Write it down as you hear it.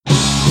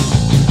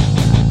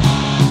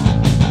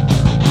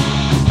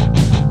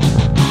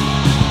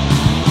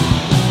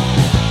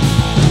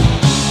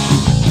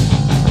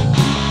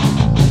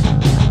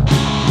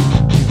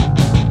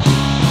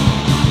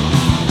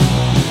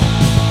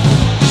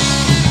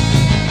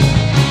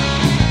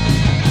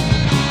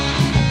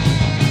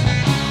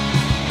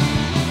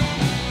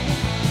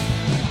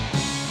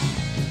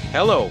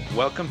Hello,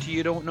 welcome to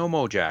You Don't Know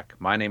Mojack.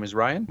 My name is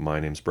Ryan. My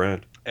name's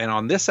Brent. And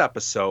on this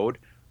episode,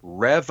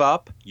 rev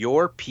up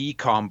your pea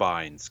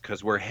combines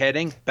because we're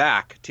heading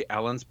back to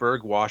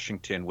Ellensburg,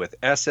 Washington with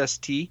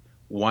SST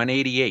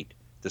 188,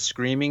 the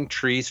Screaming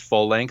Trees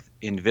full-length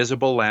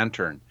invisible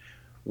lantern.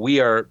 We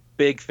are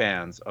big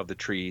fans of the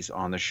Trees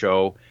on the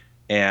show,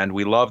 and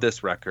we love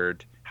this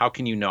record. How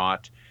can you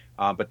not?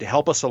 But to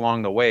help us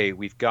along the way,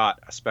 we've got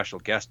a special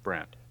guest,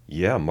 Brent.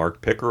 Yeah,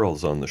 Mark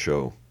Pickerel's on the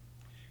show.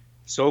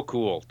 So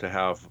cool to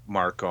have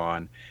Mark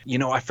on. You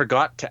know, I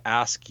forgot to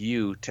ask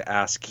you to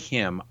ask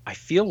him. I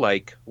feel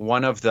like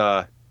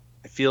it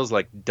feels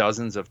like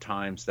dozens of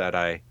times that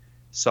I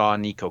saw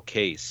Nico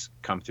Case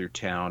come through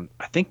town.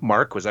 I think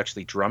Mark was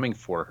actually drumming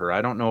for her.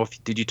 I don't know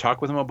did you talk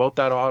with him about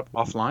that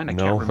offline? I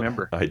can't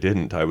remember. I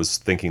didn't. I was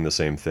thinking the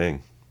same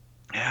thing.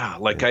 Yeah,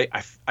 like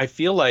I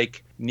feel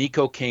like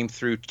Nico came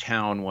through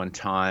town one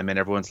time and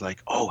everyone's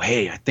like, oh,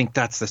 hey, I think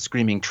that's the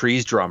Screaming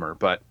Trees drummer.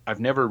 But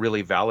I've never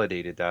really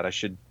validated that. I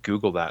should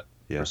Google that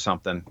or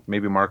something.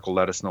 Maybe Mark will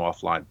let us know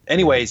offline.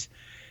 Anyways,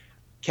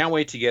 can't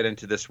wait to get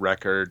into this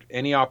record.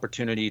 Any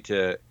opportunity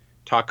to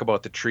talk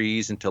about the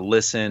Trees and to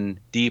listen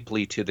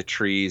deeply to the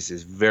Trees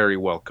is very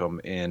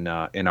welcome in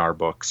our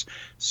books.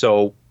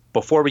 So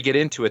before we get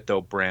into it,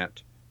 though,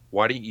 Brent,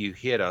 why don't you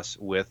hit us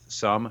with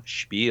some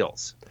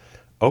spiels?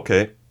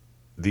 Okay,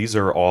 these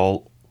are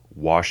all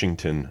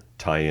Washington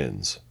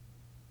tie-ins.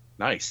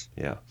 Nice.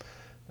 Yeah.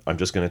 I'm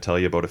just going to tell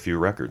you about a few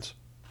records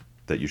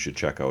that you should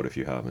check out if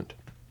you haven't.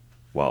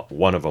 Well,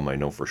 one of them I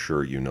know for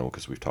sure you know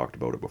because we've talked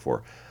about it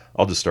before.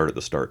 I'll just start at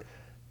the start.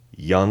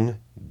 Young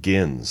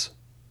Gins.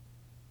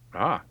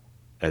 Ah.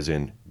 As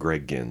in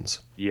Greg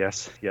Gins.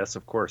 Yes,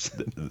 of course.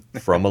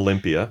 From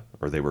Olympia,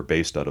 or they were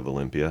based out of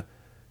Olympia.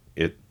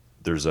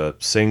 There's a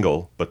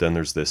single, but then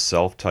there's this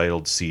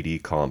self-titled CD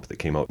comp that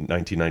came out in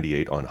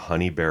 1998 on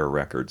Honey Bear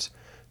Records,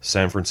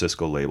 San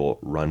Francisco label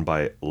run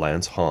by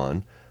Lance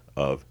Hahn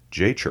of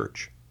J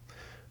Church.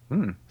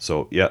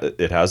 So, yeah,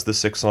 it has the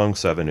 6-song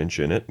 7-inch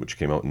in it, which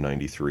came out in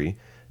 93,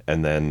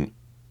 and then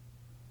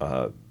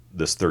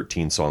this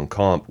 13-song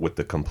comp with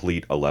the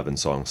complete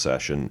 11-song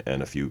session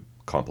and a few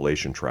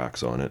compilation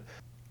tracks on it.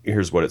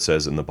 Here's what it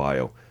says in the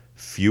bio.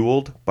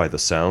 Fueled by the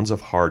sounds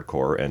of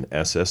hardcore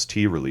and SST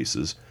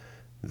releases,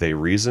 they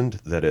reasoned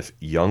that if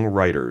young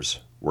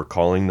writers were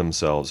calling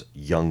themselves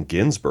Young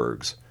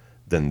Ginsbergs,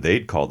 then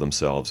they'd call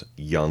themselves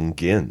Young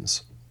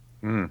Gins.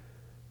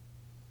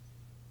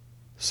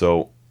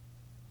 So,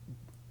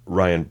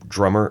 Ryan,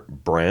 drummer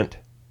Brant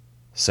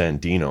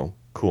Sandino,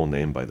 cool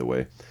name by the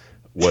way,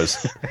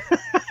 was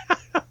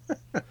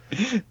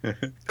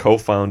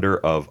co-founder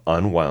of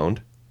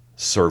Unwound,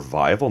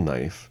 Survival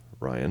Knife,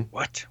 Ryan.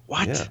 What?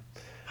 Yeah.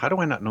 How do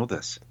I not know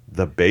this?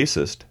 The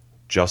bassist,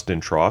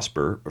 Justin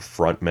Trosper,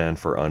 frontman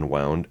for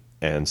Unwound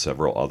and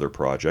several other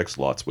projects,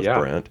 lots with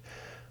Brant.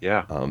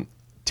 Yeah.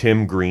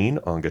 Tim Green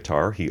on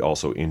guitar. He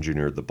also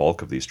engineered the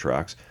bulk of these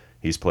tracks.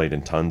 He's played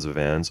in tons of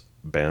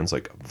bands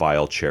like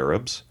Vile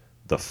Cherubs,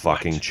 The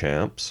Fucking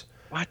Champs,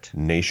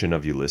 Nation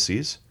of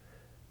Ulysses,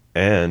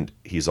 and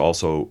he's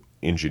also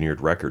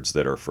engineered records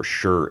that are for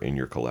sure in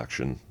your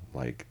collection,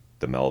 like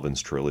the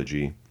Melvins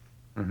Trilogy.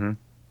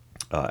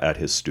 At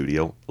his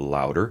studio,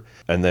 Louder.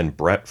 And then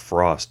Brett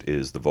Frost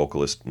is the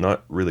vocalist.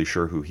 Not really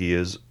sure who he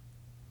is,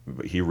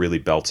 but he really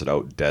belts it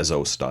out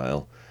Dezo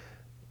style.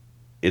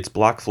 It's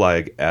Black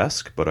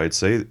Flag-esque, but I'd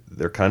say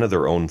they're kind of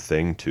their own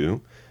thing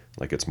too.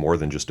 Like it's more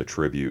than just a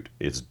tribute.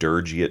 It's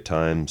dirgy at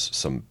times,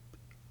 some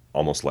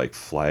almost like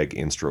Flag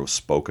instro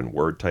spoken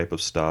word type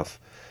of stuff.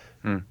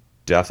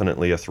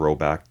 Definitely a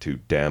throwback to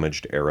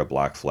Damaged era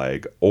Black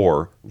Flag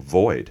or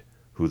Void,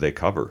 who they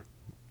cover.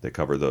 They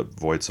cover the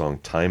Void song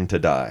Time to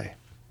Die.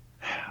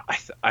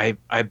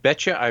 I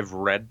bet you I've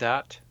read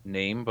that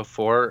name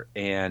before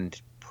and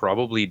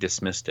probably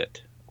dismissed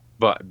it,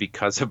 but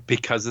because of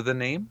the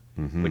name,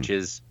 which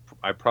is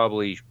I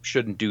probably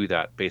shouldn't do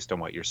that based on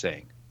what you're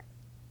saying.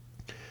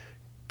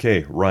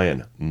 Okay,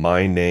 Ryan,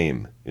 My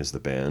Name is the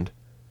band.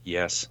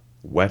 Yes.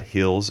 Wet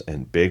Hills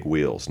and Big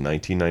Wheels,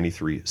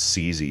 1993,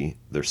 CZ,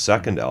 their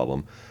second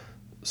album.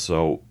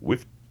 So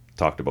we've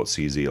talked about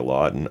CZ a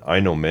lot, and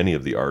I know many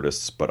of the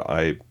artists, but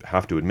I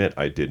have to admit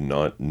I did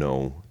not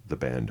know the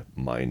band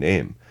My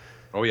Name.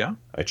 Oh, yeah?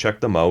 I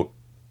checked them out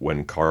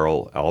when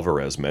Carl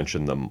Alvarez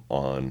mentioned them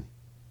on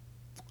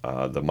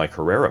the Mike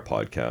Herrera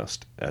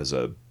podcast as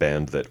a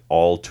band that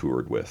all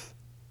toured with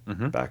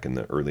back in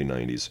the early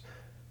 90s.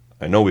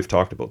 I know we've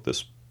talked about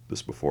this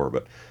before,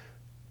 but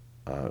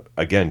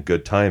again,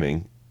 good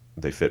timing.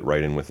 They fit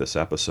right in with this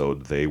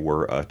episode. They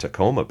were a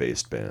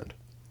Tacoma-based band.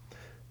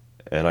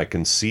 And I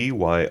can see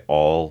why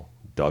all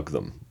dug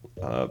them.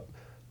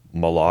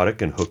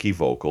 Melodic and hooky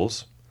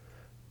vocals,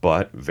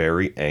 but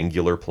very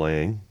angular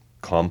playing,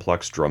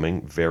 complex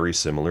drumming, very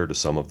similar to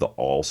some of the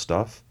All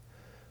stuff,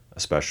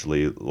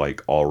 especially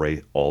like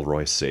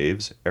Allroy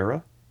Saves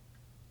era.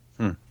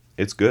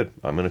 It's good.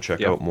 I'm going to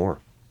check out more.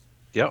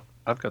 Yep,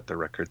 I've got the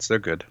records. They're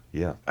good.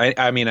 Yeah.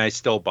 I mean, I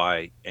still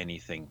buy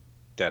anything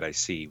that I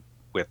see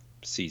with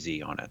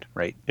CZ on it,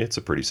 right? It's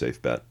a pretty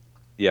safe bet.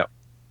 Yep.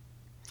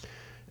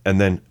 And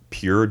then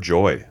Pure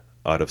Joy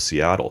out of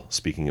Seattle.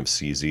 Speaking of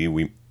CZ,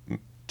 we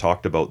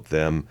talked about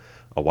them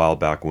a while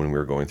back when we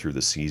were going through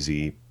the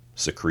CZ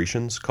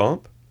Secretions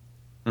comp.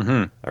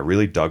 Mm-hmm. I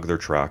really dug their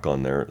track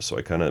on there, so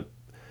I kind of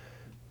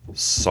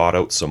sought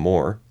out some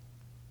more.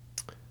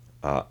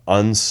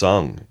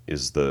 Unsung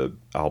is the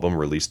album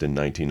released in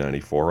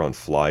 1994 on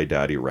Fly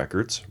Daddy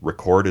Records,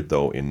 recorded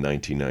though in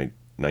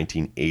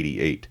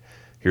 1988.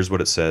 Here's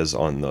what it says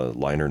on the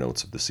liner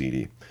notes of the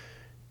CD.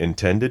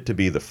 Intended to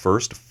be the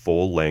first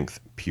full-length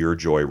Pure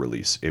Joy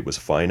release, it was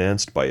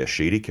financed by a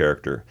shady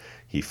character.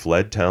 He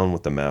fled town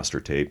with the master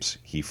tapes.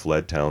 He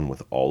fled town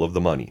with all of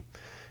the money.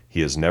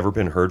 He has never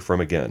been heard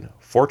from again.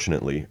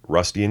 Fortunately,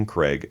 Rusty and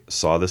Craig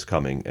saw this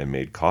coming and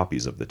made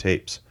copies of the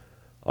tapes.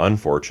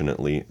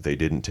 Unfortunately, they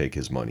didn't take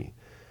his money.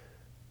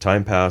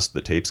 Time passed,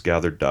 the tapes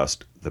gathered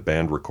dust, the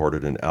band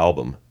recorded an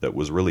album that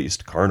was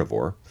released,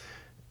 Carnivore,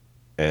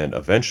 and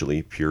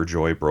eventually Pure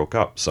Joy broke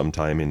up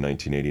sometime in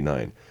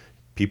 1989.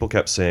 People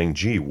kept saying,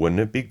 gee,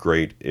 wouldn't it be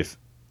great if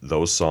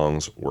those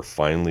songs were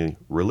finally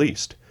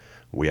released?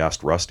 We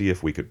asked Rusty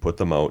if we could put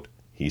them out.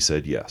 He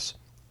said yes.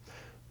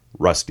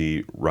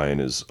 Rusty, Ryan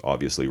is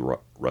obviously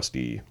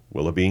Rusty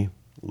Willoughby,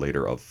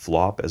 later of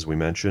Flop, as we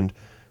mentioned.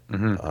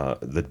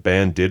 Mm-hmm. The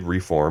band did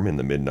reform in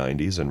the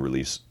mid-90s and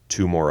release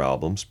 2 more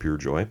albums, Pure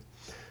Joy.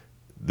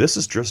 This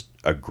is just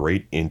a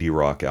great indie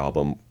rock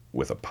album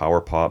with a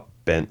power pop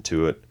bent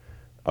to it.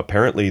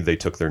 Apparently, they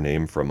took their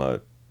name from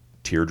a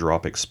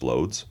Teardrop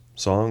Explodes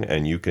song,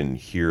 and you can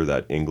hear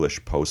that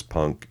English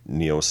post-punk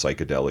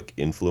neo-psychedelic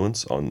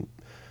influence on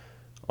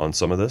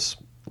some of this,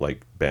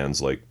 like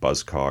bands like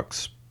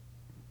Buzzcocks,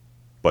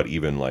 but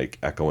even like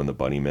Echo and the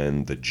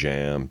Bunnymen, The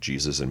Jam,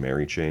 Jesus and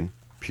Mary Chain.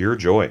 Pure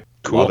Joy.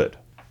 Cool. Love it.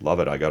 Love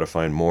it. I got to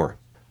find more.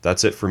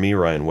 That's it for me,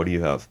 Ryan. What do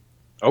you have?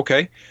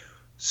 Okay.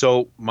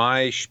 So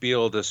my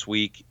spiel this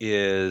week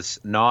is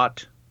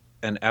not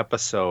an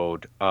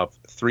episode of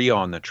Three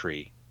on the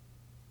Tree.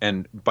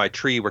 And by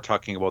tree, we're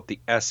talking about the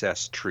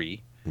SS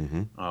Tree,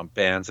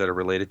 bands that are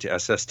related to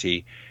SST.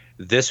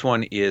 This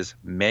one is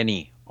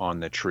Many on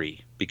the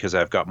Tree because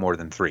I've got more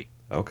than 3.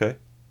 Okay.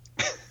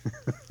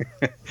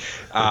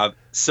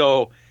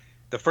 So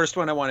the first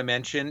one I want to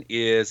mention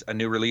is a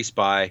new release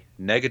by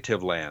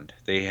Negative Land.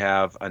 They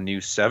have a new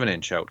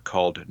 7-inch out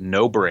called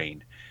No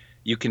Brain.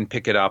 You can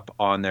pick it up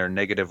on their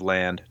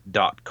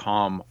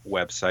negativeland.com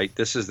website.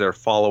 This is their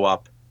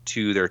follow-up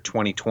to their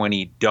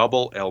 2020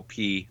 double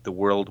LP, The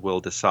World Will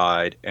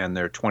Decide, and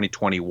their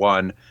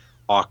 2021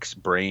 Ox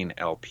Brain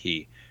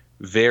LP.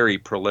 Very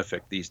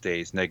prolific these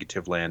days,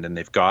 Negative Land, and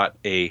they've got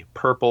a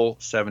purple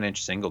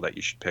 7-inch single that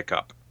you should pick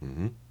up.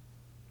 Mm-hmm.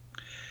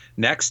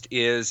 Next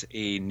is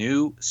a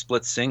new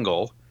split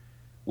single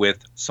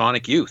with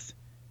Sonic Youth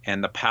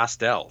and the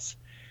Pastels.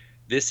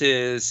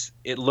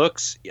 It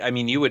looks, I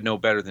mean, you would know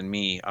better than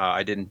me.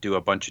 I didn't do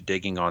a bunch of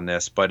digging on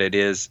this, but it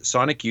is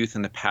Sonic Youth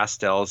and the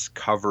Pastels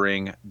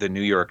covering the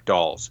New York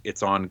Dolls.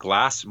 It's on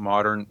Glass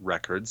Modern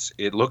Records.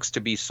 It looks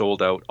to be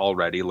sold out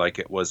already, like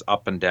it was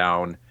up and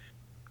down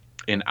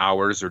in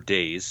hours or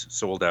days,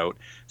 sold out.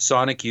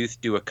 Sonic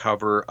Youth do a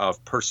cover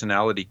of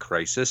Personality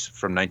Crisis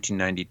from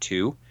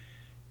 1992.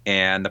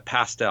 And the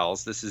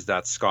Pastels, this is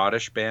that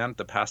Scottish band,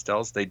 the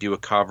Pastels, they do a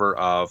cover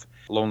of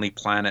Lonely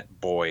Planet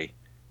Boy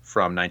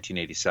from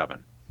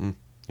 1987.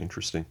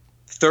 Interesting.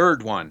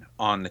 Third one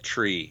on the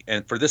tree.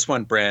 And for this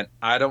one, Brent,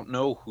 I don't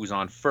know who's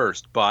on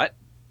first, but...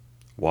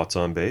 Watts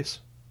on bass?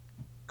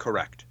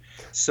 Correct.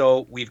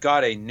 So we've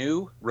got a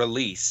new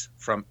release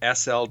from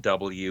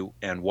SLW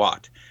and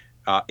Watt.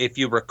 If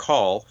you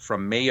recall,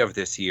 from May of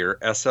this year,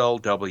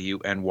 SLW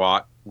and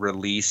Watt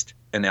released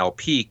an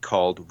LP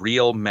called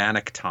Real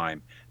Manic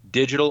Time.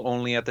 Digital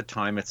only at the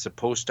time. It's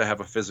supposed to have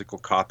a physical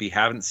copy.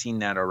 Haven't seen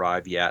that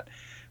arrive yet.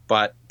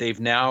 But they've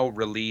now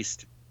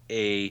released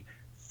a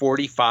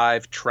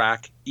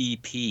 45-track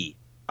EP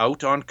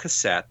out on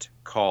cassette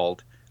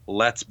called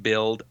Let's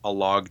Build a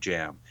Log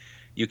Jam.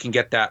 You can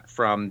get that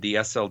from the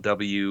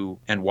SLW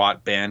and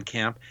Watt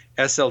Bandcamp.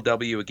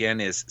 SLW, again,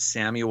 is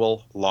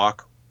Samuel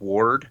Locke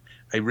Ward.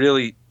 I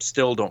really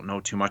still don't know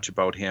too much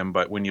about him,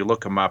 but when you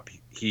look him up,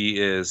 he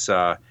is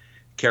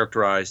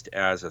characterized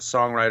as a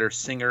songwriter,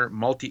 singer,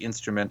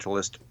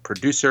 multi-instrumentalist,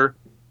 producer,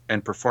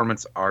 and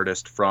performance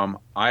artist from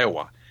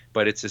Iowa.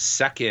 But it's his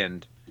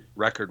second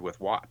record with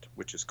Watt,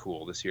 which is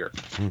cool this year.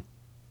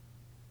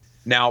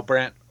 Now,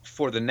 Brent,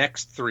 for the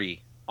next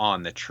 3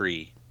 on the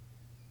tree,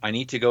 I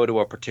need to go to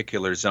a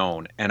particular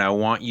zone, and I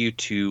want you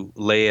to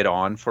lay it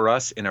on for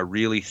us in a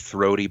really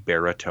throaty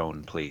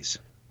baritone, please.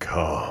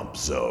 Comp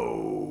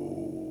Zone.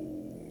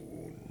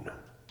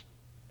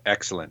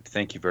 Excellent.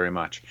 Thank you very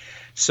much.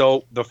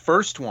 So the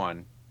first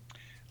one,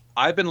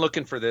 I've been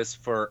looking for this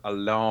for a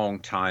long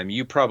time.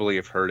 You probably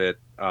have heard it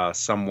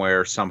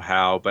somewhere,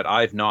 somehow, but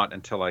I've not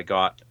until I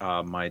got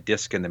my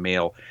disc in the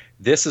mail.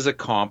 This is a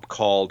comp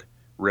called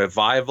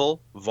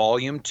Revival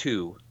Volume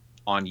 2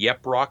 on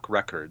Yep Rock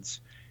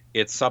Records.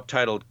 It's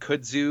subtitled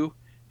Kudzu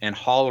and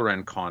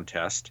Hollerin'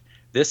 Contest.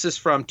 This is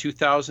from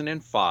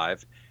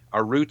 2005,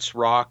 a roots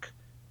rock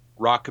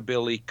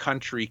rockabilly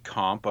country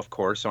comp, of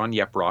course, on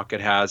Yep Rock.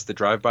 It has the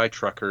Drive-By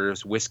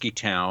Truckers, Whiskey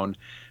Town,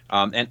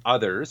 and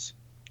others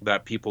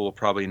that people will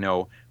probably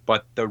know.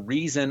 But the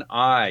reason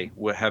I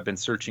would have been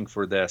searching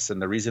for this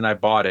and the reason I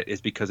bought it is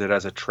because it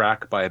has a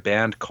track by a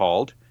band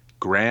called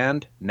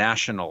Grand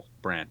National.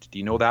 Brent, do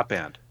you know that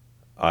band?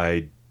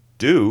 I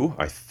do.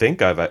 I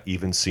think I've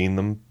even seen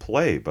them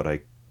play, but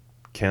I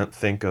can't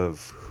think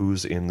of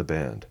who's in the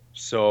band.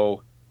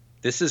 So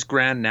this is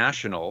Grand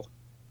National,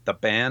 the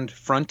band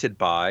fronted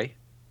by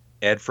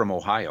Ed from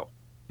Ohio.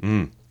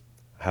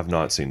 Have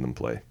not seen them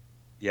play.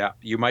 Yeah,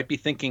 you might be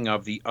thinking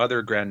of the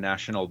other Grand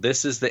National.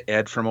 This is the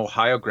Ed from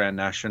Ohio Grand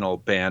National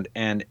Band.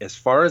 And as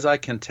far as I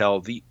can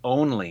tell, the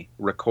only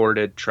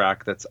recorded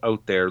track that's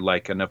out there,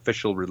 like an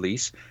official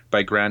release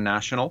by Grand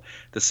National.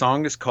 The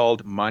song is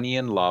called Money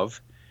and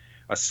Love,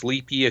 a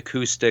sleepy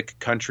acoustic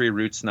country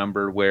roots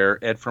number where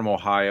Ed from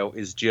Ohio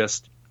is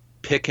just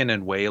picking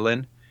and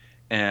wailing,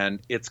 and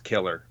it's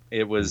killer.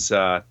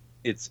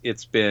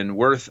 It's been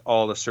worth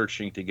all the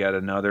searching to get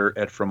another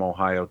Ed from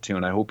Ohio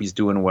tune. I hope he's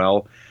doing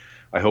well.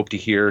 I hope to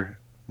hear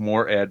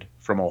more Ed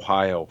from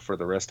Ohio for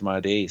the rest of my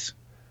days.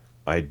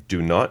 I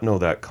do not know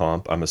that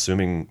comp. I'm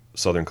assuming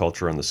Southern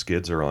Culture and the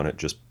Skids are on it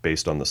just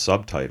based on the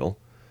subtitle.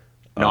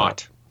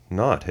 Not,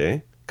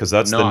 hey? Because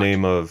that's the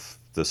name of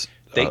this.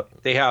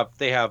 They have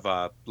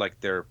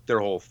like their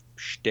whole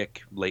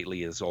shtick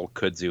lately is old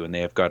kudzu, and they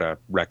have got a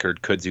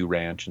record, Kudzu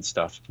Ranch and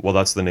stuff. Well,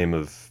 that's the name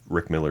of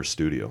Rick Miller's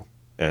studio,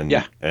 and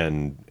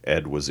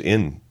Ed was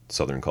in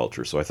Southern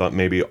Culture, so I thought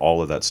maybe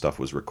all of that stuff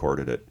was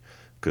recorded at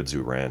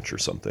Kudzu Ranch or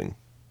something.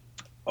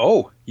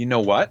 Oh, you know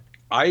what?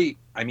 I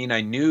mean,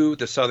 I knew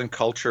the Southern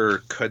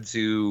Culture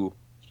kudzu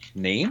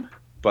name,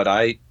 but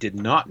I did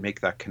not make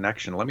that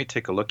connection. Let me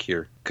take a look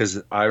here,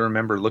 because I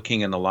remember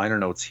looking in the liner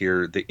notes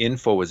here. The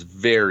info is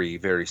very,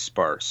 very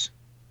sparse.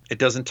 It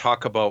doesn't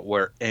talk about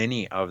where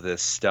any of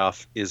this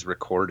stuff is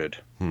recorded.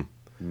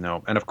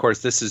 No. And of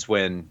course, this is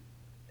when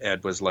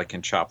Ed was like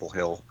in Chapel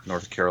Hill,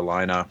 North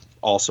Carolina,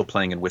 also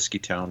playing in Whiskey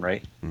Town,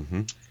 right?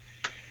 Mm-hmm.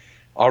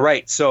 All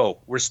right, so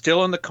we're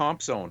still in the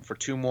comp zone for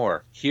two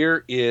more.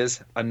 Here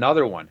is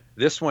another one.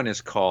 This one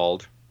is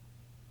called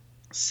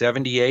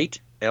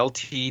 78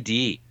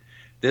 LTD.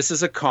 This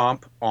is a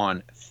comp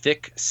on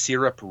Thick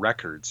Syrup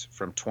Records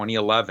from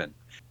 2011.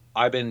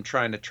 I've been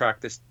trying to track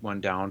this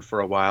one down for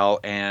a while,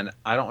 and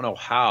I don't know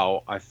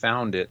how I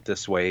found it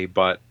this way,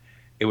 but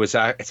it's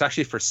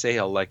actually for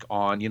sale, like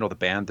on, you know, the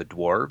band The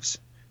Dwarves.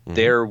 Mm-hmm.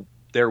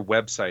 Their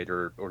website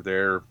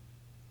or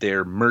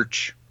their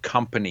merch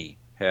company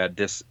had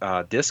this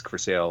disc for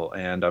sale,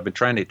 and I've been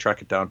trying to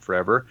track it down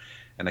forever,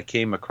 and I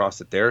came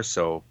across it there,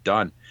 so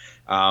done.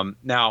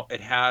 Now, it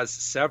has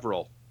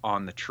several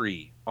on the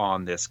tree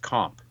on this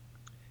comp.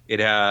 It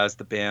has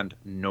the band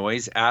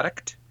Noise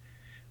Addict,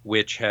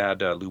 which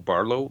had Lou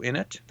Barlow in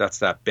it. That's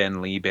that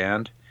Ben Lee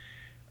band.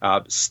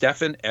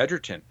 Stephen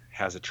Edgerton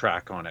has a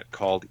track on it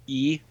called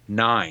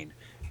E9.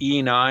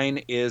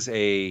 E9 is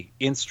a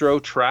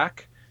instro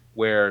track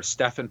where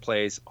Stefan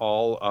plays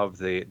all of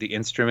the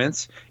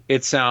instruments.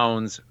 It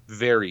sounds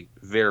very,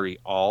 very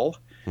all,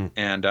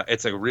 and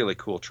it's a really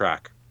cool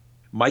track.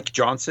 Mike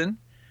Johnson,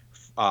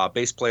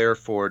 bass player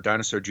for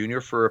Dinosaur Jr.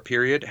 for a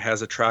period,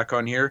 has a track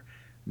on here,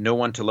 No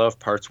One to Love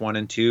Parts 1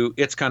 and 2.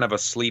 It's kind of a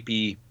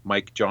sleepy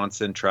Mike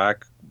Johnson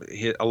track.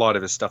 A lot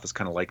of his stuff is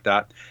kind of like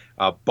that.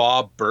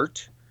 Bob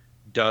Burt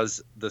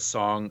does the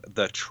song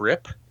The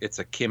Trip. It's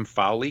a Kim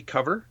Fowley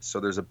cover,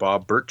 so there's a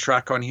Bob Burt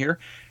track on here.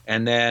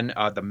 And then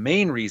the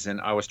main reason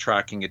I was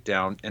tracking it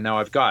down, and now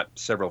I've got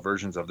several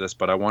versions of this,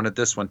 but I wanted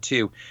this one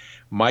too,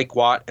 Mike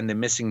Watt and the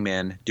Missing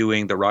Men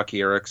doing the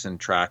Rocky Erickson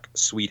track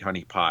Sweet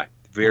Honey Pie.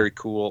 Very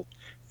cool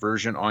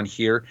version on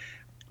here.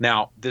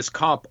 Now, this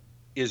comp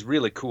is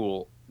really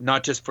cool,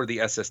 not just for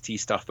the SST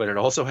stuff, but it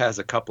also has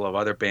a couple of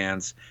other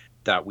bands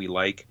that we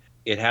like.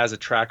 It has a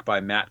track by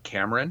Matt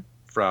Cameron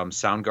from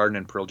Soundgarden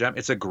and Pearl Jam.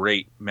 It's a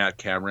great Matt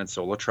Cameron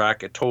solo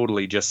track. It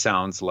totally just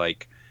sounds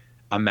like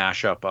a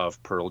mashup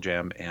of Pearl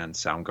Jam and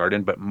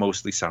Soundgarden, but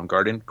mostly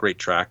Soundgarden. Great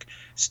track.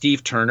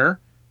 Steve Turner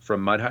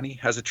from Mudhoney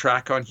has a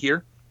track on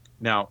here.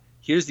 Now,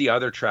 here's the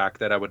other track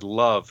that I would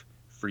love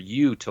for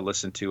you to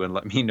listen to and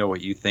let me know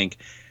what you think.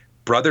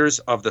 Brothers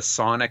of the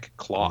Sonic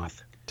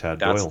Cloth. Tad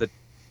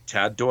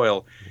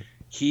Doyle.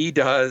 He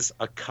does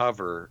a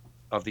cover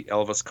of the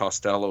Elvis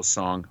Costello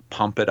song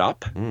 "Pump It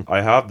Up."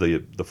 I have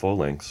the full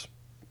lengths.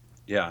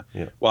 Yeah.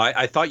 Well,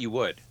 I thought you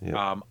would.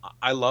 Yeah.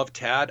 I love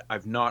Tad.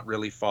 I've not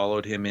really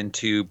followed him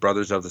into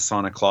Brothers of the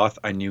Sonic Cloth.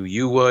 I knew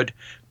you would,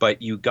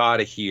 but you got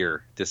to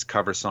hear this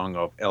cover song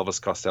of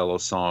Elvis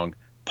Costello's song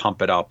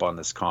 "Pump It Up" on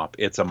this comp.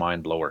 It's a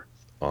mind blower.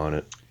 On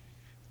it.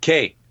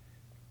 Okay.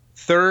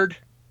 Third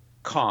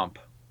comp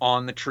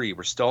on the tree.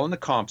 We're still in the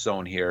comp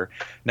zone here.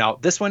 Now,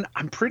 this one,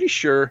 I'm pretty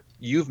sure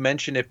you've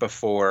mentioned it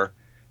before,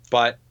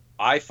 but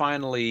I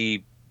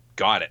finally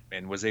got it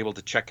and was able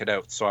to check it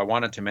out. So I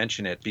wanted to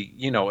mention it,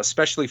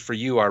 especially for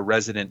you, our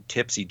resident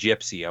tipsy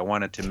gypsy. I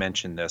wanted to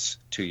mention this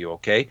to you,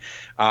 okay?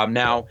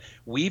 Now,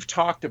 we've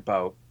talked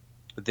about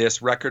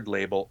this record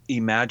label,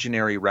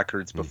 Imaginary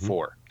Records,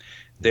 before.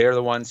 They're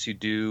the ones who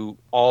do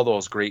all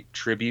those great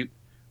tribute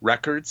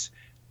records,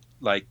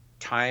 like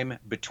Time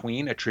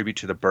Between, a tribute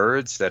to the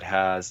Byrds that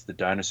has the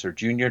Dinosaur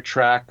Jr.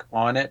 track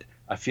on it.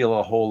 I feel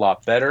a whole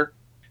lot better.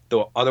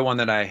 The other one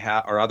that I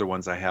have, or other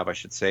ones I have, I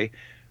should say,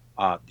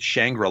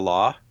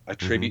 Shangri-La, a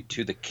tribute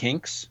to the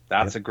Kinks.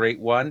 That's a great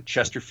one.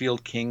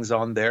 Chesterfield King's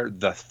on there.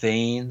 The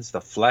Thanes,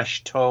 the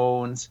Flesh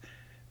Tones.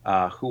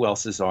 Who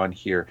else is on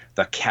here?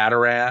 The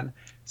Cataran.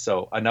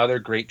 So another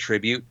great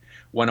tribute.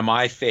 One of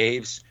my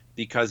faves,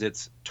 because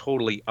it's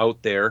totally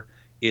out there,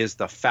 is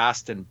the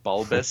Fast and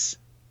Bulbous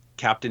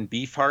Captain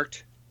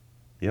Beefheart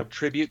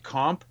tribute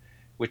comp,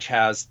 which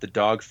has the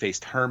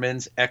Dog-Faced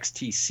Hermans,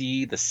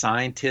 XTC, the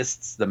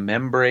Scientists, the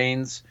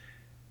Membranes,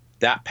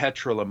 That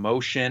Petrol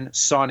Emotion,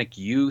 Sonic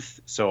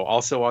Youth, so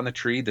also on the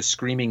tree, the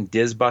Screaming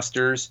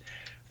Dizbusters.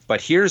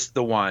 But here's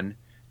the one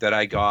that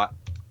I got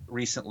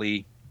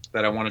recently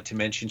that I wanted to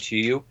mention to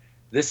you.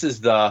 This is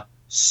the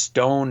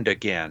Stoned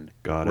Again,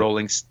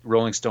 Rolling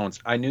Stones.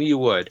 I knew you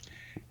would.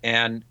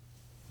 And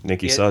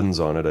Nicky Sudden's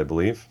on it, I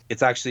believe.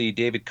 It's actually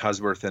David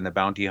Cusworth and the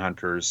Bounty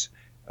Hunters.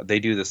 They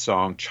do the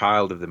song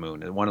Child of the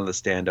Moon, and one of the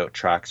standout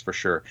tracks for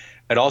sure.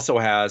 It also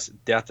has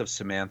Death of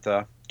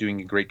Samantha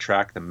doing a great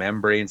track. The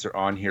Membranes are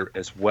on here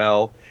as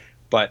well.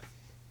 But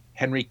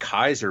Henry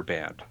Kaiser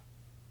Band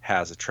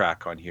has a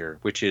track on here,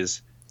 which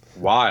is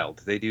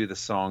wild. They do the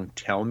song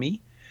Tell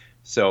Me.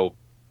 So,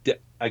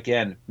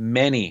 again,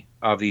 many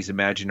of these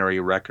Imaginary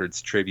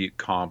Records tribute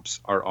comps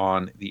are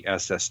on the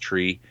SS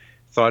tree.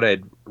 Thought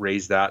I'd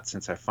raise that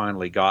since I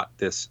finally got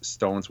this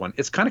Stones one.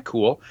 It's kind of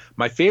cool.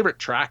 My favorite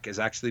track is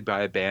actually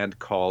by a band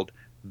called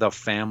The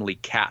Family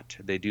Cat.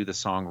 They do the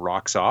song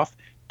Rocks Off.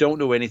 Don't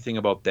know anything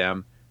about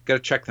them. Got to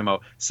check them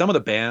out. Some of the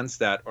bands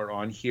that are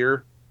on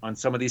here on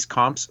some of these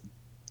comps,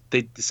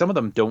 some of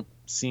them don't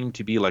seem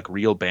to be like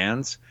real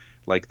bands.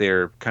 Like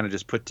they're kind of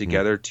just put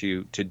together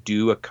to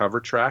do a cover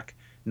track.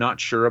 Not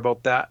sure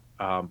about that,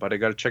 but I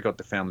got to check out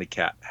The Family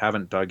Cat.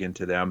 Haven't dug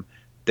into them.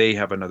 They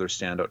have another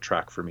standout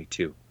track for me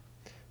too.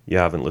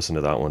 Yeah, I haven't listened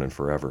to that one in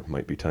forever.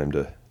 Might be time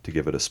to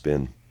give it a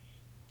spin.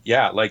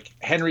 Yeah, like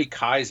Henry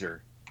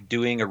Kaiser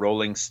doing a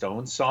Rolling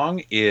Stones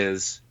song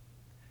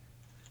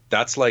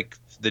that's like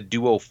the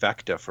duo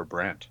fecta for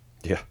Brent.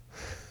 Yeah.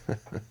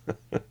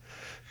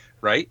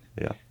 Right?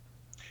 Yeah.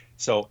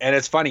 So, and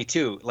it's funny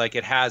too, like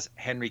it has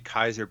Henry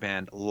Kaiser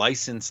Band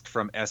licensed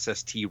from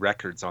SST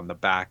Records on the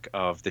back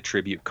of the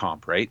tribute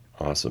comp, right?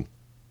 Awesome.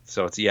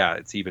 So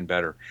it's even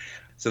better.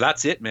 So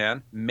that's it,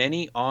 man.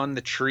 Many on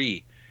the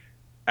tree.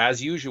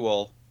 As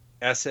usual,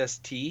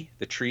 SST,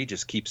 the tree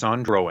just keeps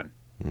on growing.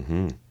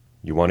 Mm-hmm.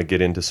 You want to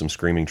get into some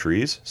screaming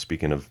trees?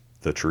 Speaking of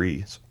the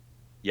trees.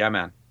 Yeah,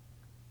 man.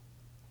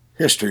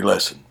 History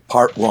lesson,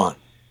 part 1.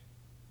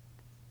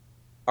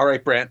 All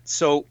right, Brent.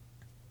 So,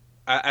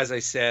 as I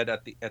said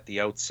at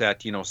the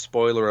outset,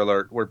 spoiler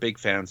alert, we're big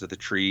fans of the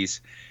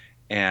trees,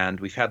 and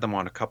we've had them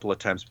on a couple of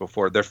times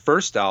before. Their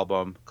first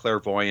album,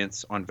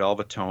 Clairvoyance on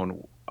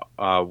Velvetone,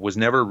 was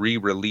never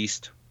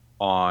re-released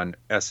on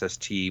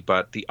SST,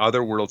 but the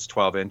Other Worlds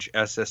 12-inch,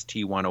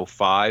 SST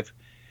 105,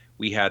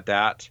 we had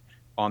that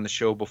on the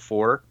show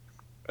before.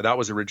 That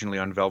was originally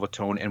on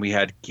Velvetone, and we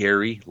had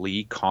Gary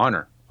Lee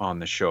Conner on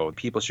the show.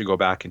 People should go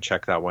back and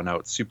check that one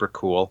out. Super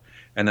cool.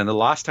 And then the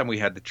last time we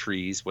had the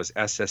trees was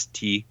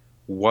SST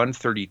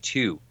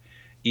 132,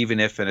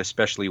 Even If and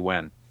Especially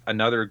When.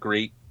 Another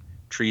great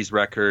trees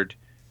record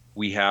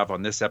we have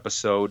on this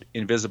episode,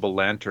 Invisible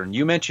Lantern.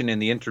 You mentioned in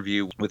the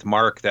interview with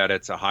Mark that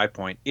it's a high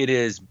point. It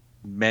is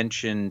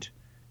mentioned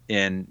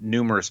in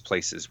numerous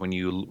places when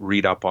you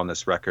read up on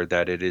this record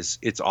that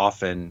it's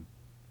often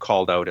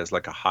called out as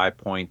like a high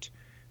point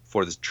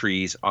for the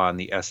trees on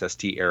the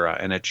SST era,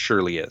 and it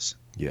surely is.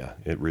 Yeah,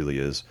 it really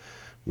is.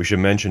 We should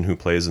mention who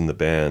plays in the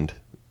band.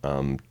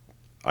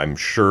 I'm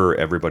sure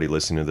everybody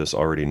listening to this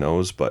already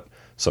knows, but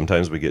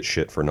sometimes we get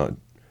shit for not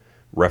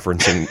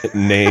referencing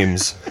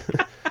names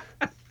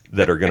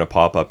that are going to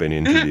pop up in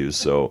interviews.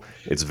 So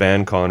it's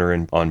Van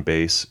Conner on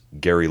bass,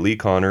 Gary Lee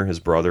Conner,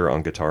 his brother,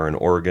 on guitar and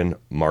organ,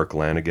 Mark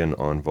Lanigan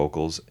on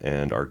vocals,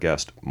 and our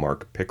guest,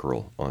 Mark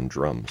Pickerel, on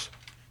drums.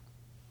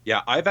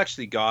 Yeah, I've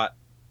actually got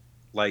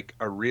like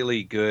a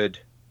really good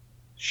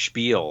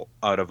spiel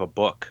out of a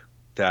book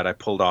that I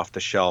pulled off the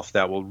shelf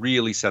that will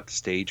really set the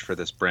stage for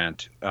this,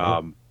 Brent,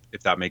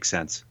 if that makes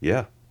sense.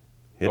 Yeah.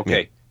 Hit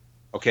me.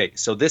 Okay,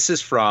 so this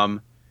is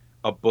from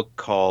a book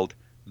called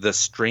The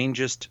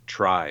Strangest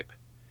Tribe: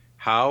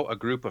 How a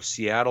Group of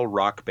Seattle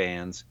Rock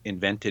Bands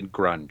Invented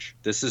Grunge.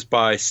 This is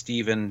by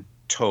Stephen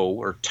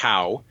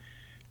Tao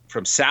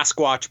from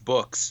Sasquatch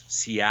Books,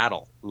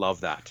 Seattle.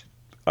 Love that.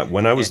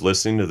 When I was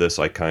listening to this,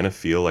 I kind of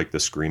feel like the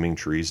Screaming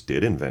Trees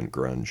did invent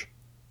grunge.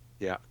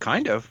 Yeah,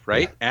 kind of,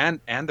 right? Yeah.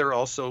 And they're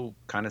also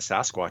kind of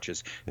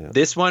Sasquatches. Yeah.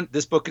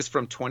 This book is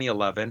from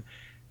 2011,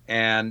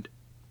 and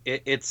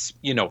it's,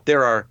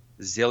 there are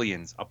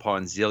zillions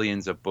upon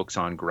zillions of books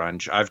on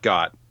grunge. I've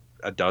got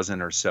a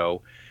dozen or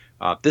so.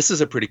 This is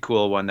a pretty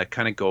cool one that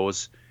kind of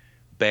goes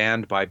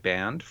band by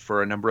band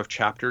for a number of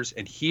chapters.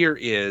 And here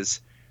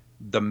is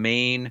the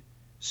main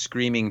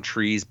Screaming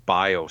Trees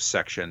bio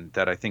section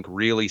that I think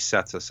really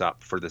sets us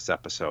up for this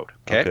episode.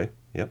 Okay? Okay.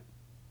 Yep.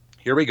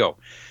 Here we go.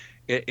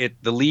 The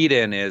lead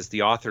in is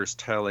the author's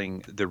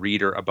telling the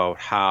reader about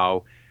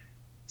how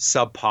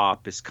Sub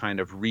Pop is kind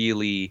of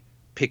really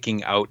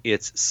picking out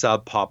its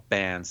Sub Pop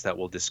bands that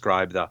will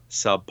describe the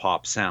Sub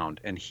Pop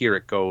sound. And here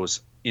it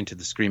goes into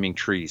the Screaming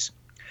Trees.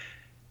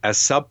 As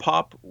Sub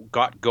Pop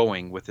got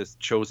going with its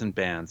chosen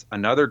bands,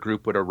 another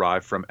group would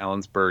arrive from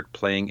Ellensburg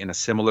playing in a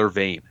similar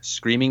vein,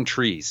 Screaming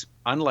Trees.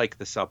 Unlike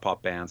the Sub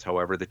Pop bands,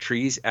 however, the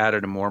Trees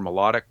added a more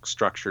melodic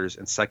structures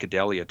and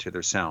psychedelia to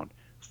their sound.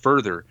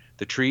 Further,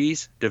 the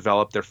Trees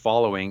developed their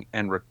following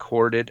and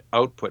recorded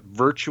output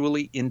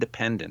virtually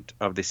independent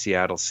of the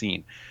Seattle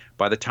scene.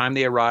 By the time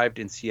they arrived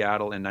in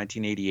Seattle in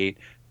 1988,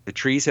 the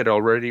Trees had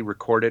already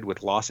recorded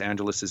with Los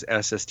Angeles'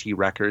 SST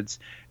Records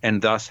and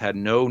thus had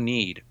no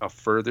need of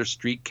further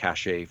street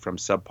cachet from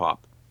Sub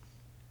Pop.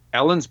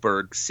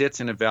 Ellensburg sits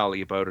in a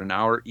valley about an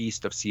hour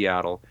east of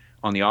Seattle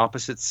on the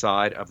opposite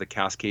side of the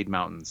Cascade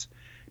Mountains.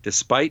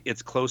 Despite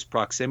its close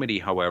proximity,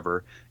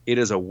 however, it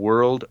is a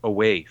world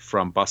away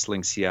from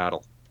bustling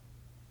Seattle.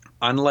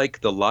 Unlike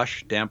the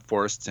lush, damp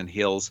forests and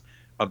hills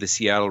of the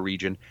Seattle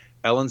region,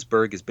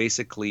 Ellensburg is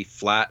basically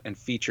flat and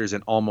features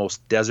an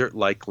almost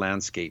desert-like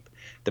landscape.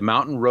 The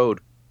mountain road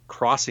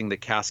crossing the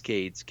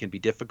Cascades can be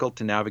difficult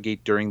to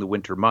navigate during the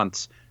winter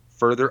months,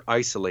 further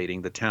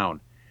isolating the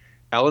town.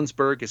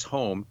 Ellensburg is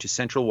home to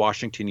Central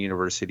Washington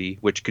University,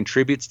 which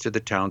contributes to the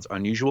town's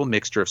unusual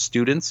mixture of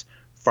students,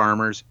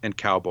 farmers, and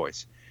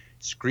cowboys.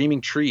 Screaming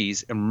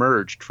Trees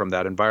emerged from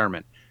that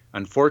environment.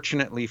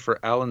 Unfortunately for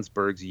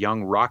Ellensburg's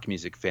young rock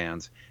music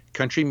fans,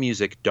 country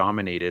music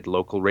dominated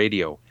local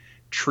radio.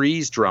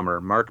 Trees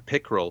drummer Mark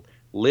Pickerel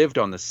lived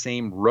on the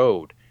same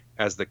road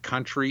as the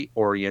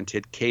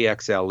country-oriented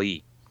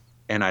KXLE,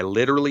 and I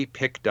literally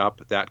picked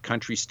up that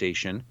country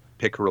station,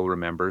 Pickerel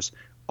remembers,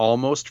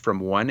 almost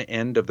from one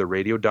end of the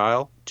radio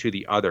dial to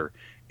the other.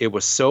 It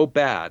was so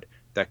bad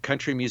that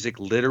country music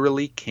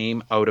literally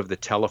came out of the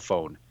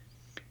telephone,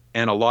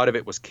 and a lot of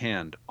it was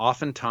canned.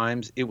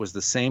 Oftentimes, it was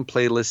the same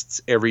playlists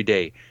every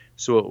day,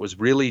 so it was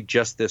really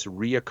just this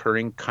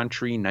reoccurring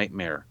country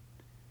nightmare.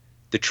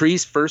 The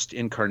Trees' first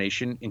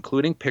incarnation,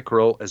 including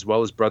Pickerel as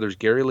well as brothers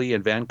Gary Lee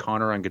and Van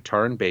Connor on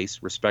guitar and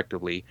bass,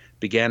 respectively,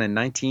 began in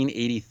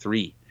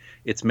 1983,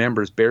 its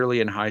members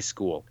barely in high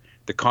school.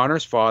 The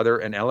Connors' father,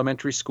 an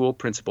elementary school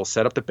principal,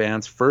 set up the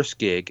band's first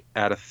gig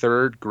at a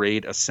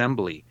third-grade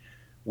assembly.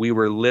 We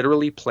were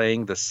literally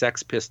playing the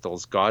Sex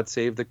Pistols' God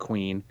Save the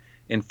Queen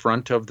in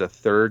front of the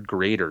third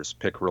graders,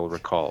 Pickerel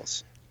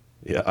recalls.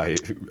 Yeah,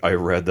 I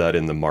read that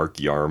in the Mark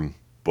Yarm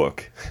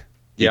book.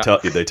 Yeah.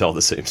 They tell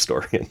the same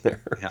story in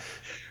there. Yeah.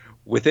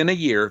 Within a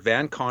year,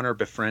 Van Connor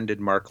befriended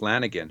Mark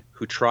Lanigan,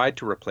 who tried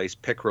to replace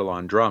Pickerel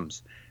on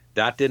drums.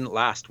 That didn't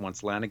last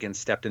once Lanigan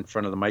stepped in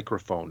front of the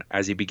microphone.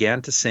 As he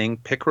began to sing,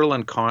 Pickerel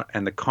and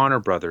the Connor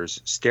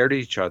brothers stared at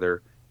each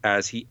other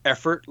as he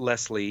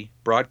effortlessly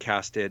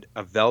broadcasted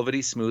a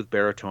velvety smooth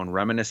baritone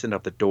reminiscent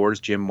of the Doors'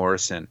 Jim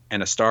Morrison.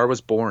 And a star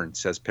was born,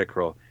 says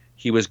Pickerel.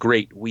 He was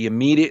great. We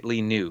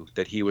immediately knew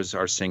that he was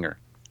our singer.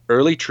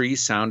 Early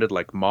Trees sounded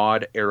like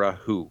mod-era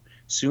Who.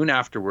 Soon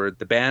afterward,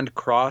 the band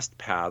crossed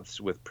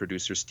paths with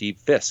producer Steve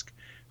Fisk,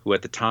 who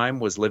at the time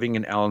was living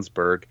in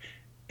Ellensburg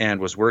and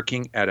was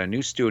working at a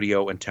new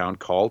studio in town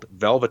called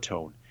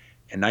Velvetone.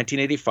 In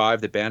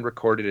 1985, the band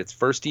recorded its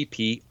first EP,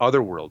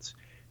 Otherworlds.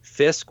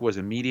 Fisk was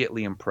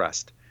immediately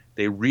impressed.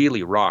 They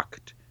really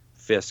rocked,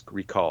 Fisk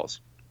recalls.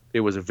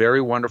 It was a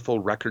very wonderful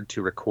record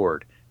to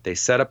record. They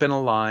set up in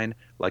a line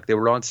like they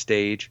were on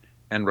stage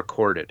and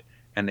recorded,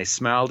 and they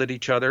smiled at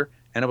each other,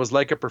 and it was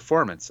like a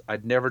performance.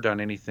 I'd never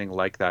done anything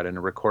like that in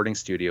a recording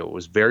studio. It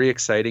was very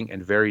exciting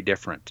and very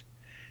different.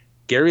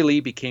 Gary Lee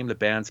became the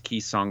band's key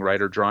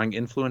songwriter, drawing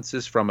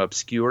influences from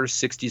obscure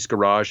 60s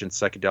garage and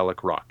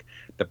psychedelic rock.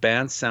 The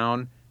band's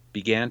sound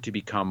began to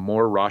become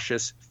more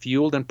raucous,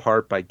 fueled in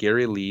part by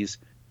Gary Lee's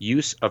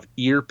use of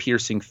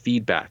ear-piercing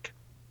feedback.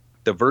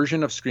 The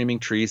version of Screaming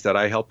Trees that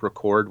I helped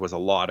record was a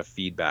lot of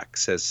feedback,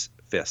 says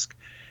Fisk,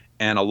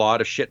 and a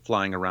lot of shit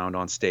flying around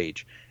on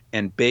stage,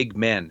 and big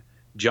men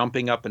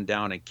jumping up and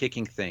down and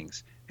kicking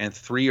things, and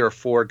 3 or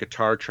 4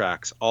 guitar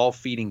tracks all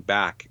feeding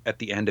back at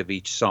the end of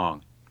each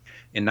song.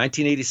 In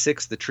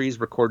 1986, the Trees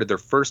recorded their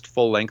first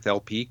full-length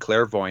LP,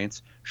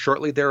 Clairvoyance.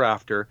 Shortly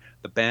thereafter,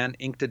 the band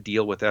inked a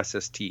deal with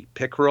SST.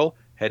 Pickerel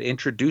had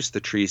introduced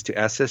the Trees to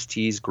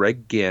SST's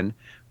Greg Ginn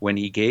when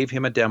he gave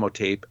him a demo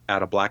tape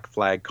at a Black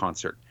Flag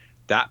concert.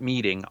 That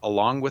meeting,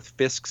 along with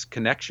Fisk's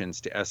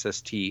connections to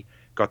SST,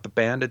 got the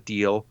band a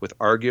deal with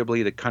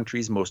arguably the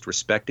country's most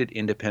respected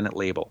independent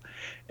label.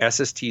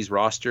 SST's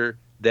roster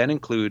then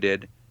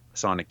included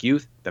Sonic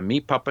Youth, the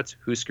Meat Puppets,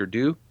 Husker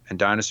Du, and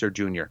Dinosaur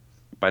Jr.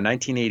 By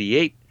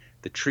 1988,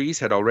 the Trees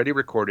had already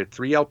recorded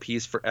 3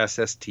 LPs for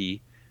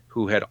SST,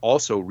 who had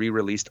also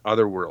re-released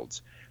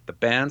Otherworlds. The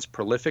band's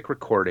prolific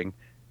recording,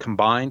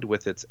 combined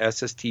with its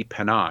SST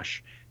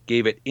panache,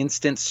 gave it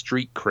instant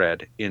street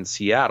cred in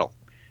Seattle.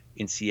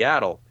 In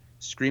Seattle,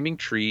 Screaming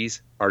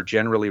Trees are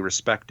generally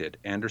respected.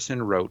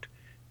 Anderson wrote,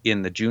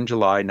 in the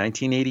June-July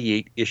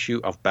 1988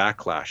 issue of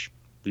Backlash.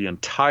 The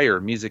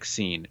entire music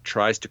scene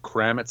tries to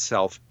cram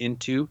itself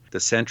into the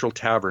Central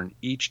Tavern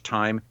each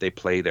time they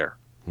play there.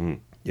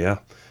 Yeah.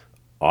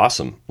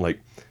 Awesome.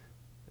 Like,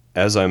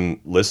 as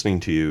I'm listening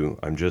to you,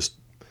 I'm just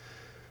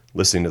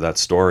listening to that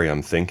story.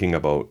 I'm thinking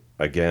about,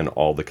 again,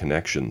 all the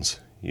connections,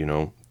 you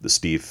know, the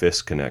Steve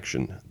Fisk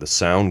connection, the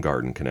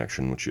Soundgarden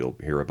connection, which you'll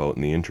hear about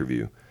in the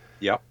interview.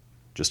 Yep.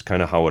 Just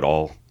kind of how it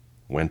all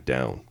went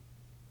down.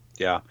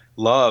 Yeah.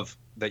 Love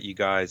that you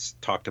guys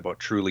talked about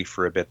Truly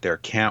for a bit there.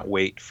 Can't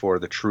wait for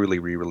the Truly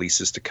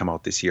re-releases to come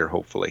out this year,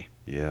 hopefully.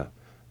 Yeah.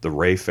 The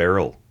Ray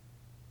Farrell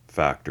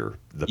factor,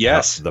 the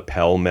Yes. the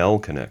Pell Mell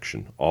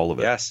connection, all of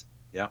it. Yes.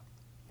 Yeah.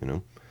 You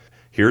know,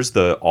 here's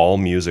the all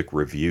music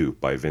review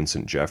by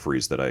Vincent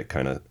Jeffries that I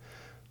kind of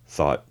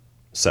thought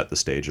set the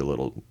stage a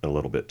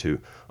little bit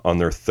too. On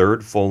their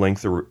third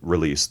full-length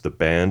release, the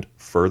band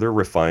further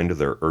refined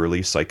their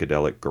early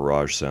psychedelic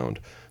garage sound.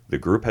 The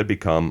group had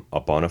become a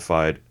bona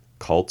fide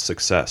cult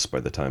success by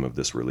the time of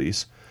this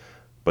release,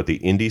 but the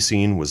indie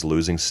scene was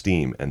losing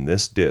steam, and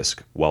this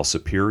disc, while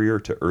superior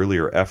to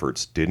earlier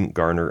efforts, didn't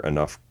garner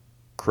enough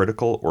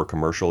critical or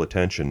commercial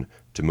attention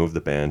to move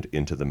the band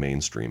into the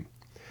mainstream.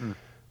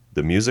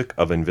 The music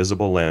of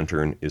Invisible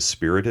Lantern is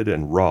spirited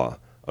and raw,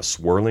 a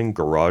swirling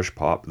garage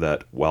pop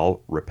that,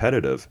 while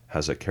repetitive,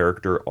 has a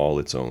character all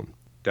its own.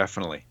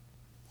 Definitely.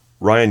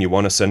 Ryan, you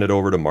want to send it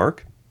over to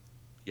Mark?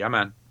 Yeah,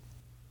 man.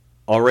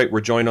 All right,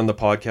 we're joined on the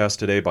podcast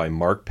today by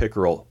Mark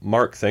Pickerel.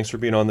 Mark, thanks for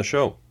being on the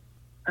show.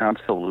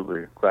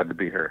 Absolutely. Glad to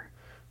be here.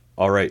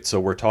 All right, so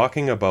we're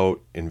talking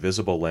about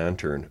Invisible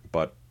Lantern,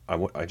 but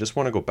I just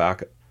want to go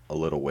back a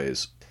little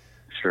ways.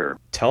 Sure.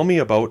 Tell me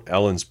about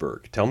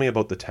Ellensburg. Tell me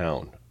about the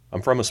town.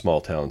 I'm from a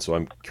small town, so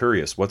I'm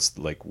curious. How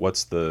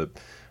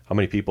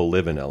many people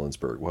live in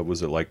Ellensburg? What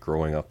was it like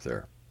growing up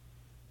there?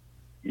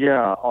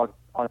 Yeah, I'll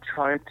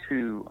try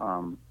to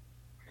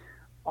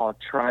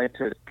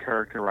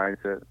characterize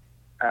it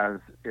as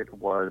it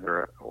was,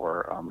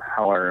 or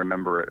how I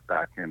remember it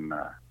back in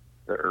the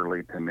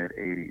early to mid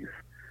 '80s.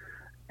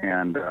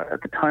 And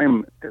at the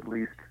time, at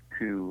least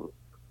to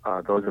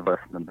those of us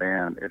in the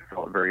band, it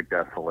felt very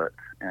desolate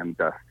and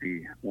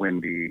dusty,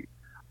 windy,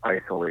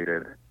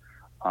 isolated,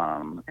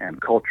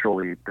 and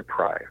culturally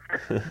deprived.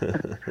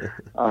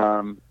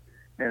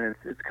 And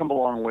it's come a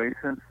long way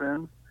since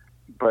then.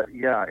 But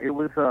yeah, it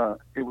was a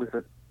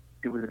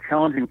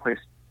challenging place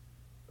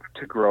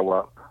to grow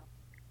up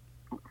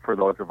for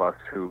those of us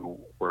who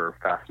were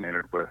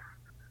fascinated with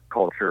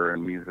culture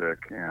and music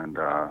and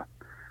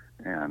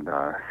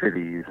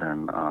cities,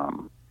 and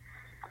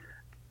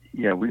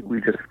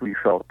we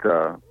felt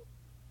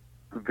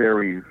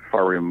very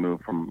far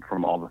removed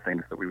from all the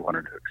things that we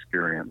wanted to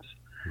experience.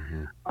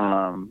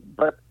 Mm-hmm.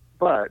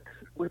 But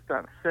with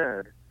that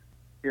said,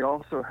 it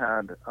also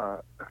had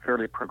a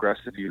fairly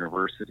progressive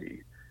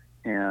university,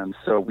 and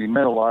so we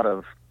met a lot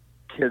of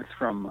kids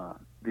from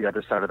the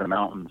other side of the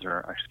mountains,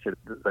 or I should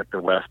say, like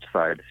the west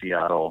side,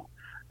 Seattle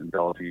and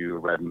Bellevue,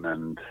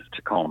 Redmond,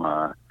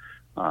 Tacoma,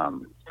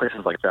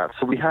 places like that.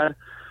 So we had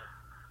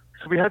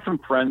some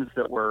friends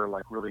that were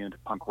like really into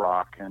punk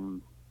rock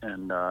and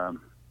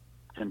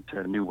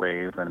into new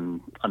wave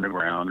and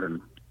underground,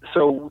 and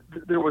so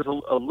there was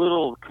a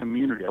little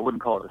community. I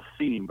wouldn't call it a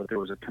scene, but there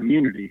was a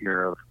community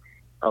here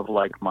of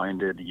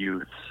like-minded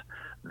youths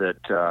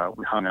that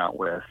we hung out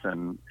with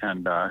and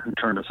who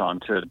turned us on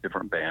to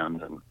different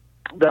bands, and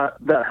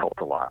that helped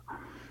a lot.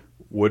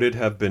 Would it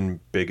have been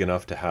big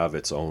enough to have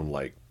its own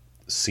like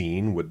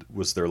scene?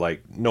 Was there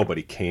like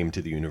nobody came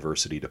to the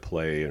university to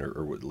play,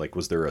 or like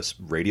was there a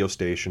radio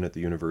station at the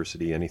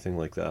university, anything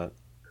like that?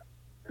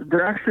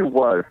 There actually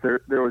was.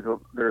 There's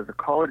a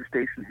college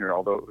station here,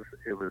 although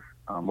it was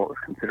what was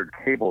considered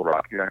cable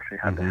rock. You actually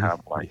had to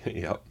have like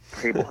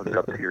cable hooked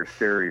up to your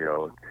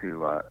stereo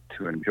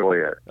to enjoy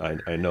it.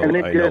 I know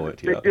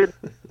it. Yeah. It did.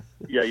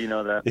 Yeah, you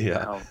know that.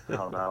 Yeah.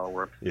 How that all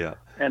works. Yeah.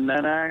 And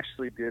then I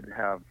actually did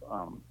have.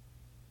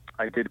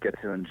 I did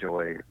get to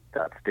enjoy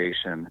that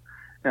station,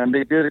 and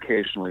they did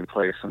occasionally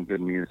play some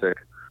good music.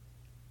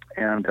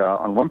 And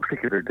on one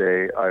particular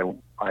day,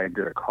 I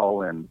did a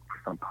call in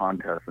for some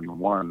contest and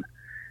won.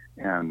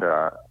 And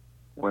I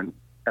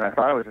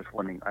thought I was just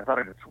winning. I thought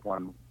I just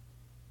won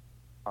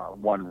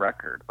one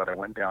record, but I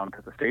went down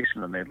to the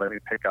station and they let me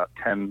pick out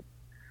 10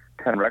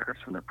 records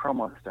from their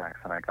promo stacks,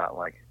 and I got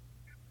like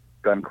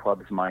Gun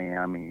Club's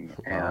Miami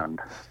and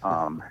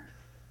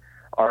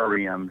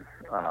REM's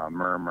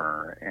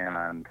Murmur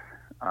and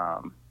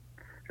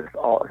just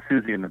all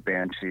Susie and the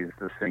Banshees,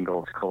 the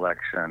singles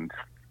collection,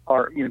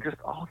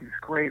 just all these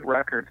great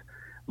records,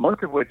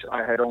 most of which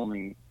I had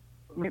only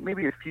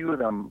maybe a few of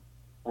them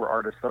were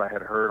artists that I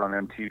had heard on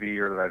MTV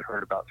or that I'd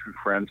heard about through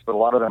friends, but a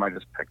lot of them I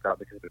just picked out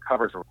because the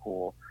covers were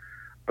cool.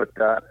 But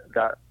that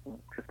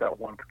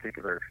one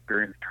particular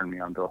experience turned me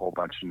on to a whole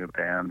bunch of new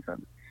bands,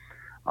 and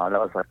that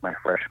was like my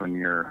freshman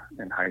year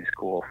in high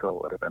school, so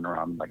it would have been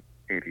around like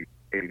 80,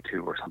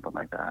 82 or something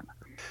like that.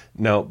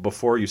 Now,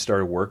 before you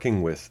started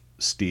working with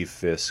Steve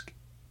Fisk,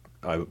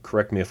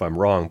 correct me if I'm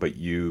wrong, but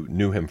you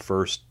knew him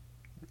first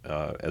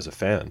as a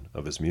fan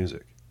of his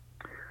music.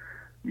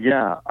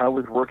 Yeah, I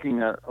was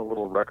working at a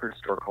little record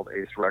store called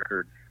Ace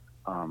Records,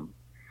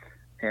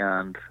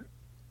 and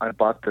I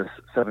bought this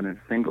 7-inch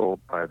single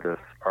by this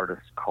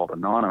artist called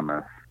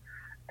Anonymous,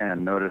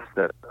 and noticed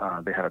that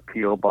they had a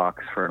P.O.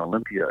 box for an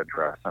Olympia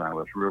address, and I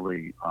was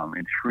really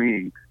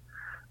intrigued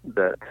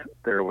that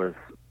there was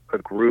a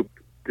group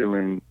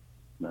doing,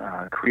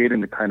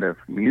 creating the kind of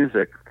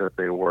music that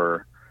they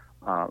were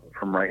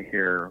from right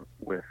here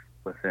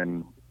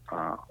within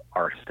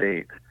our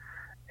state.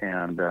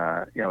 And,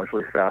 I was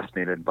really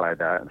fascinated by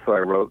that. And so I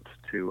wrote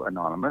to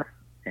Anonymous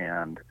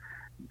and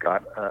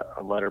got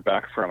a letter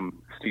back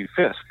from Steve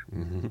Fisk.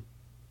 Mm-hmm.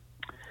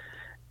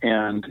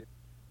 And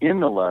in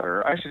the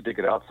letter, I should dig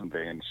it out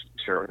someday and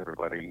share it with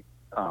everybody.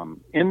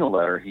 In the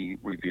letter, he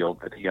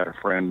revealed that he had a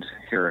friend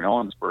here in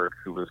Ellensburg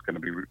who was going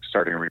to be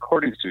starting a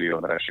recording studio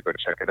and that I should go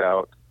check it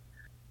out.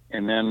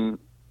 And then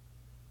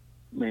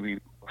maybe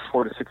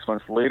 4 to 6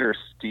 months later,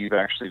 Steve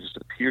actually just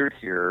appeared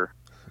here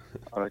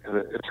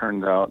because it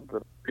turned out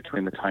that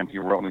between the time he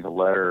wrote me the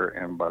letter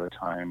and by the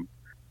time,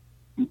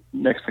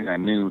 next thing I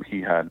knew,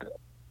 he had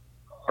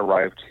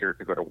arrived here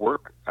to go to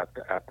work at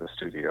the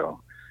studio,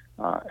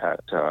 at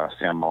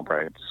Sam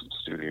Mulbright's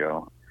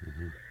studio.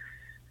 Mm-hmm.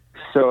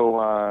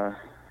 So,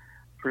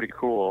 pretty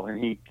cool.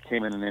 And he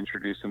came in and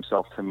introduced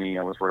himself to me.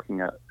 I was working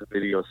at a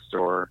video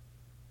store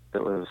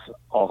that was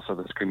also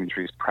the Screaming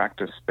Trees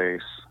practice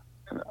space.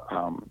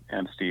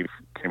 And Steve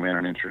came in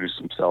and introduced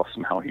himself.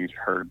 Somehow he'd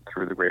heard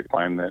through the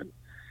grapevine that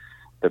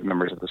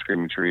members of the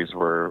Screaming Trees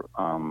were,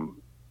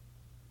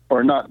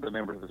 or not the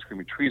members of the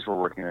Screaming Trees were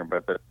working there,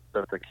 but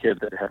that the kid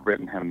that had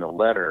written him the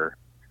letter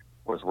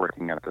was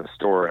working at the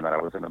store and that I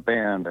was in a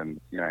band.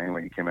 And,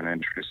 anyway, he came in and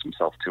introduced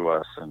himself to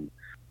us. And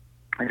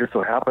it just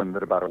so happened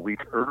that about a week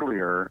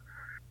earlier,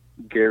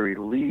 Gary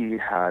Lee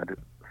had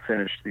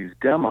finished these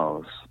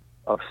demos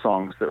of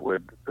songs that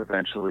would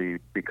eventually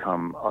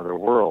become Other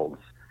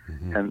Worlds.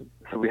 Mm-hmm. And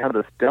so we had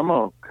this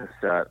demo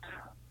cassette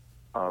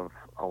of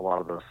a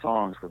lot of those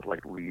songs with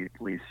like Lee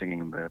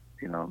singing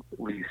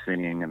Lee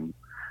singing and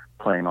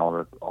playing all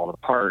the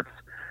parts.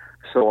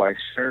 So I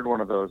shared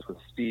one of those with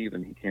Steve,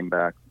 and he came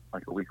back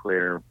like a week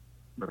later,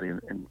 really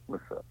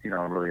with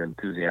a really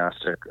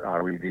enthusiastic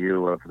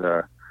review of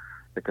the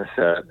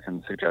cassette,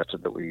 and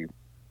suggested that we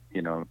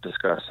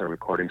discuss a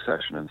recording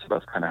session. And so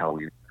that's kind of how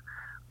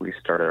we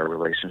started our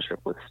relationship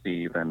with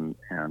Steve and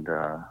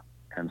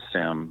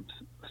Sam's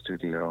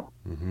studio.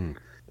 Mm-hmm.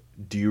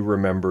 Do you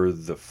remember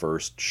the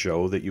first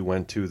show that you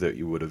went to that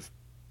you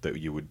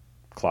would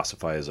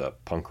classify as a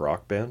punk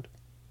rock band?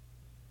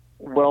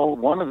 Well,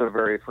 one of the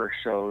very first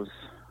shows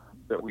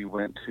that we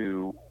went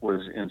to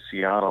was in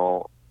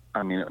Seattle.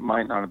 I mean, it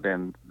might not have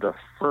been the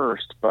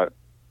first, but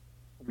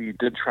we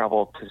did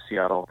travel to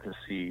Seattle to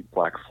see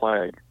Black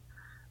Flag.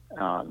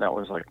 That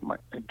was like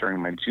during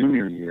my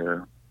junior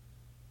year.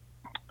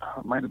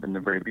 It might have been the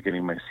very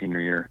beginning of my senior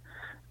year.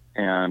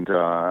 And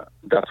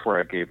that's where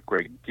I gave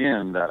Greg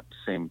Ginn that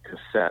same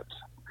cassette.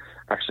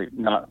 Actually,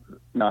 not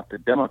the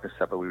demo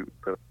cassette,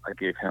 but I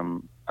gave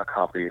him a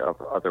copy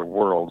of Other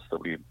Worlds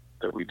that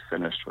we'd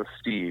finished with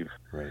Steve.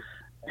 Right.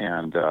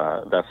 And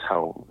that's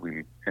how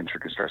we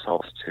introduced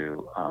ourselves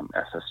to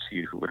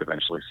SST, who would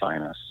eventually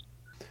sign us.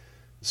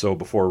 So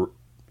before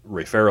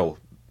Ray Farrell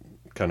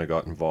kind of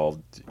got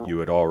involved, you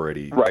had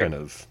already kind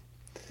of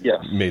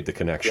made the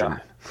connection.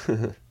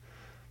 Yeah.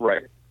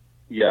 Right.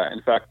 Yeah.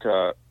 In fact,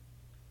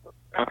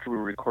 after we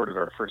recorded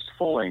our first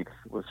full length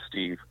with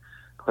Steve,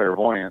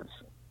 Clairvoyance,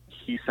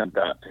 he sent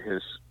that to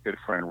his good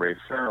friend Ray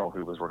Farrell,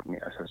 who was working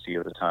at SST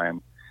at the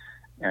time,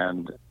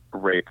 and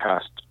Ray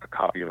passed a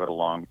copy of it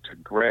along to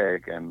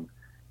Greg, and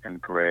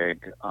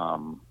Greg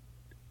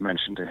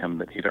mentioned to him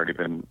that he'd already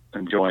been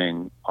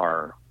enjoying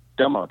our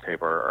demo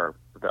tape, or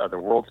the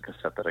Other Worlds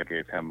cassette that I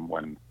gave him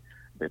when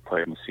they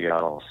played in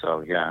Seattle.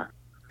 So yeah.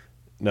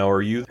 Now,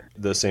 are you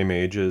the same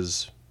age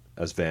as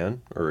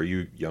Van, or are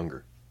you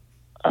younger?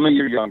 I'm a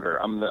year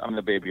younger. I'm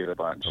the baby of the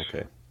bunch.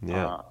 Okay.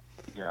 Yeah.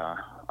 Yeah.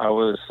 I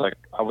was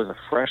a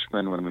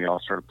freshman when we all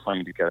started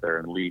playing together,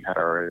 and Lee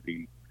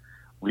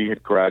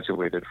had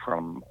graduated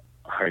from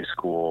high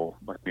school,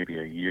 like maybe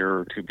a year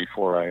or two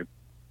before I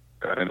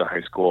got into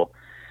high school.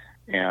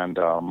 And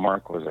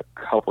Mark was a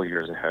couple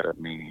years ahead of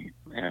me,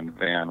 and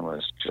Van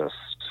was just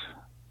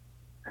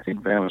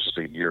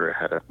a year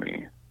ahead of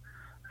me.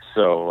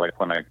 So like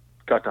when I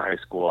got to high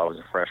school, I was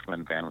a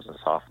freshman, Van was a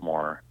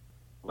sophomore,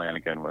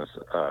 Lanigan was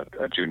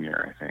a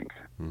junior, I think.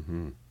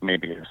 Mm-hmm.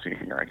 Maybe a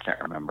senior, I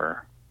can't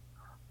remember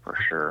for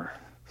sure.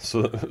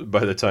 So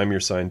by the time you're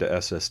signed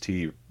to SST,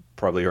 you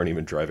probably aren't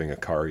even driving a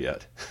car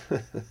yet.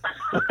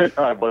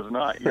 I was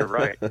not, you're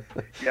right.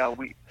 Yeah,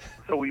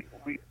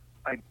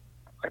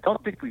 I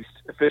don't think we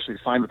officially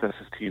signed with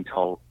SST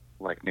until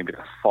like maybe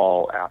the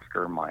fall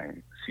after my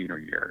senior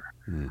year.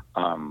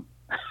 Mm.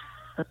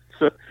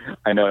 So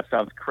I know it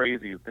sounds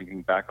crazy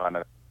thinking back on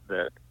it,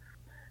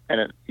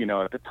 and it,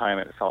 at the time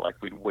it felt like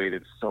we'd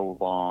waited so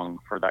long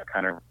for that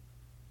kind of,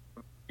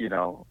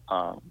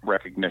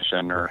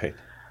 recognition or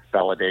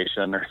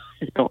validation,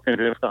 or,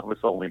 and I was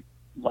only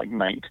like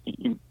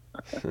 19.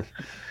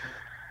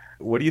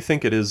 What do you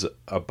think it is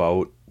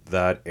about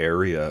that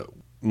area,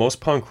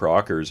 most punk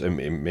rockers, and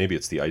maybe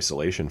it's the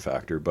isolation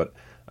factor, but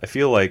I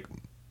feel like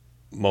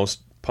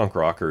most punk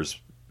rockers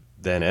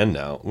then and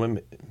now,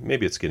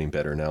 maybe it's getting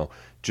better now,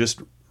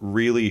 just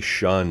really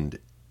shunned,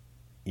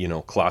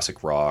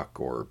 classic rock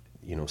or,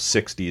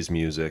 60s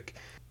music,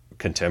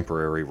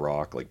 contemporary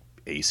rock, like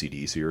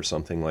AC/DC or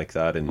something like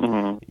that.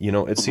 And,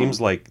 it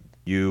seems like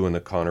you and the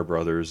Connor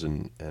brothers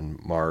and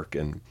Mark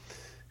and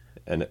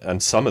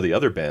some of the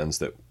other bands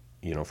that,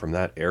 from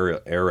that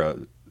era,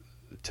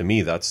 to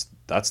me, that's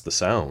the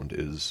sound,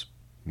 is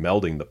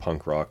melding the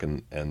punk rock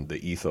and the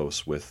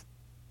ethos with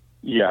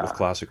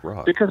classic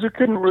rock. Because we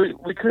couldn't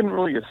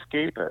really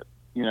escape it,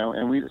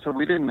 and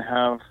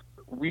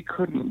we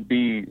couldn't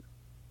be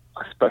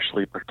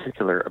especially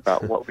particular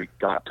about what we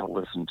got to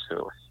listen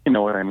to. You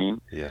know what I mean?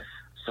 Yeah.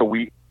 So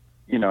we,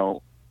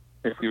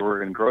 if we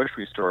were in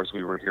grocery stores,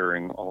 we were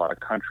hearing a lot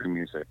of country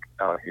music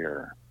out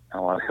here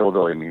and a lot of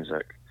hillbilly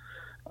music.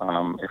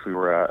 If we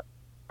were at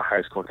a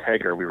high school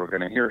kegger, we were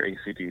going to hear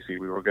AC/DC.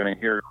 We were going to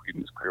hear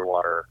Creedence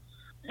Clearwater.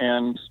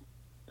 And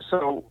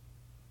so,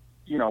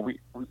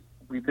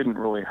 we didn't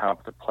really have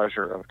the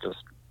pleasure of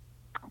just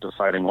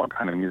deciding what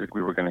kind of music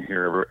we were going to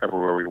hear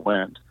everywhere we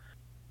went.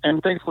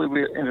 And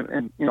thankfully,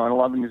 and a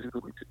lot of the music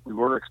that we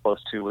were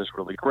exposed to was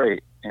really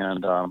great.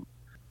 And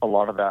a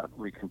lot of that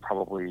we can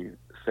probably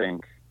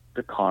thank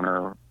the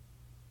Connor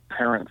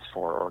parents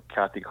for, or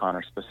Kathy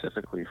Connor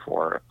specifically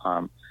for.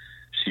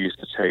 She used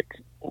to take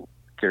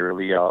Gary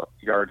Lee out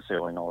yard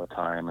sailing all the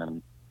time,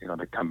 and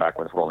they'd come back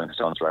with Rolling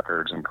Stones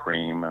records and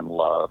Cream and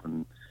Love,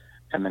 and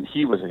then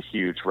he was a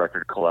huge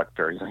record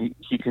collector.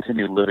 He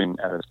continued living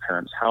at his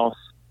parents' house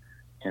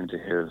into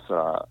his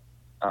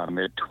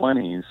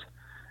mid-20s,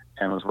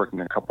 and was working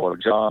a couple of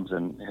jobs,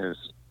 and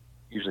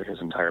usually his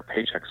entire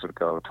paychecks would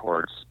go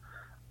towards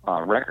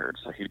records.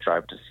 So he'd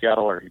drive to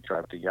Seattle or he'd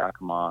drive to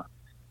Yakima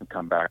and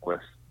come back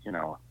with,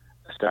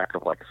 a stack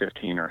of like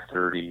 15 or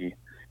 30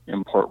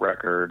 import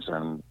records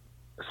and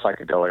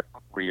psychedelic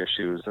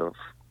reissues of,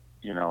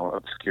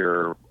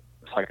 obscure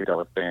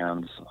psychedelic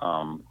bands,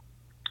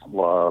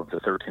 Love,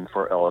 the 13th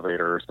Floor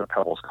Elevators, the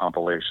Pebbles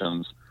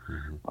compilations,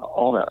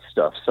 all that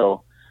stuff.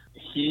 So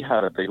he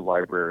had a big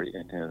library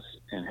in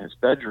his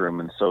bedroom,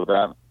 and so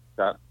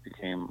that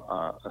became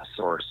a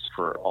source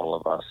for all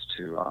of us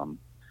to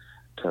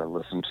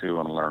listen to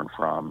and learn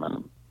from.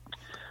 And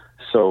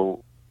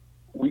so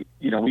we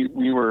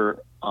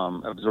were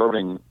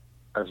absorbing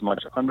as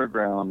much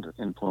underground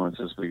influence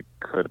as we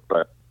could,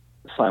 but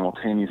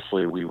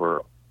simultaneously we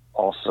were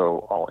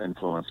also all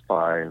influenced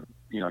by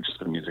just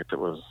the music that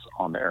was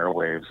on the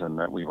airwaves and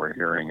that we were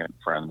hearing at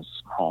friends'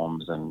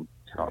 homes and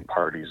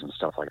parties and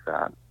stuff like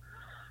that.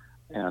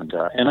 And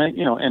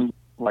and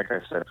like I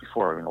said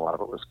before, a lot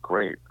of it was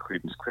great.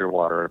 Creedence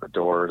Clearwater, The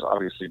Doors,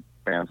 obviously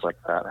bands like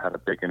that had a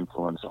big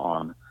influence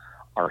on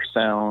our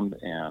sound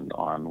and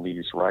on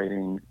Lee's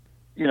writing.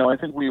 I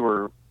think we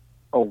were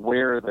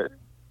aware that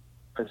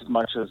as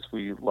much as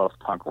we loved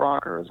punk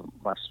rock, or as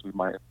much as we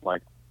might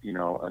like,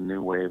 a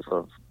new wave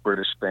of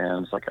British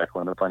bands like Echo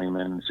and the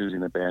Bunnymen, Susie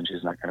and the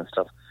Banshees, and that kind of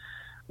stuff,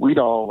 we'd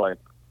all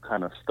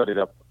kind of studied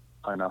up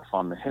enough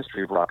on the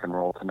history of rock and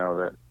roll to know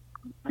that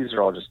these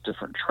are all just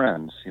different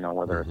trends,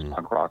 whether it's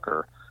punk rock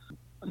or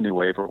new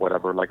wave or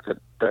whatever, like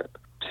that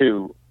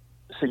to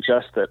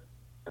suggest that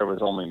there was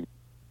only,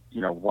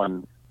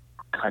 one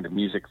kind of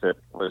music that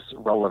was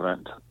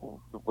relevant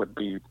would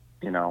be,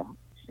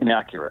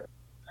 inaccurate.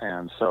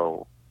 And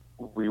so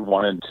we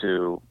wanted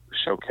to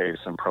showcase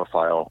and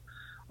profile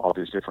all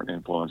these different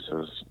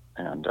influences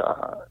and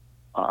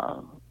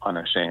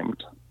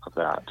unashamed of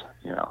that,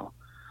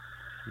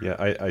 Yeah,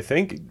 I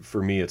think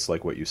for me it's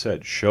like what you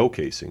said,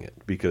 showcasing it,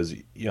 because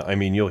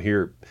you'll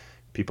hear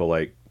people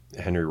like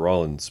Henry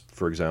Rollins,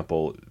 for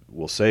example,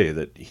 will say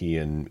that he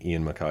and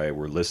Ian MacKaye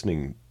were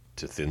listening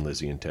to Thin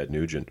Lizzy and Ted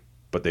Nugent,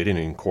 but they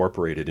didn't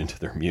incorporate it into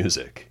their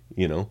music,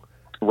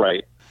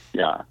 Right.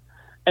 Yeah.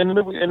 And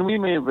we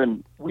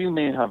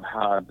may have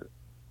had,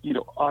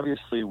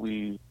 obviously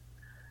we,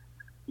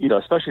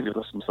 especially if you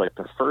listen to like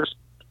the first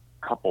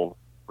couple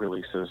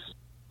releases,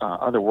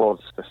 Other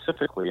Worlds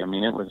specifically,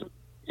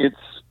 it's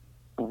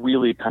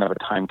really kind of a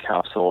time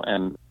capsule,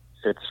 and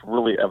it's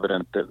really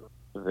evident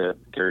that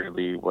Gary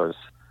Lee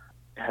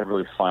had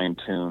really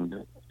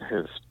fine-tuned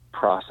his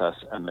process,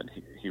 and that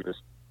he was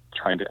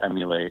trying to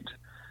emulate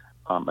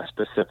a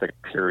specific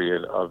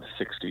period of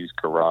 60s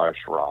garage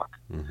rock.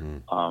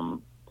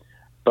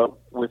 But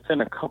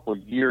within a couple of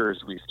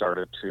years, we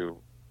started to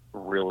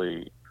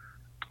really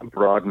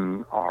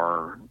broaden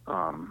our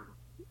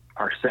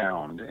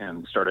sound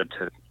and started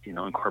to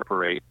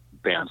incorporate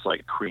bands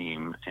like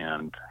Cream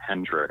and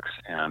Hendrix,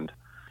 and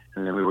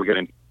then we were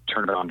getting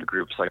turned on to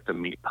groups like the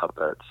Meat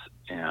Puppets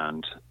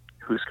and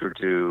Husker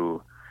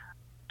Du,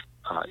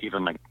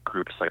 even like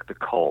groups like the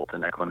Cult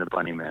and Echo and the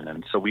Bunnymen,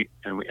 and so we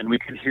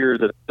could hear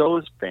that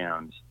those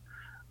bands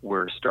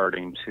were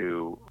starting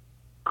to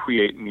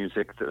create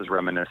music that was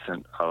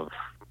reminiscent of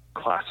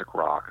classic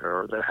rock,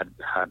 or that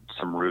had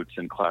some roots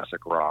in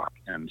classic rock.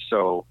 And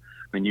so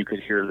you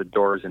could hear the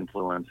Doors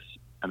influence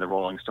and the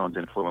Rolling Stones'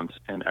 influence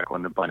in Echo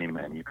and the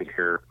Bunnymen. You could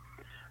hear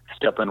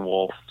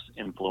Steppenwolf's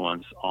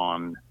influence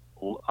on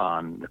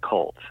the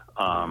Cult.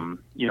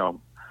 You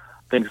know,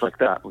 things like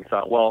that. We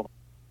thought, well,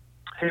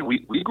 hey,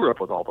 we grew up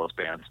with all those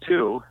bands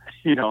too,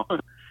 you know.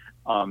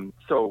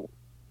 So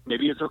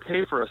maybe it's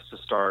okay for us to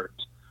start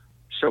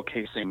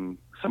showcasing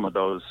some of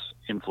those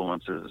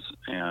influences,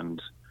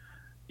 and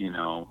you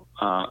know,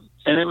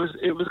 and it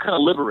was kind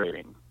of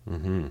liberating,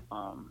 and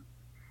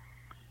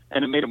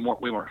it made it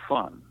way more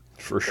fun.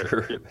 For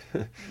sure.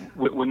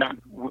 When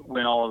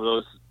all of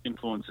those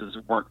influences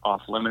weren't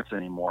off limits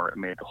anymore, it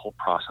made the whole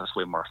process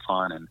way more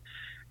fun,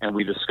 and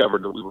we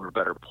discovered that we were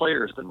better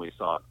players than we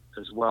thought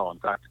as well. In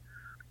fact,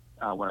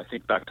 when I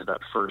think back to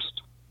that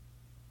first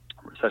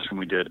session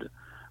we did,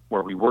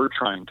 where we were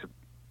trying to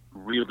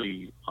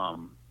really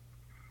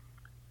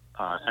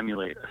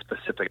emulate a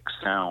specific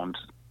sound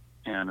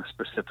and a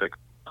specific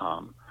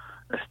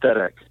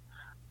aesthetic,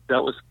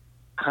 that was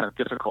kind of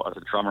difficult as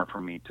a drummer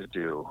for me to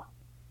do.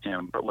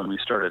 But when we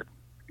started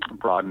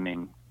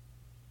broadening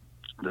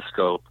the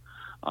scope,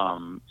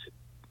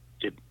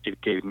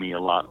 it gave me a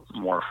lot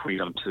more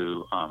freedom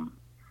to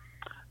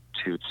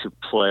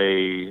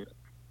play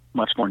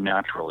much more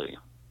naturally,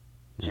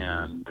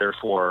 and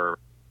therefore,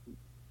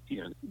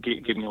 you know,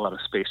 gave me a lot of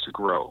space to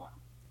grow.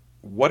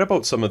 What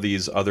about some of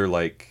these other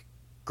like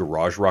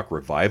garage rock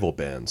revival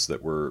bands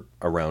that were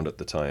around at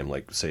the time,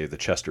 like say the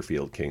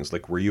Chesterfield Kings?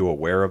 Like, were you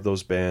aware of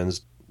those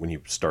bands when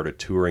you started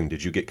touring?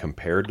 Did you get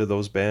compared to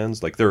those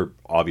bands? Like, they're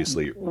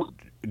obviously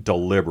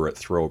deliberate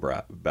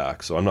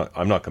throwback, so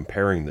I'm not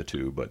comparing the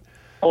two, but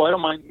I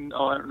don't mind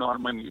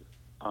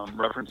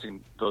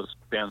referencing those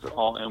bands at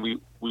all, and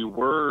we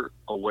were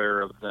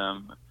aware of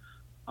them.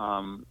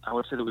 I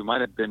would say that we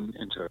might have been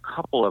into a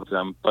couple of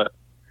them, but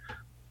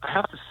I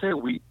have to say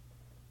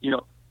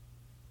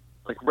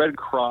like Red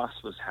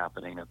Cross was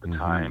happening at the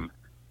time,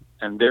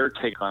 and their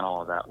take on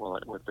all of that,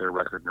 with their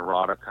record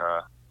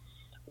Neurotica,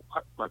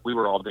 like we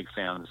were all big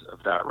fans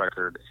of that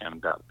record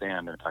and that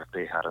band. In fact,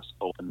 they had us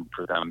open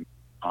for them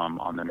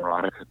on the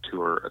Neurotica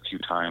tour a few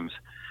times,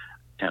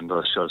 and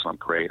those shows went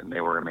great, and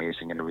they were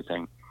amazing and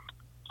everything.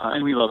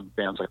 And we loved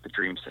bands like the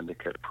Dream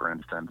Syndicate, for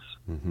instance,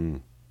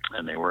 and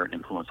they were an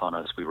influence on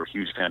us. We were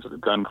huge fans of the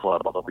Gun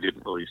Club, although we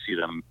didn't really see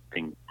them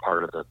being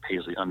part of the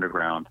Paisley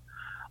Underground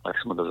like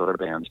some of those other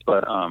bands.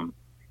 But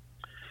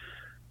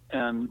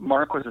and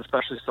Mark was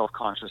especially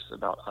self-conscious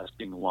about us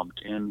being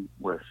lumped in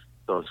with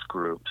those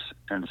groups,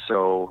 and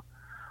so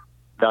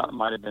that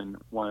might have been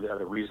one of the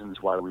other reasons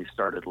why we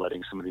started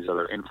letting some of these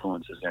other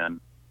influences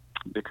in,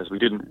 because we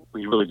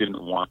really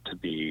didn't want to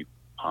be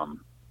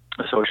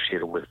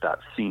associated with that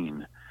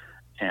scene.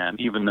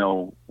 And even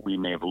though we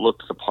may have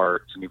looked the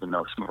part, and even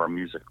though some of our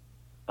music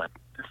like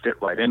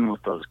fit right in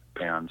with those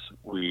bands,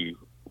 we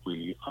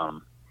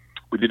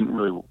didn't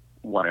really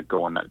want to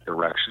go in that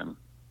direction.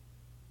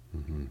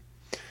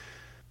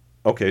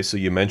 Okay, so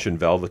you mentioned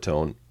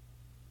Velvetone.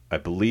 I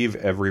believe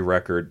every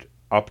record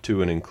up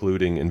to and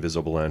including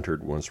Invisible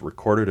Lantern was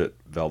recorded at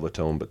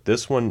Velvetone, but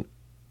this one,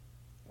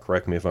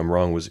 correct me if I'm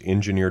wrong, was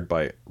engineered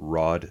by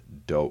Rod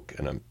Doak,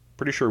 and I'm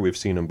pretty sure we've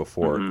seen him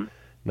before.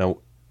 Now,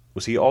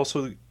 was he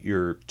also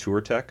your tour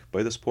tech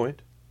by this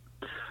point?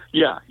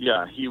 Yeah,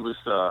 he was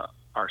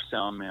our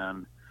sound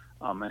man,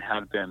 and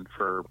had been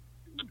for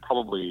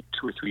probably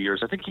 2 or 3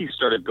 years. I think he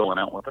started going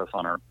out with us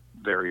on our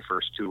very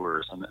first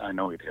tours, and I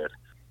know he did.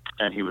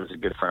 And he was a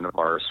good friend of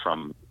ours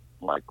from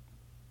like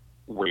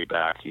way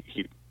back.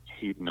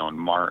 He'd known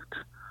Mark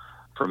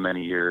for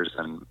many years,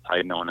 and I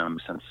had known him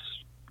since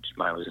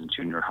I was in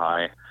junior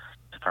high.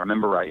 If I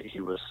remember right,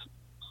 he was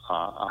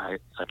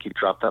he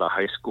dropped out of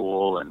high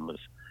school and was,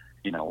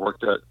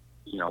 worked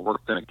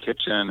in a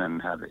kitchen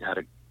and had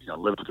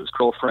lived with his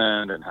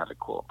girlfriend and had a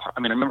cool.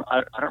 I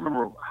don't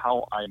remember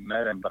how I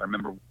met him, but I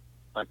remember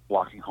like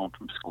walking home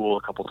from school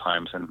a couple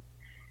times, and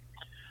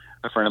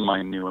a friend of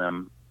mine knew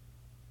him.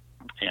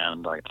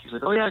 And like he's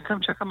like, "Oh yeah,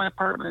 come check out my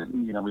apartment."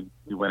 And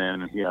we went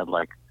in, and he had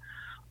like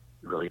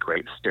really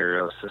great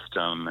stereo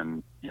system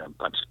and a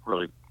bunch of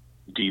really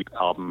deep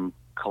album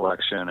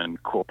collection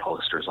and cool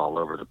posters all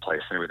over the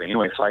place and everything.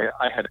 Anyway, so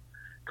I had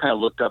kind of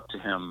looked up to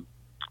him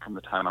from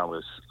the time I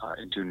was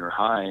in junior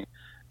high,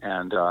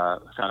 and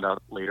found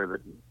out later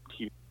that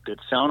he did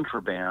sound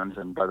for bands.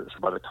 And by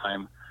the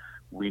time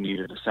we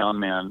needed a sound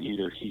man,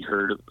 either he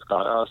heard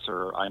about us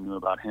or I knew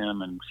about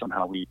him, and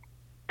somehow we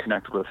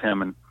connected with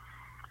him. And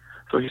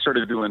so he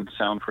started doing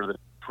sound for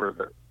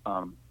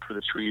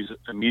the trees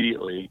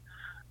immediately,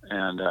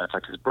 and in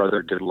fact, his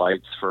brother did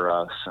lights for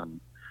us, and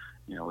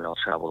we all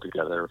traveled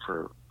together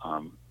for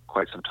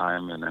quite some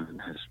time. And then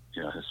his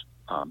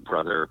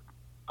brother,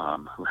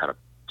 who had a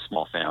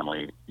small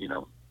family, he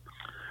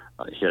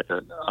had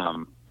to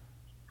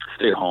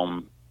stay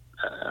home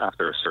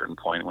after a certain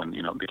point when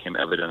it became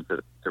evident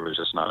that there was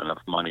just not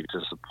enough money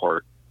to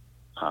support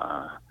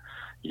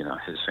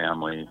his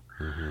family.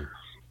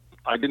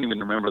 I didn't even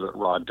remember that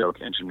Rod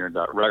Doak engineered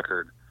that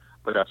record,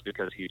 but that's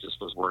because he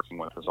just was working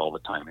with us all the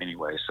time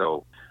anyway.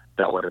 So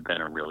that would have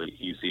been a really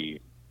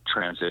easy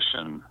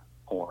transition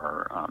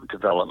or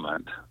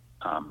development.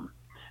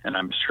 and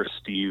I'm sure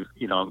Steve,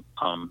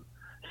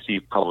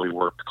 Steve probably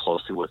worked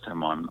closely with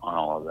him on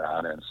all of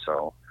that. And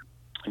so,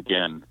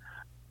 again,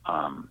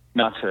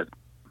 not to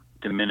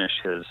diminish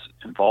his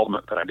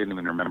involvement, but I didn't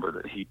even remember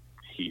that he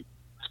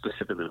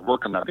specifically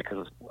worked on that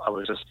because I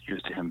was just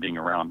used to him being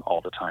around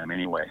all the time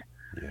anyway.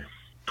 Yeah.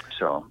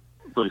 So,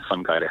 really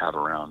fun guy to have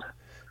around.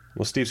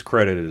 Well, Steve's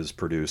credited as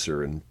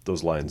producer, and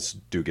those lines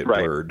do get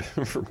blurred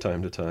from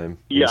time to time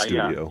in the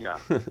studio.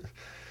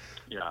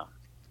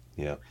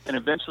 Yeah. And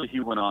eventually he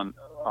went on,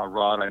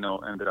 Rod, I know,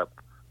 ended up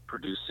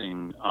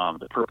producing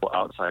the Purple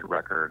Outside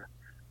record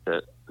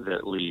that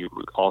Lee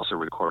also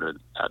recorded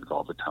at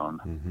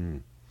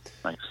Velvetone,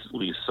 like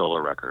Lee's solo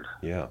record.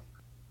 Yeah.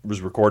 It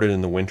was recorded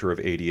in the winter of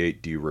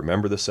 '88. Do you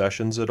remember the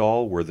sessions at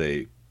all? Were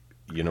they,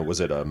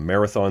 was it a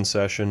marathon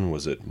session?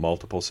 Was it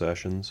multiple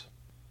sessions?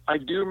 I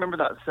do remember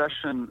that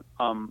session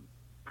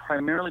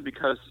primarily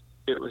because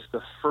it was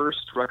the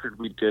first record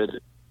we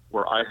did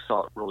where I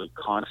felt really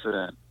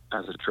confident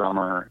as a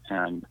drummer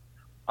and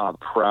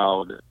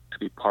proud to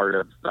be part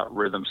of that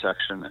rhythm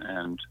section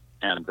and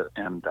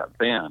that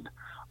band.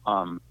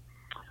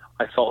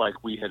 I felt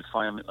like we had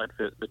finally, like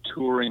the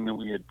touring that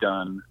we had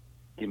done,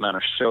 the amount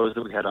of shows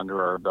that we had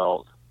under our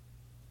belt,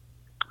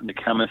 the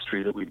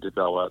chemistry that we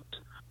developed,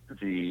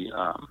 the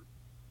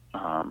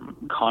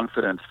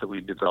confidence that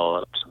we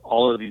developed,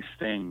 all of these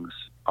things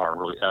are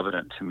really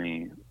evident to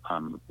me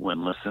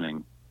when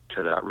listening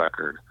to that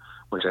record,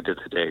 which I did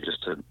today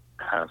just to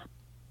have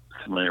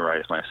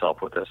familiarize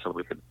myself with it so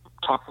we could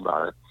talk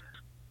about it.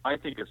 I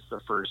think it's the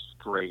first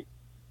great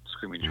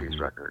Screaming Trees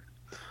record.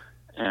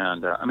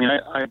 And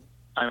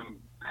I'm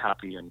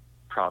happy and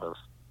proud of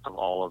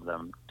all of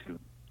them to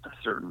a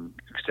certain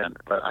extent,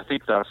 but I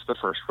think that's the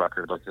first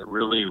record like that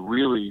really,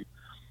 really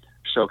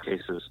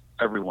showcases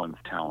everyone's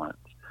talent.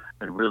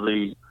 It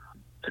really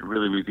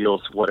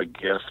reveals what a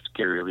gift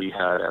Gary Lee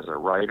had as a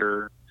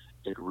writer.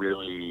 It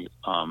really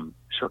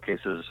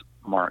showcases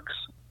Mark's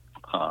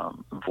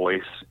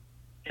voice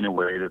in a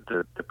way that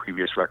the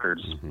previous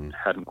records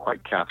hadn't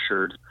quite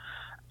captured,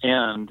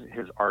 and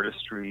his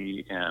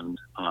artistry and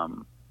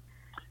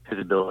his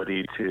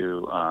ability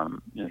to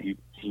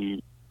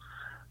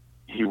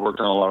he worked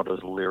on a lot of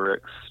those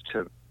lyrics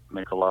to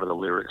make a lot of the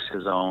lyrics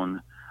his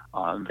own.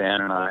 Van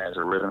and I, as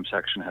a rhythm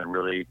section, had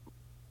really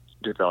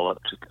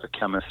developed a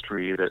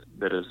chemistry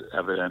that is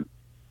evident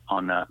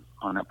on that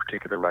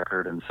particular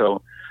record. And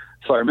so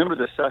I remember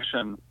the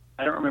session.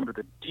 I don't remember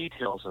the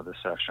details of the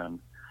session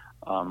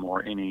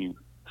or any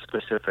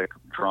specific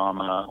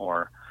drama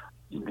or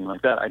anything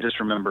like that. I just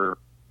remember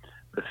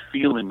the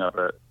feeling of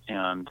it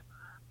and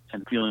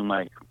feeling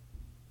like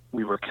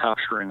we were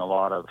capturing a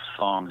lot of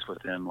songs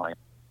within like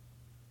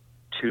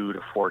 2 to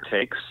 4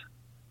 takes,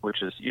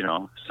 which is,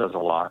 says a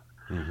lot.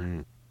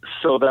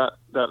 So that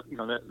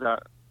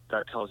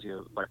tells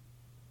you like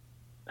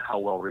how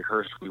well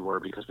rehearsed we were,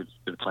 because we've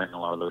been playing a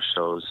lot of those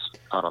shows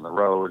out on the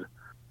road,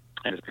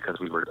 and it's because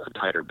we were a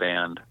tighter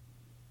band.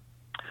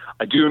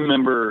 I do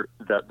remember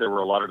that there were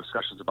a lot of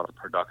discussions about the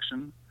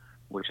production,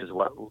 which is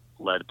what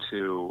led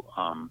to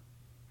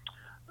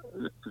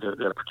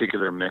the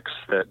particular mix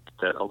that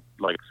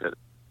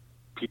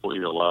people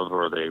either love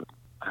or they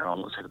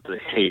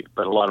hate,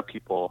 but a lot of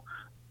people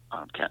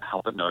can't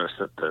help but notice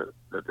that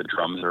the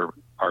drums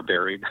are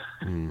buried.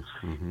 And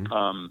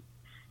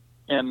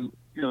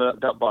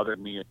that bothered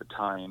me at the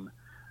time,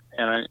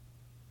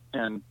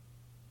 and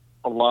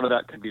a lot of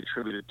that can be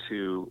attributed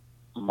to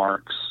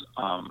Mark's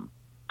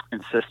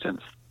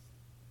insistence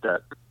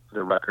that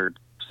the record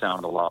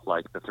sound a lot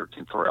like the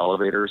 13th Floor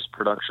Elevators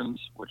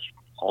productions, which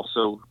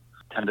also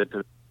tended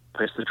to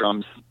place the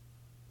drums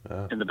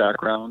in the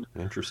background.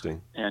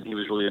 Interesting. And he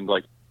was really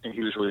into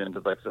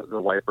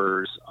the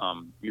Wipers,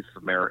 Youth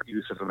of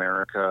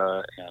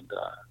America, and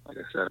like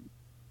I said,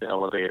 the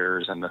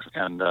Elevators and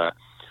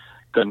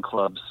Gun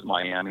Club's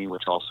Miami,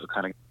 which also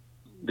kind of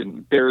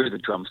didn't bury the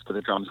drums, but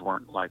the drums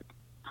weren't like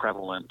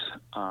prevalent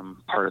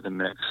part of the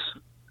mix,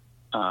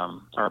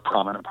 or a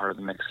prominent part of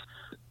the mix.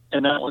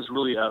 And that was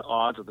really at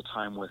odds at the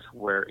time with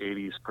where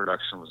 80s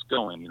production was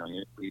going.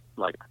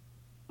 Like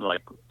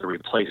the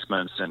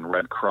Replacements and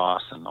Red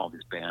Cross and all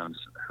these bands,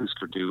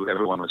 Husker Du,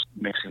 everyone was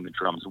mixing the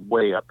drums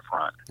way up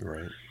front.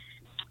 Right.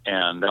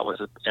 And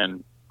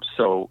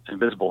so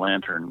Invisible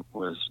Lantern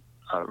was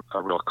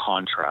a real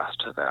contrast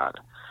to that.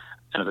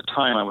 And at the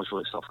time, I was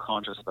really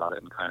self-conscious about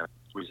it and kind of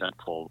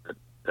resentful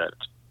that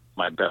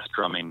my best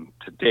drumming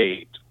to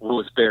date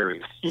was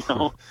buried,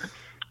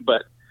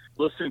 But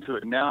listening to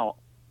it now,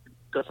 it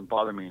doesn't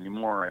bother me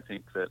anymore. I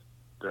think that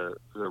the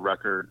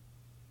record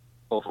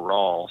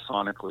overall,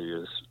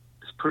 sonically, is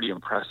pretty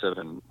impressive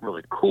and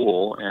really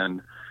cool,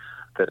 and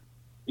that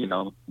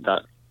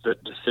that the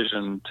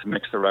decision to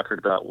mix the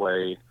record that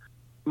way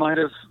might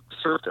have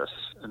served us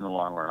in the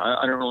long run.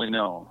 I don't really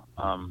know,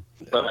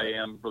 but I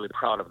am really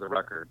proud of the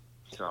record.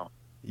 So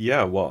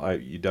yeah, well,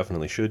 you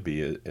definitely should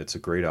be. It's a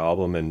great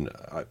album, and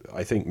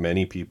I think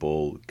many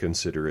people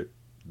consider it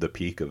the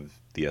peak of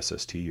the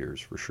SST years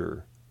for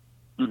sure.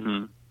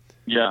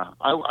 Yeah,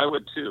 I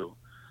would too.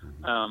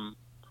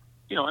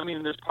 I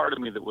mean, there's part of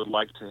me that would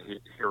like to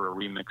hear a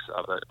remix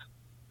of it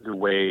the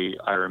way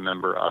I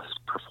remember us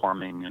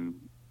performing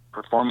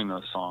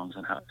those songs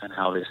and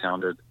how they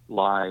sounded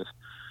live.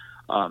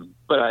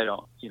 But I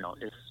don't,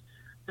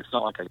 it's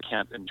not like I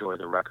can't enjoy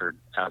the record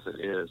as it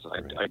is.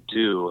 I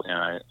do,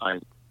 and I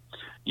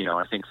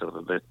think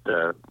so that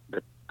the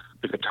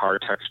guitar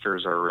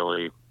textures are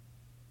really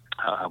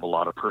have a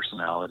lot of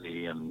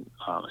personality, and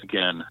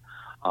again,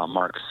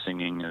 Mark's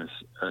singing is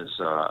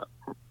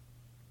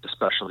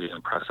especially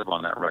impressive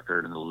on that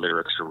record, and the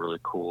lyrics are really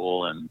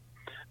cool, and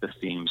the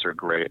themes are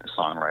great. The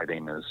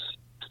songwriting is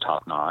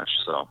top notch.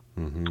 So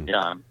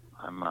yeah,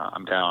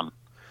 I'm down.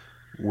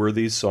 Were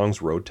these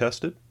songs road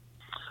tested?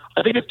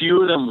 I think a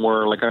few of them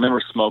were. Like I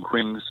remember Smoke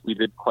Rings, we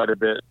did quite a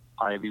bit.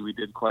 Ivy, we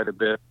did quite a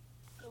bit.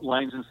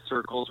 Lines and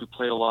Circles, we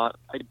played a lot.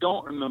 I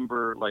don't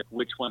remember like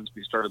which ones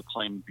we started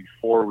playing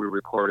before we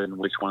recorded and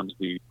which ones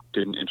we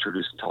didn't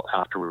introduce until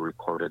after we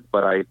recorded.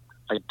 But I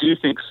do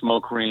think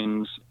Smoke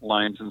Rings,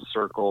 Lines and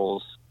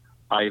Circles,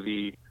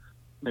 Ivy,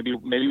 maybe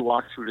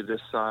Walk Through to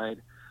This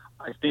Side.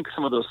 I think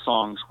some of those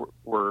songs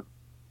were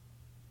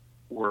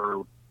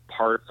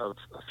part of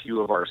a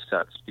few of our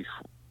sets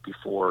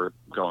before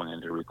going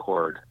in to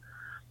record.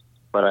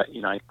 But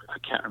I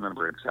can't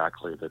remember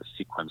exactly the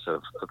sequence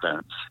of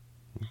events.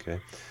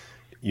 Okay.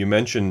 You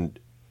mentioned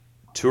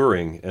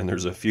touring, and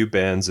there's a few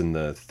bands in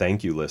the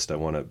thank you list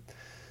I'm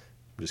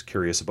just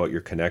curious about your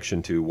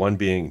connection to. One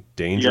being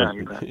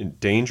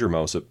Danger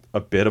Mouse, a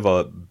bit of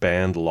a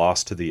band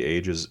lost to the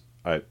ages.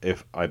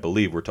 I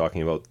believe we're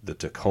talking about the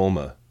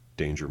Tacoma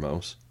Danger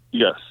Mouse.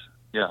 Yes.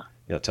 Yeah.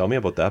 Yeah. Tell me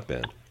about that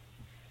band.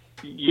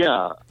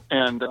 Yeah,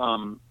 and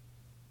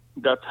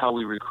that's how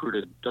we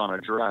recruited Donna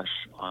Dresch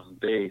on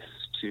bass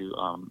to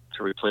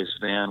replace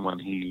Van when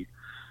he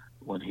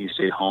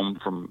stayed home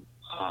from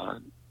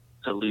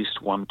at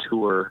least one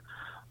tour.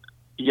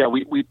 Yeah,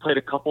 we played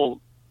a couple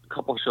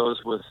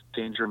shows with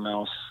Danger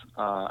Mouse.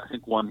 I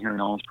think one here in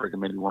Ellensburg and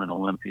maybe one in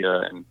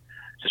Olympia, and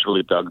just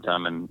really dug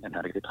them and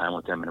had a good time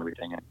with them and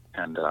everything.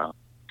 And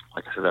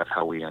like I said, that's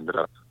how we ended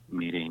up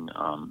meeting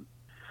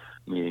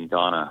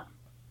Donna.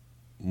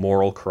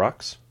 Moral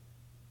Crux?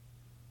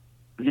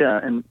 Yeah,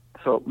 and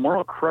so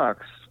Moral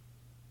Crux,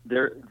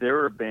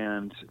 they're a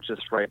band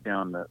just right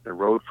down the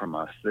road from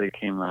us. They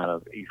came out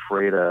of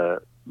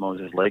Ephrata,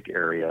 Moses Lake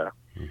area.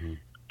 Mm-hmm.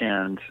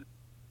 And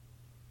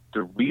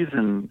the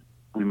reason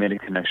we made a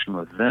connection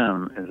with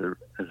them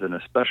is an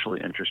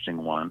especially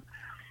interesting one.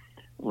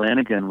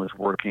 Lanigan was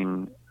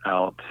working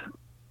out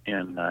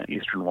in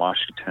eastern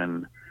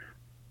Washington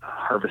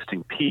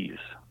harvesting peas,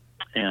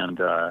 and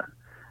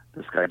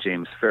this guy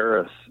James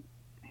Ferris,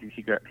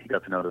 he got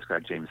to know this guy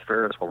James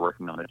Ferris while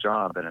working on the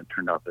job, and it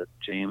turned out that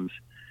James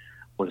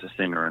was a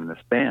singer in this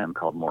band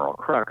called Moral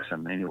Crux.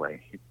 And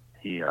anyway,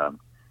 he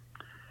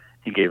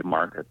gave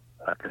Mark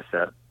a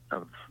cassette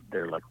of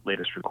their like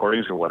latest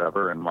recordings or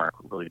whatever, and Mark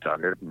really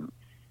dug it. And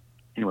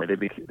anyway,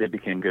 they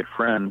became good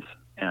friends,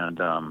 and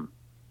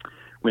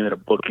we ended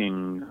up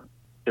booking.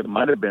 It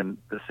might have been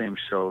the same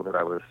show that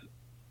I was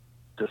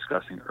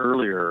discussing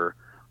earlier,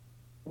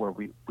 where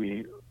we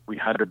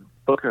had to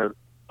book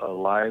a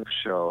live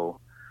show.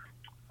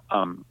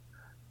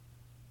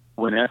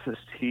 When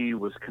SST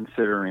was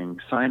considering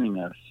signing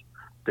us,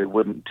 they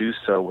wouldn't do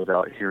so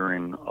without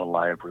hearing a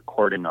live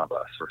recording of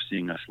us or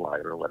seeing us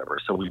live or whatever.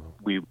 So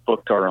we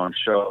booked our own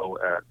show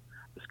at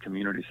this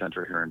community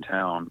center here in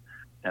town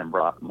and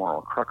brought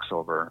Moral Crux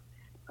over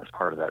as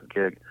part of that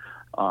gig,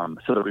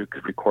 so that we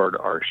could record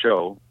our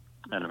show.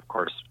 And of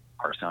course,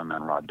 our sound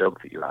man Rod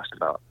Doak that you asked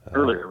about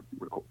earlier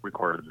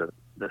recorded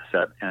the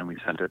set, and we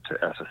sent it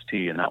to SST,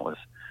 and that was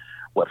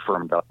what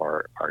firmed up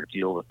our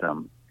deal with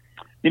them.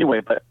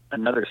 Anyway, but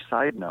another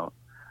side note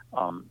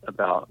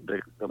about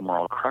the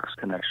Moral Crux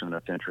connection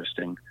that's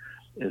interesting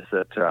is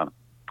that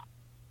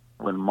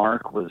when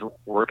Mark was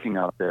working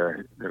out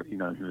there, he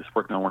was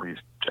working on one of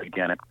these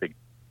gigantic big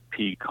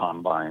pea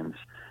combines,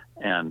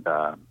 and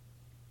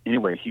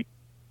anyway,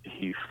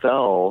 he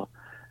fell,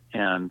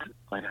 and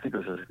like I think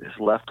it was his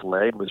left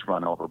leg was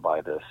run over by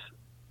this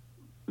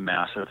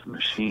massive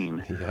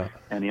machine,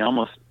 and he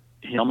almost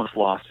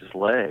lost his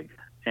leg.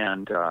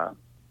 And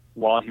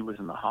while he was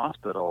in the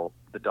hospital,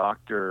 the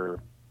doctor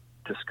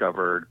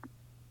discovered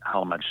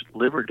how much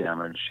liver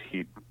damage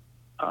he'd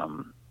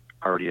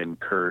already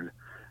incurred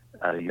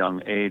at a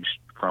young age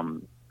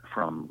from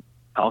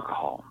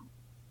alcohol.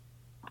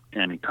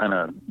 And he kind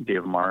of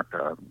gave Mark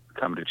a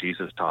come to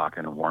Jesus talk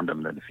and warned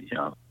him that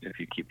if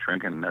you keep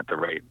drinking at the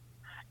rate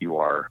you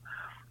are,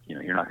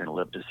 you're not going to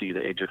live to see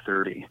the age of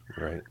 30.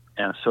 Right.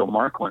 And so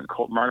Mark went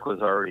cold. Mark was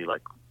already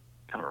like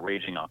kind of a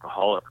raging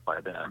alcoholic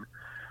by then.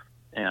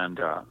 And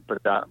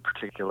but that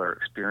particular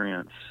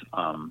experience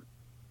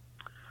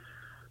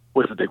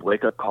was a big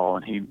wake up call,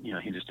 and he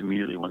just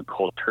immediately went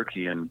cold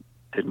turkey and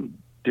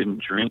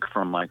didn't drink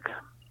from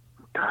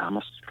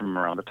almost from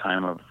around the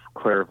time of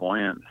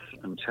Clairvoyance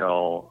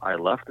until I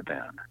left the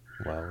band.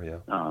 Wow, yeah.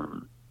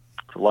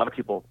 So a lot of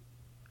people,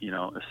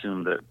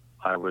 assumed that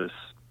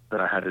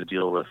I had to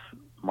deal with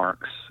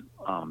Mark's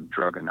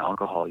drug and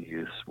alcohol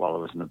use while I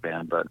was in the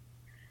band, but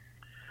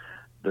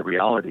the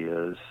reality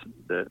is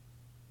that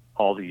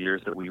all the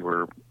years that we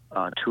were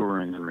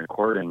touring and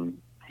recording,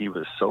 he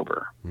was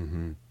sober.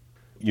 Mm-hmm.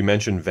 You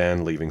mentioned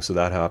Van leaving, so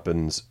that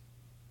happens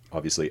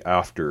obviously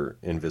after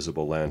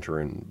Invisible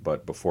Lantern,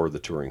 but before the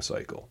touring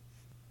cycle.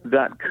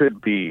 That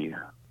could be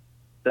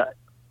that,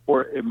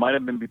 or it might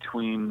have been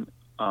between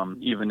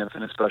Even If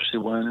and Especially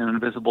When and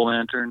Invisible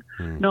Lantern.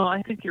 No,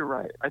 I think you're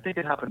right. I think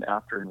it happened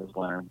after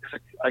Invisible Lantern.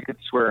 I could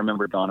swear I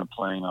remember Donna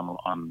playing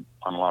on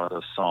a lot of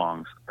those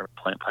songs, or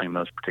playing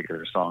those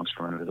particular songs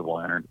from Invisible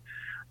Lantern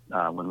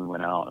when we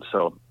went out.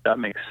 So that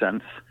makes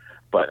sense.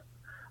 But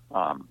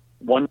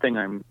one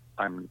thing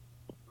I'm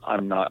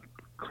not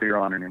clear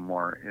on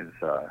anymore is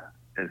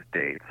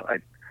dates. I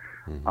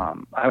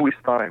always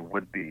thought I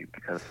would be,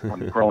 because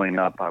when growing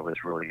up I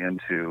was really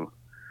into,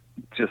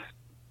 just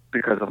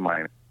because of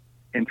my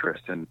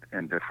interest in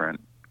different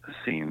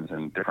scenes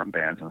and different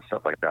bands and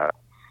stuff like that,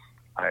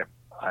 I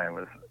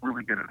was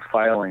really good at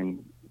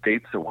filing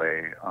dates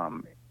away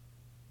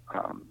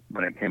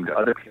when it came to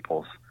other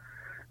people's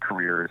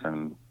careers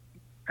and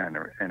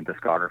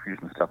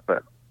discographies and stuff.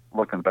 But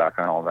looking back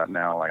on all that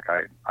now, like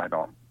I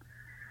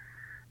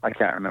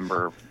can't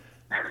remember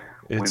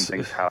when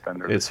things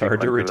happened. It's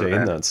hard to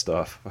retain that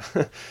stuff.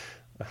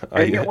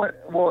 And you know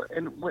what? Well,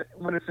 and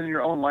when it's in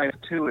your own life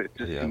too, it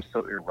just seems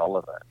so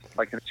irrelevant.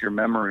 Like, it's your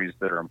memories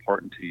that are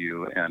important to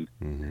you, and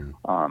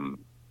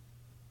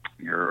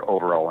your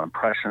overall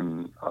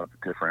impression of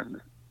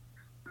different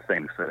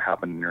things that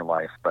happened in your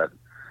life. But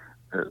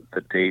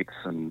the dates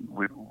and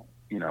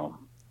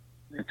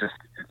it's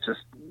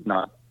just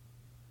not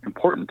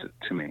important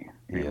to me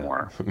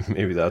anymore. Yeah.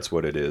 Maybe that's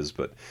what it is.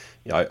 But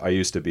I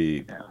used to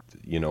be,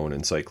 an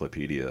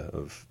encyclopedia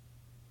of,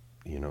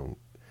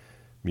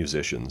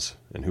 musicians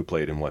and who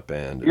played in what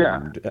band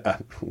and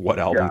what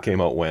album came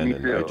out when,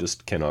 and I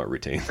just cannot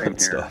retain that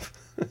stuff.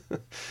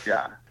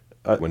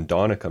 When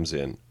Donna comes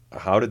in,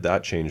 how did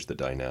that change the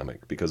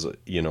dynamic? Because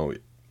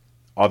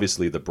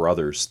obviously the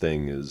brothers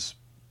thing is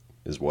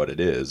what it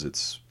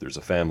is. There's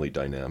a family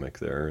dynamic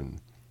there, and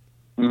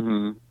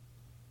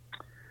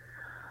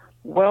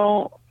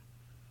well,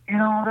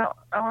 that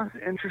was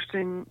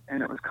interesting,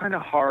 and it was kind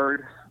of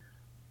hard.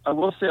 I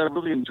will say I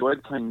really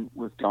enjoyed playing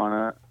with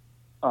Donna.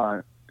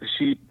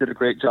 She did a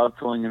great job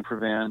filling in for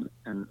Van,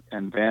 and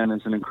Van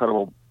is an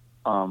incredible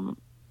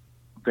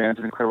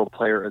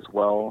player as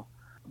well.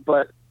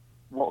 But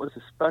what was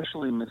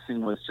especially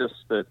missing was just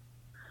that.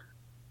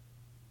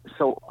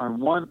 So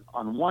on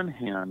one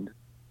hand,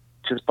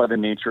 just by the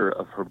nature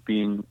of her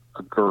being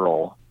a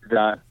girl,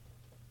 that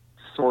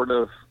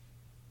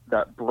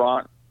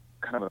brought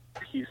kind of a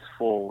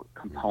peaceful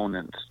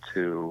component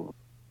to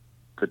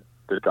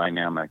the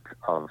dynamic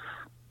of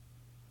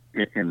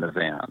in the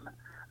van.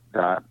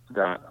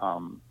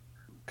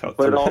 Cut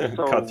through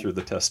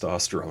the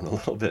testosterone a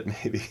little bit,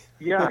 maybe.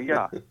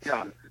 Yeah.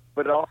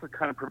 But it also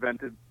kind of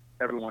prevented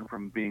everyone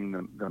from being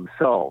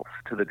themselves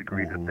to the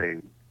degree that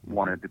they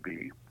wanted to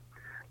be.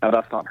 Now,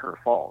 that's not her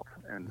fault,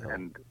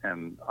 and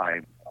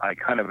I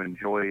kind of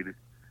enjoyed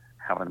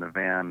having the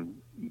van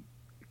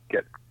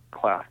get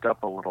classed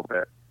up a little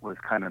bit. Was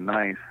kind of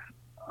nice.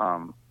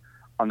 On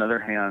the other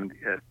hand,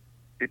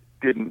 it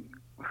didn't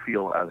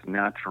feel as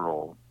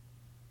natural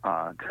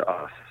to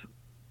us.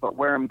 But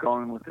where I'm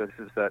going with this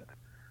is that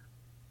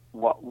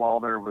while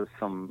there was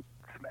some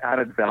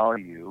added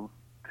value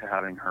to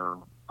having her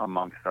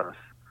amongst us,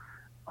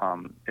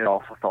 it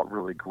also felt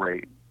really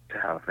great to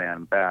have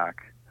Van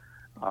back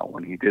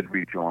when he did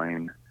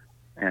rejoin.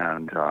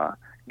 And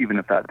even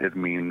if that did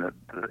mean that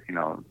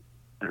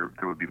there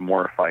would be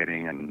more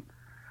fighting and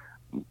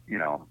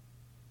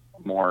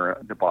more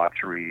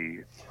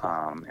debauchery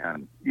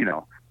and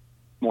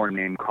more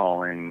name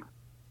calling,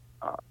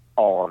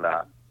 all of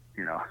that.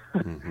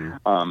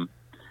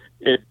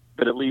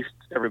 But at least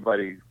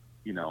everybody,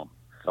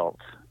 felt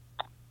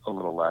a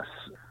little less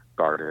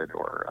guarded,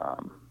 or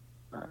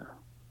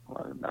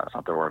that's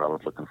not the word I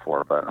was looking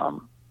for, but I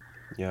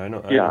know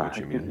what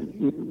you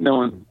mean.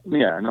 No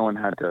one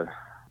had to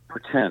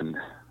pretend.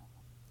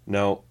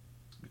 Now,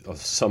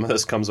 some of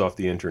this comes off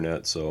the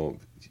internet, so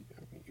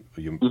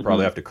you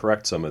probably have to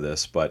correct some of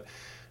this, but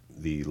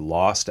the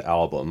Lost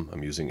album,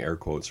 I'm using air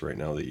quotes right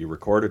now, that you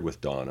recorded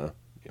with Donna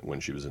when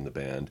she was in the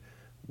band,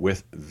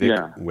 with Vic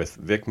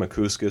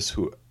McCuskis,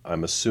 who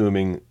I'm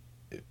assuming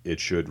it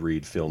should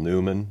read Phil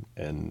Newman,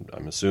 and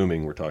I'm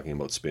assuming we're talking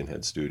about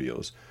Spinhead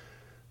Studios.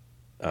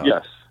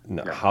 Yes.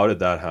 Now, how did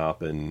that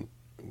happen?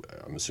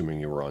 I'm assuming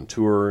you were on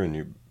tour and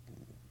you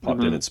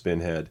popped in at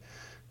Spinhead.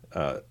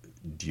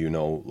 Do you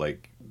know,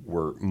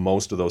 were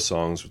most of those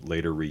songs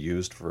later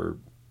reused for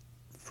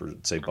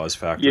say Buzz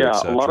Factory? Yeah,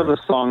 etc.? a lot of those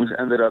songs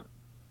ended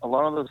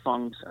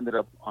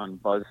up on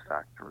Buzz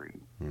Factory.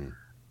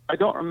 I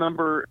don't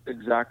remember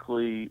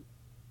exactly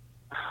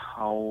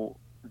how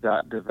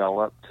that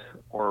developed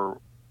or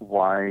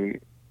why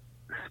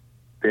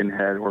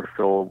Spinhead or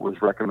Phil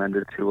was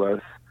recommended to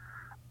us.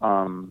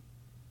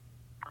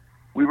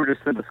 We were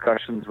just in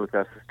discussions with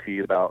SST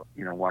about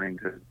wanting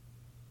to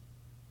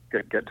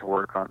get to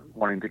work on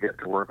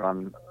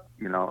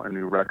a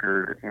new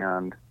record,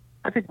 and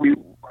I think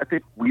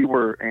we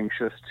were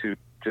anxious to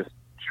just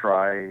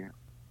try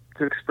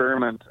to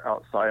experiment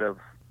outside of,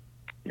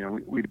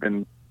 we'd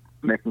been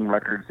making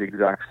records the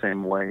exact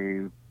same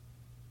way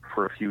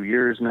for a few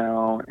years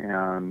now,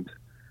 and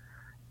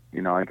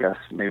I guess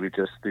maybe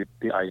just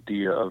the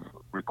idea of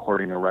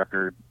recording a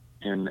record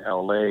in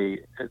LA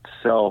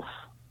itself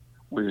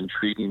was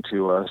intriguing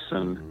to us,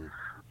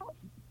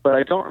 but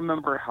I don't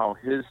remember how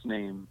his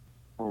name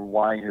or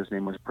why his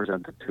name was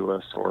presented to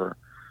us,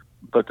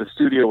 but the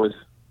studio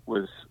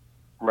was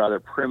rather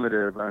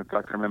primitive. In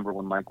fact, I remember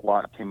when Mike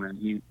Watt came in,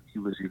 he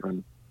was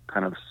even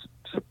kind of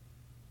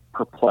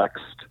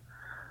perplexed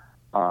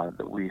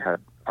that we had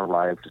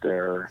arrived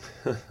there.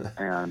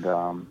 And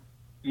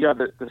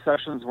the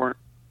sessions weren't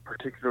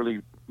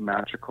particularly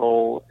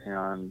magical,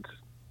 and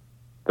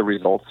the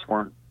results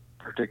weren't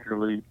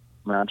particularly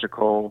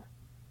magical.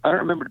 I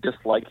don't remember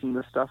disliking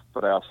the stuff,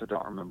 but I also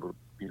don't remember,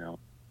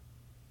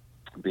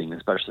 being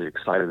especially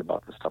excited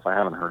about the stuff. I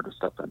haven't heard the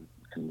stuff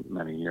in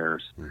many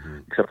years,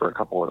 except for a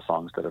couple of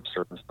songs that have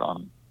surfaced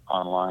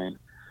online.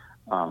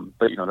 But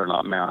they're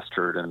not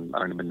mastered, and I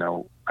don't even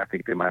know. I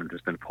think they might have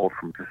just been pulled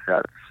from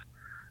cassettes.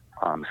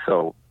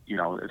 So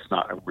it's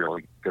not a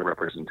really good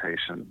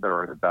representation.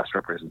 They're the best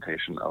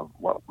representation of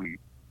what we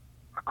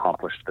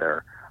accomplished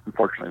there.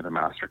 Unfortunately, the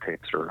master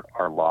tapes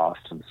are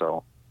lost, and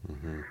so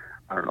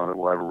I don't know that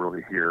we'll ever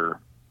really hear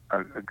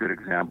a good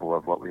example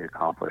of what we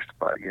accomplished.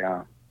 But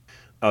yeah.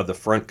 The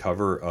front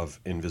cover of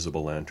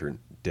Invisible Lantern,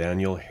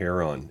 Daniel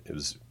Heron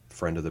is a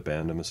friend of the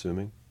band, I'm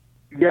assuming?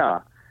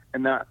 Yeah,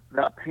 and that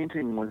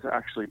painting was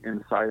actually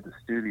inside the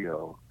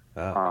studio.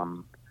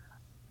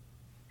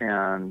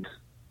 And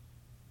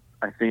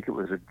I think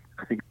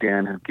I think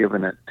Dan had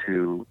given it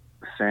to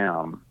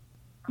Sam.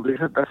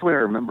 That's the way I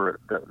remember it.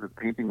 The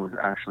painting was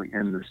actually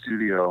in the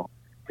studio,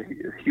 a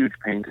huge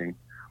painting.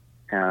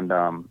 And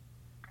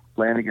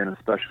Lanigan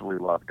especially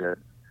loved it.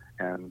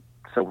 And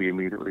so we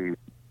immediately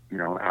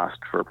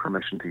asked for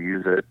permission to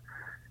use it.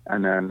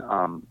 And then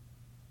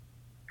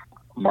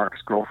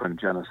Mark's girlfriend,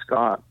 Jenna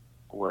Scott,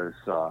 was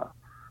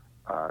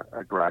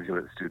a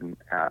graduate student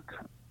up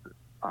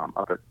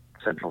at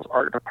Central's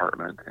art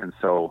department. And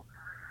so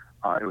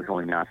it was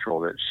only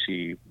natural that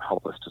she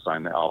helped us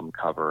design the album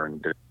cover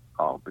and did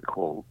all the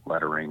cool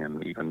lettering,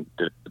 and even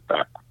did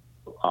the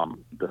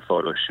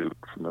photo shoot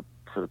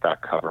for the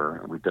back cover.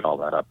 And we did all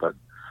that up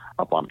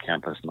on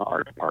campus in the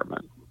art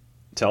department.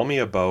 Tell me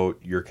about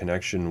your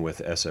connection with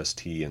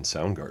SST and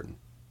Soundgarden.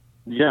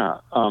 Yeah.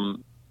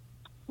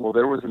 Well,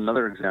 there was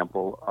another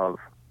example of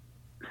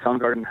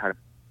Soundgarden had.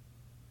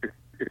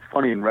 It's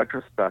funny in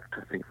retrospect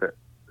to think that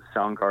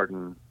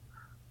Soundgarden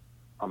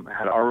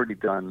had already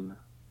done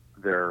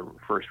their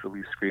first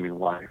release, Screaming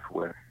Life,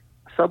 with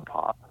Sub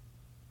Pop,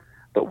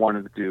 but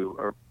wanted to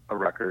do a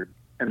record,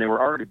 and they were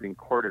already being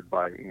courted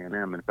by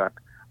A&M. In fact,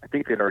 I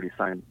think they'd already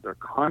signed their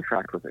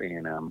contract with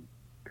A&M,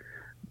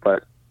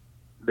 but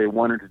they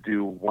wanted to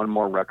do one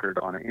more record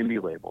on an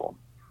indie label.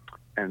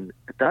 And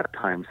at that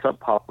time, Sub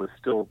Pop was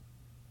still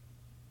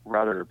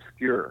rather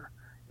obscure.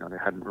 They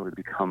hadn't really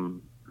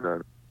become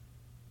the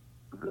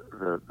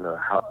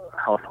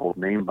household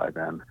name by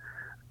then.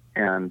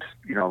 And,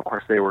 of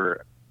course, they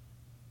were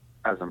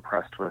as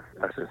impressed with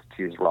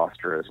SST's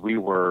roster as we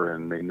were,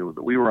 and they knew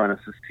that we were on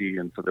SST,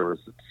 and so there was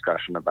a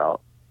discussion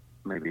about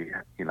maybe,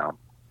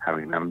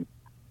 having them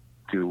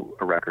do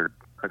a record,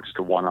 just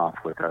a one-off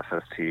with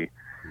SST.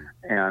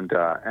 And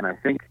I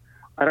think,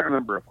 I don't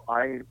remember if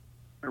I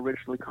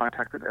originally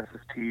contacted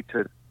SST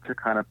to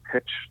kind of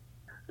pitch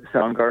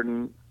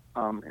Soundgarden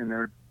in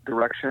their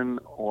direction,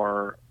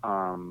 or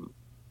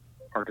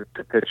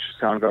to pitch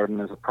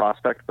Soundgarden as a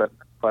prospect, but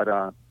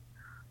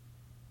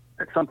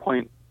at some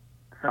point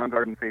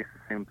Soundgarden faced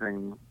the same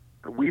thing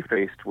that we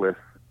faced with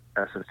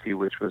SST,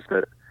 which was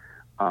that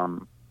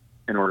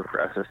in order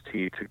for SST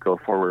to go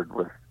forward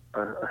with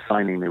a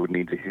signing, they would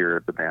need to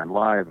hear the band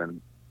live,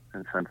 and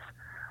since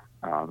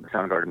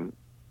Soundgarden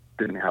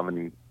didn't have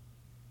any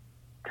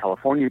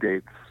California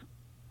dates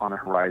on the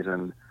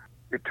horizon,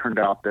 it turned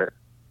out that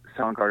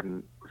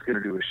Soundgarden was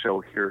going to do a show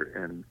here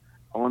in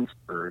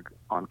Owensburg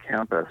on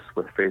campus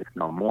with Faith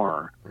No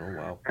More. Oh,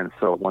 wow. And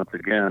so once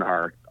again,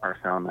 our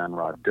sound man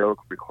Rod Doak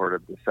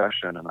recorded the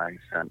session, and I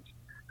sent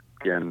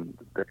in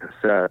the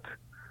cassette,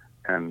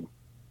 and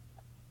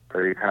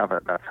there you have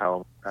it. That's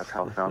how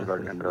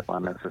Soundgarden ended up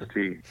on SST.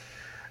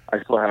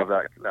 I still have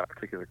that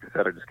particular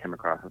cassette. I just came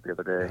across it the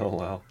other day. Oh,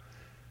 wow.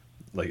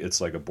 Like it's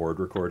like a board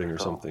recording or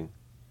something.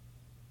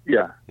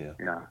 Yeah.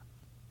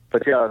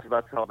 But so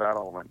that's how that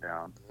all went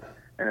down.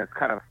 And it's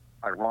kind of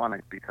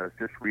ironic because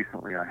just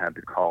recently I had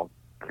to call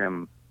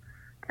Kim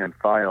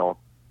Thiel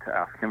to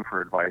ask him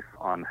for advice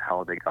on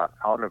how they got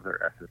out of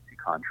their SST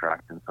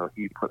contract. And so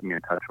he put me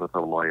in touch with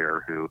a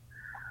lawyer who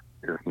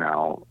is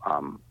now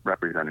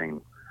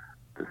representing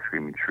the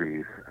Screaming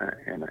Trees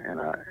in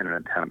an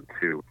attempt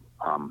to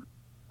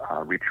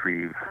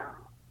retrieve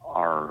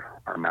our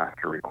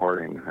master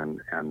recordings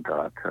and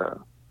to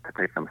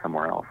to take them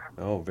somewhere else.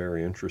 Oh,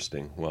 very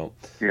interesting. Well,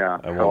 yeah.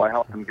 I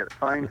helped him get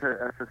signed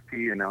to SST,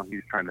 and now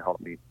he's trying to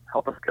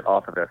help us get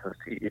off of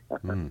SST.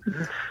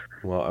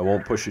 Well, I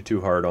won't push you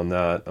too hard on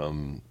that.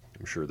 I'm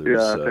sure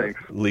there's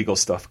legal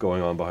stuff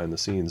going on behind the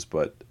scenes,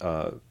 but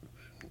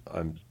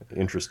I'm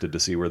interested to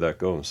see where that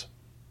goes.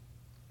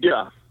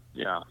 Yeah.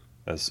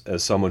 As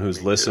someone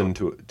who's listened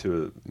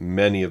to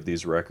many of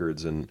these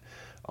records and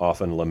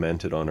often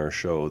lamented on our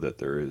show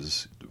that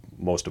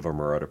most of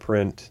them are out of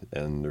print,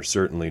 and there's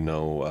certainly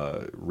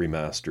no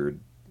remastered,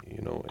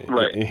 in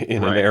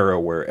an era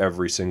where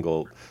every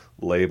single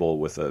label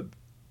with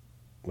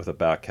a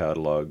back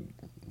catalog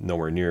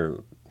nowhere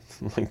near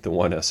like the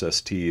one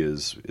SST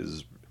is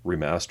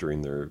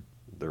remastering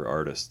their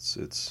artists.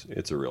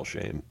 It's a real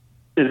shame.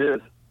 It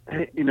is.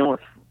 Hey,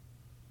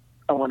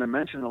 I want to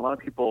mention, a lot of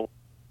people,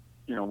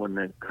 when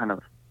they kind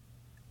of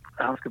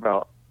ask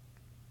about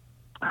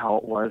how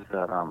it was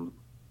that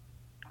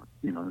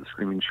the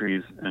Screaming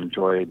Trees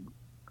enjoyed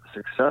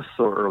success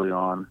so early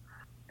on,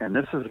 and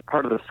this is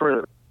part of the story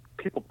that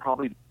people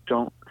probably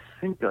don't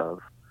think of,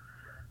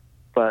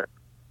 but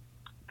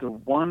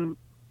one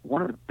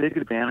of the big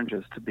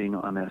advantages to being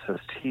on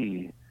SST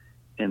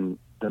in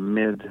the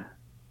mid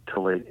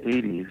to late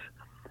 80s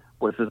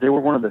was that they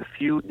were one of the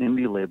few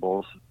indie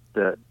labels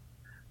that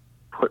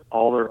put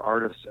all their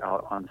artists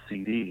out on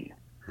CD.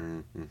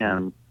 Mm-hmm.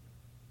 And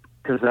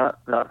because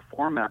that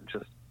format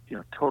just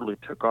totally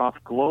took off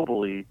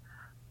globally,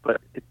 but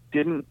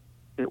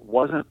it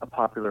wasn't a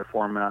popular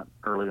format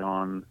early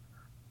on,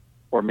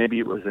 or maybe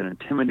it was an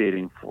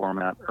intimidating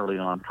format early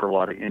on for a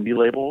lot of indie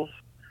labels.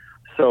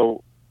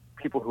 So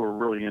people who were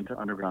really into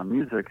underground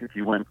music, if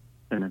you went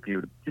and if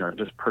you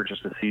just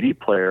purchased a CD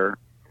player,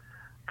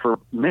 for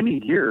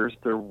many years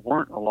there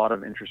weren't a lot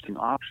of interesting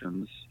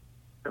options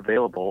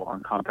available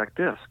on compact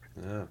disc.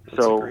 Yeah,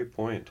 that's a great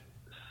point.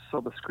 So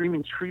the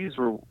Screaming Trees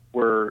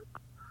were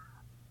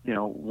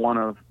one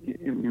of,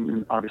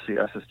 obviously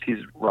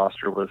SST's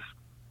roster was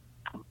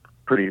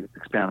pretty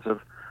expansive,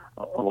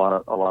 a lot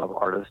of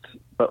artists,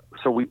 but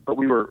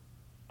we were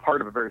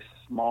part of a very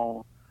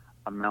small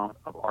amount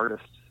of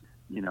artists,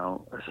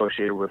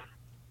 associated with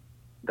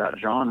that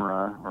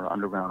genre or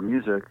underground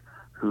music,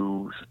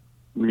 whose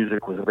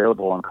music was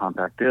available on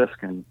compact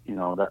disc, and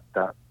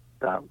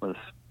that was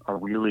a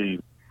really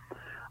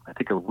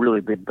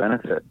big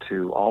benefit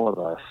to all of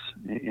us,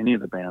 any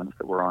of the bands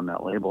that were on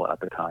that label at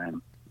the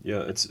time.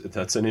 Yeah,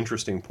 that's an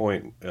interesting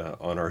point.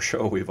 On our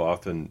show, we've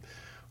often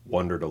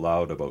wondered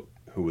aloud about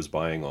who was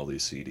buying all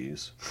these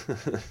CDs.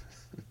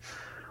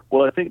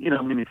 Well, I think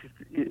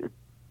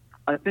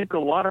I think a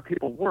lot of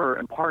people were,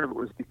 and part of it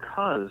was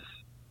because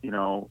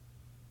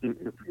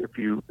if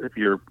you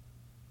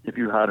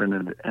had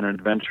an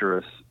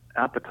adventurous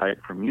appetite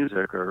for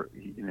music, or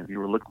if you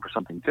were looking for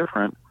something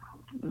different,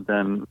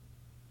 then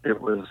it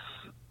was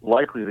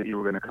likely that you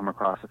were going to come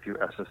across a few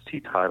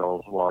SST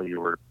titles while you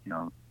were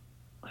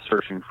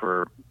searching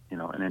for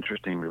an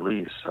interesting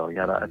release. So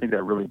yeah, I think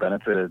that really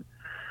benefited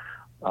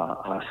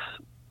us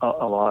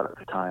a lot at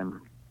the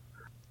time.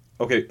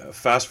 Okay,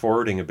 fast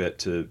forwarding a bit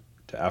to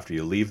after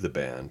you leave the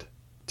band,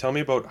 tell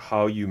me about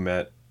how you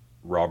met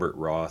Robert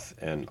Roth,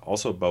 and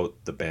also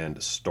about the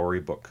band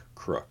Storybook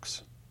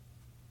Crooks.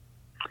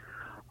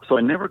 So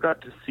I never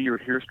got to see or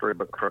hear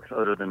Storybook Crooks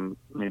other than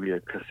maybe a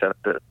cassette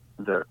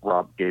that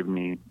Rob gave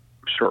me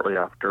shortly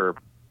after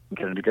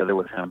getting together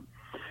with him.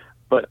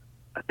 But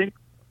I think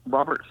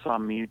Robert saw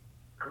me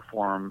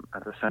perform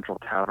at the Central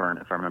Tavern,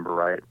 if I remember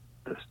right.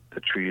 The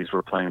Trees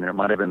were playing there. It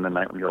might have been the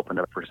night we opened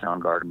up for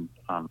Soundgarden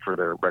for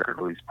their record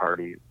release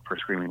party for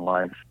Screaming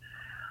Life.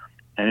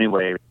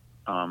 Anyway,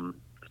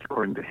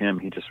 according to him,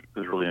 he just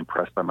was really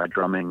impressed by my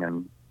drumming.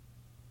 And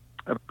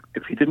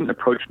if he didn't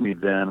approach me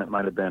then, it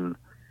might have been,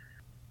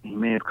 he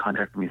may have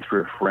contacted me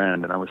through a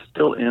friend, and I was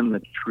still in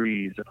the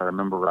Trees, if I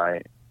remember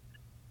right.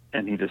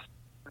 And he just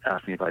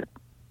asked me if I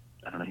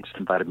don't know, he just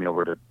invited me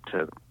over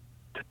to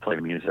play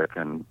music,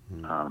 and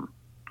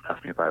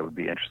asked me if I would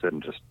be interested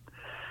in just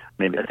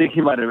maybe, I think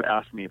he might have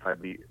asked me if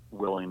I'd be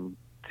willing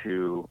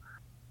to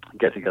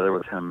get together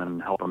with him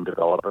and help him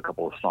develop a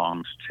couple of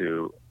songs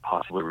to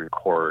possibly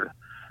record,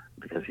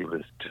 because he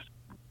was just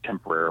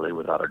temporarily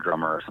without a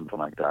drummer or something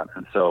like that.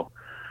 And so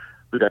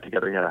we got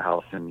together. He had a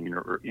house in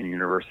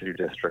University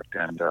District,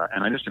 and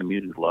I just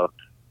immediately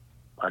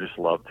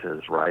loved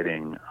his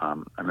writing. I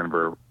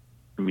remember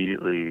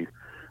immediately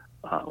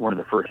one of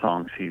the first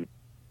songs he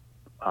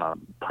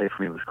played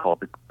for me was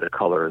called "The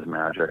Color Is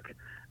Magic,"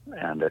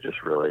 and it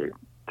just really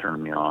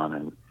turned me on.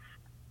 And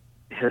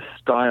his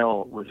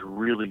style was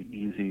really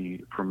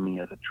easy for me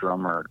as a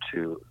drummer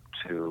to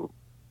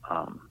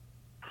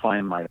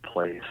find my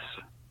place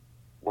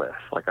with.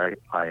 Like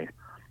I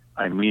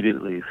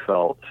immediately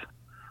felt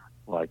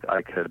like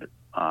I could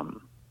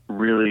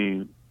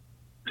really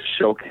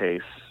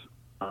showcase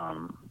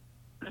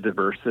the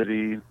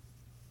diversity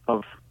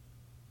of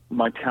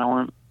my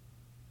talent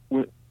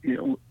with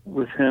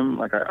him.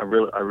 Like I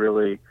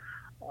really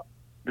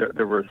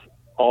there was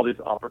all these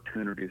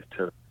opportunities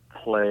to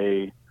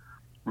play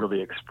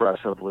really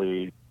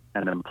expressively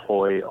and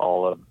employ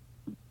all of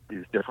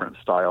these different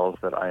styles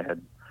that I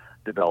had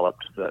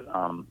developed that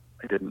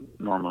I didn't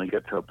normally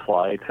get to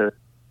apply to,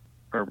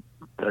 or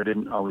that I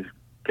didn't always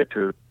get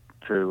to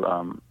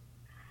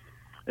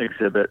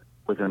exhibit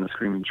within the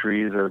Screaming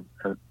Trees.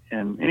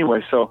 And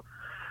anyway, so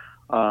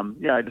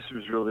I just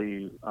was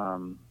really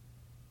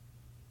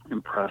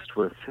impressed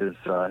with his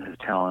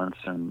talents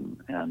and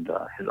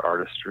his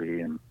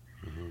artistry, and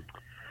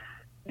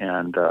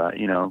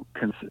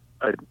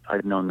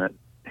I'd known that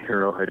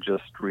Hero had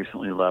just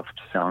recently left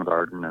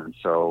Soundgarden, and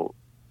so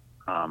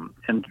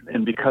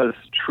and because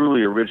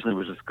Truly originally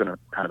was just going to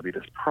kind of be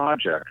this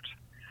project,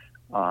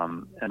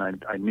 and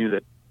I knew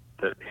that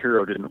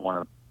Hero didn't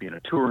want to be in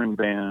a touring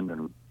band,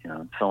 and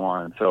so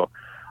on, and so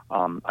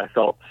I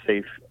felt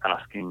safe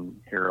asking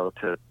Hero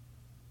to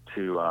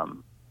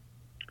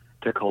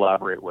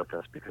collaborate with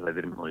us, because I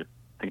didn't really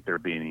think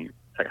there'd be any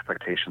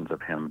expectations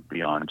of him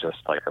beyond just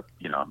like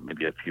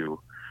maybe a few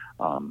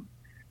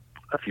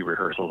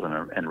rehearsals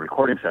and a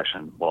recording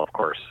session. Well, of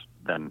course,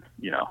 then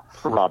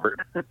Robert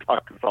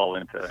talked us all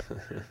into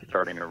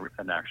starting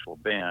an actual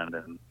band,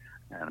 and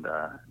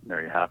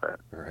there you have it.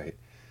 Right.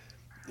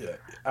 Yeah.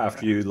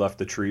 After you left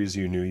the Trees,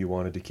 you knew you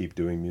wanted to keep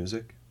doing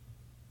music?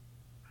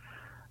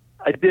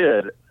 I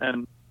did,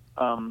 and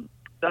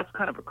that's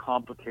kind of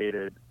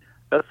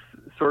that's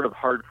sort of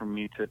hard for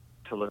me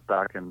to look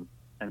back and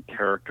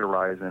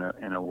characterize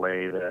in a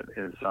way that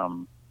is,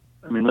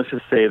 let's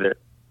just say that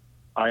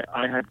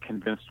I had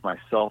convinced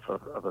myself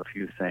of a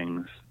few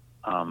things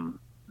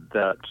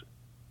that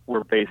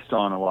were based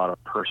on a lot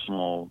of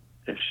personal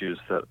issues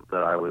that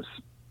I was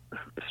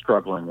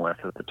struggling with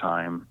at the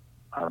time,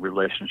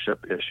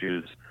 relationship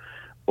issues,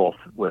 both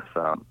with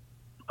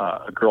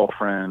a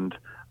girlfriend,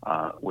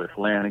 with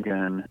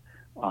Lanigan,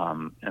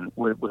 and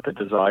with a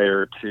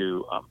desire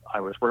to.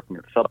 I was working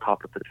at Sub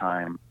Pop at the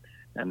time,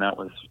 and that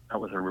was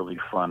a really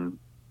fun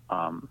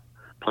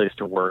place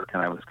to work,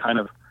 and I was kind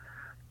of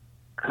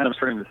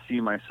starting to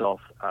see myself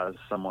as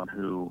someone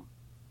who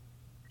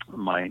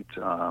might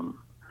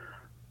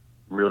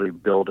really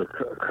build a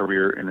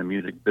career in the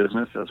music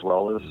business as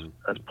well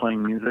as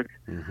playing music.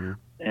 Mm-hmm.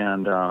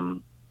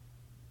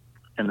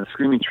 And the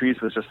Screaming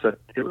Trees was just that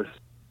it was,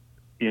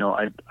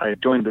 I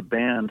joined the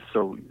band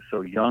so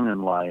young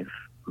in life.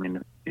 I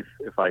mean, if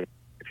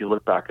you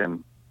look back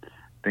and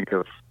think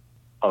of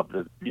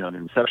the the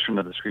inception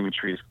of the Screaming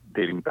Trees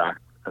dating back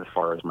as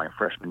far as my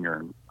freshman year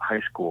in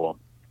high school,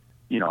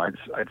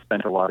 I'd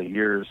spent a lot of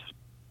years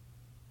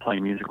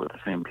playing music with the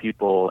same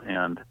people,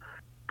 and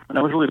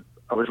I was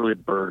really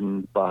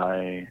burdened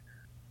by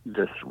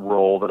this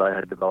role that I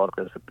had developed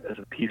as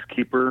a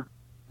peacekeeper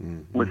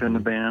within the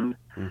band,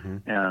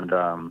 and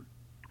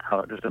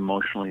how just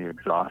emotionally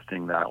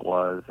exhausting that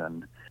was.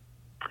 And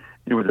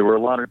there were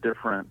a lot of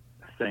different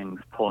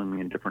things pulling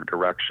me in different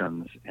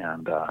directions,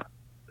 and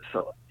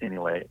so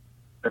anyway,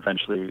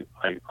 eventually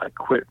I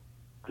quit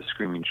the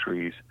Screaming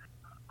Trees.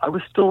 I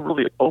was still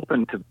really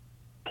open to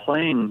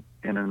playing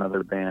in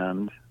another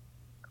band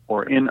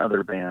or in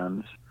other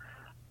bands,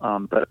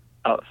 but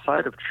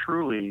outside of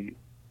Truly,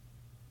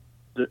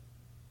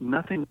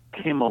 nothing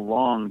came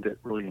along that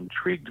really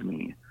intrigued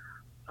me.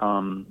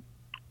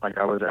 Like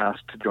I was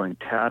asked to join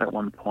Tad at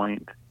one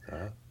point,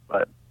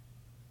 but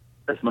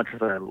as much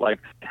as I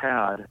liked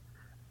Tad,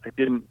 I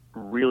didn't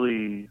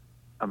really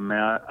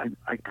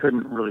I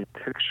couldn't really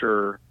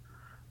picture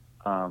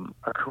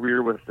a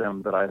career with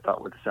them that I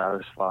thought would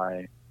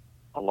satisfy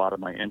a lot of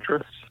my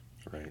interests.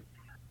 Right.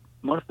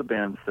 Most of the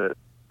bands that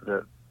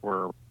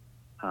were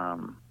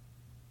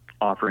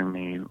offering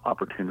me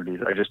opportunities,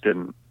 I just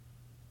didn't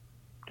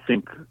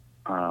think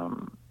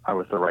I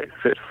was the right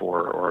fit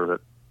for, or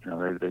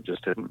that they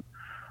just didn't.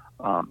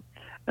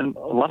 And a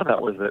lot of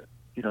that was that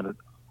that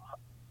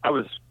I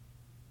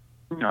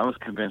was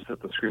convinced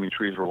that the Screaming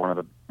Trees were one of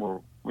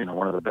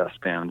the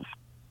best bands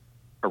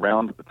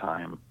around at the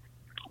time.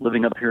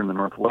 Living up here in the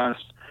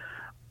Northwest,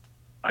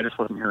 I just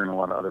wasn't hearing a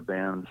lot of other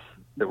bands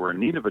that were in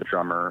need of a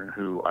drummer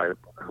who I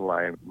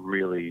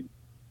really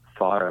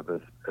thought of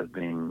as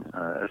being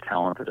as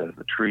talented as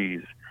the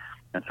Trees.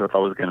 And so if I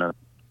was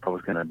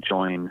gonna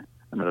join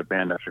another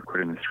band after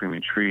quitting the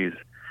Screaming Trees,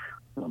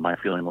 my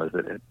feeling was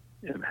that it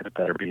had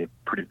better be a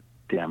pretty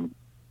damn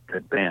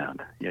good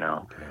band,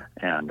 Okay.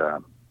 And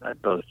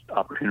those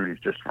opportunities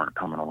just weren't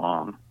coming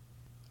along.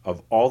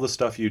 Of all the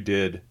stuff you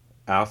did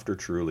after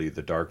Truly,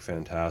 the Dark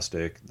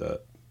Fantastic,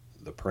 the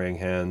Praying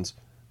Hands,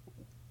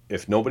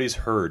 if nobody's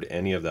heard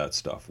any of that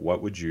stuff,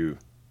 what would you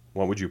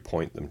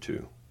point them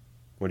to?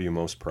 What are you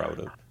most proud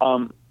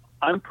of?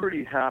 I'm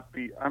pretty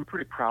happy. I'm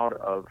pretty proud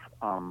of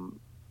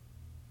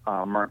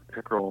Mark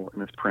Pickerel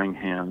and his Praying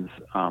Hands,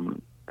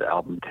 the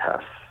album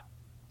Tess.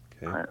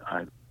 Okay.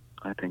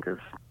 I think is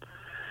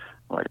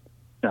like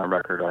a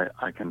record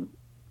I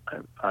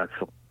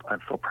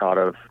feel proud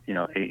of,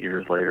 8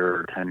 years later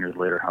or 10 years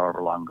later,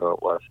 however long ago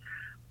it was.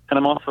 And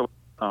I'm also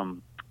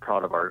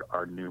proud of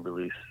our new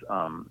release,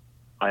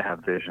 I Have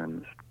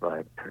Visions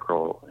by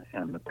Pickerel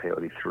and the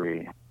Peyote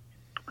 3.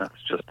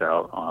 That's just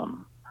out,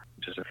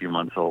 just a few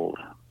months old.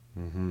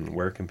 Mm-hmm.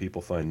 Where can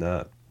people find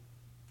that?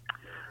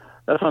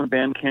 That's on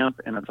Bandcamp,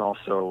 and it's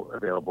also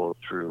available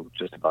through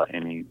just about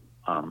any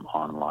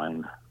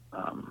online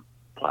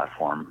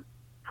platform,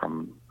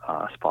 from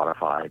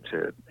Spotify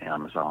to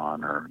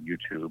Amazon or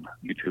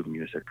YouTube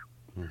Music.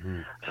 Mm-hmm.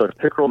 So it's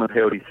Pickerel and the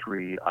Peyote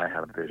 3, I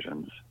Have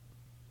Visions.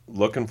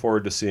 Looking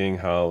forward to seeing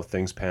how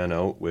things pan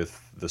out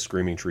with the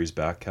Screaming Trees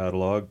back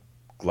catalog.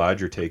 Glad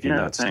you're taking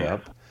that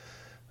step.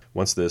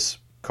 Once this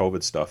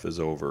COVID stuff is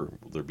over,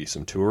 will there be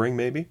some touring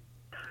maybe?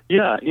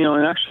 Yeah,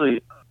 and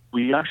actually,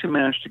 we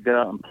managed to get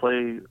out and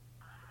play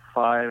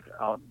 5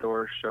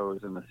 outdoor shows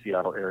in the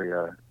Seattle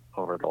area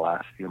over the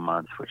last few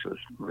months, which was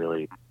just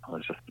really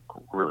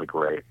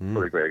great,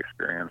 really great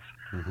experience.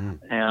 Mm-hmm.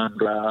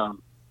 And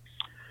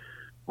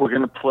we're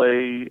going to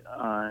play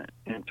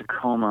in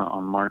Tacoma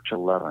on March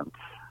 11th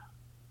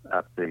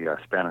at the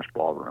Spanish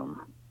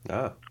Ballroom.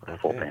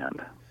 Full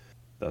band.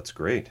 That's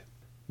great.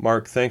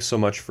 Mark, thanks so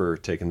much for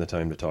taking the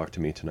time to talk to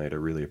me tonight. I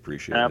really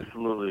appreciate it.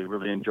 Absolutely.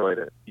 Really enjoyed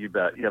it. You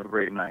bet. You have a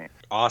great night.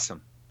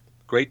 Awesome.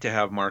 Great to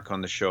have Mark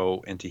on the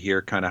show and to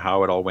hear kind of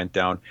how it all went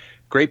down.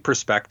 Great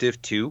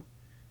perspective, too,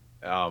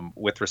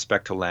 with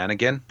respect to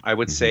Lanigan, I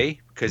would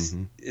say, because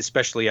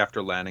especially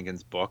after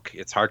Lanigan's book,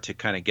 it's hard to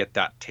kind of get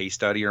that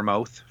taste out of your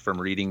mouth from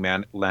reading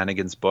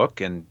Lanigan's book.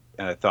 And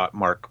I thought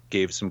Mark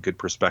gave some good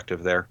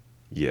perspective there.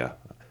 Yeah.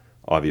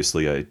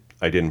 Obviously,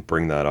 I didn't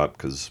bring that up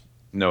because...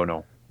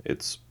 No.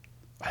 It's...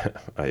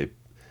 I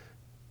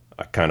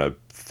kind of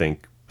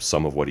think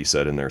some of what he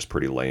said in there is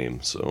pretty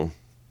lame. So,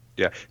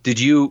 yeah. Did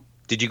you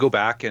go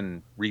back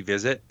and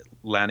revisit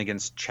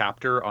Lanigan's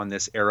chapter on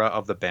this era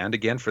of the band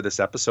again for this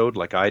episode,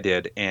 like I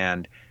did?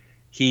 And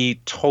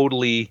he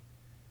totally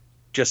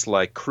just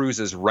like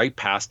cruises right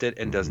past it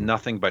and does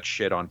nothing but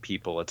shit on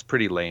people. It's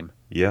pretty lame.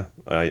 Yeah,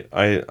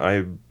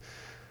 I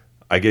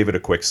gave it a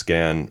quick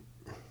scan.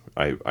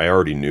 I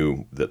already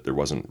knew that there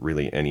wasn't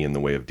really any in the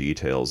way of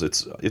details.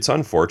 It's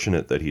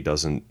unfortunate that he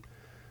doesn't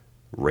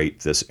rate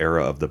this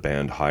era of the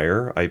band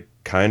higher. I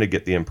kind of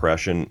get the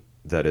impression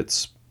that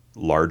it's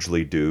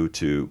largely due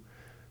to,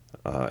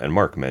 and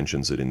Mark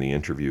mentions it in the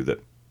interview,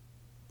 that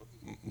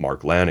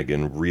Mark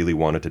Lanigan really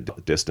wanted to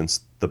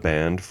distance the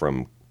band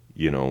from,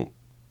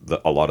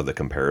 a lot of the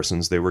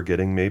comparisons they were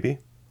getting, maybe.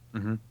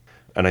 Mm-hmm.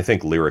 And I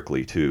think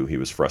lyrically, too, he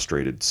was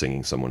frustrated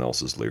singing someone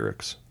else's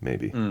lyrics,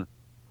 maybe.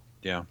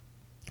 Yeah.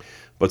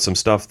 But some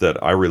stuff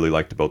that I really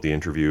liked about the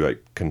interview, I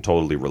can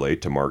totally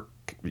relate to Mark,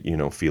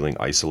 feeling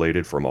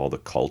isolated from all the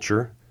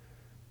culture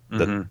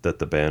that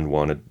the band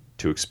wanted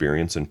to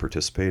experience and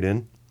participate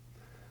in.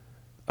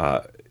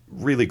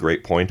 Really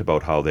great point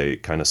about how they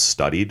kind of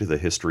studied the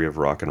history of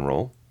rock and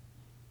roll.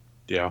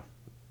 Yeah.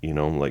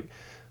 Like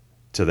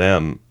to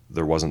them,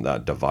 there wasn't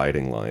that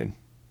dividing line,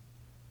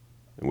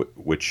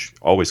 which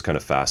always kind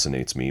of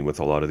fascinates me with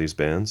a lot of these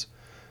bands.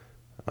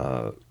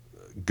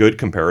 Good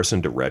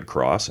comparison to Red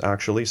Cross,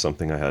 actually,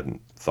 something I hadn't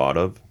thought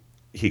of.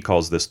 He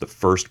calls this the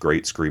first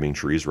great Screaming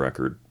Trees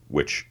record,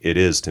 which it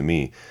is to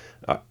me.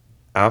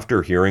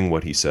 After hearing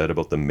what he said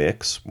about the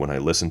mix, when I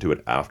listened to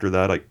it after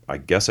that, I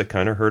guess I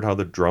kind of heard how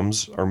the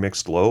drums are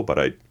mixed low, but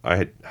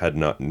I had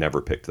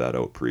never picked that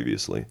out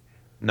previously.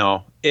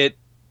 No, it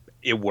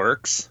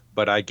works,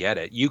 but I get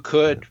it. You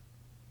could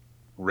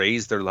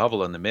raise their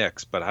level in the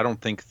mix, but I don't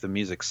think the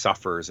music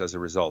suffers as a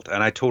result.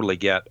 And I totally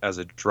get, as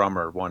a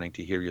drummer, wanting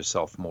to hear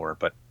yourself more,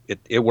 but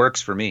it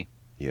works for me.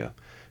 Yeah.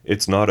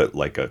 It's not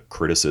like a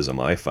criticism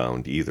I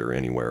found either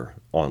anywhere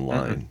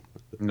online.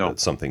 No.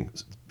 It's something,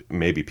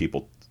 maybe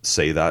people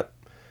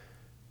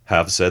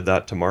have said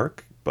that to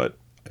Mark, but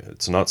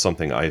it's not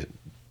something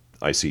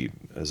I see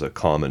as a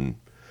common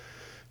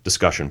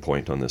discussion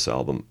point on this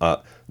album.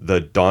 The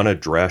Donna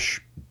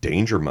Dresch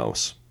Danger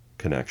Mouse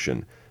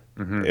connection.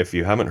 If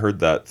you haven't heard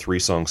that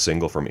 3-song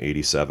single from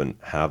 87,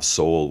 Have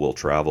Soul Will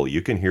Travel,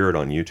 you can hear it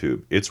on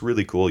YouTube. It's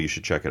really cool. You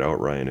should check it out,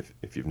 Ryan,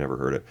 if you've never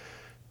heard it.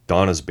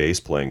 Donna's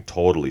bass playing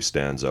totally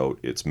stands out.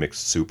 It's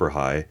mixed super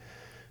high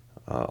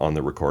on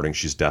the recording.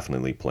 She's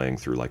definitely playing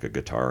through like a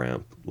guitar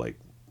amp, like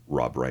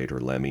Rob Wright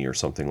or Lemmy or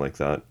something like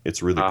that.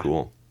 It's really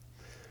cool.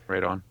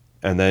 Right on.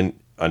 And then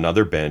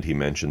another band he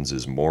mentions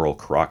is Moral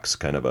Crux,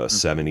 kind of a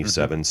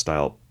 77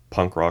 style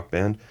punk rock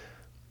band.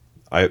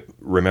 I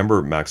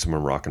remember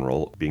Maximum Rock and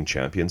Roll being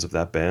champions of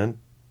that band,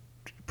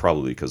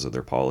 probably because of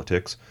their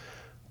politics.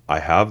 I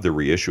have the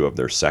reissue of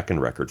their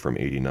second record from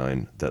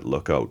 89, that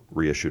Lookout,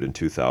 reissued in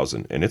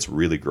 2000, and it's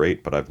really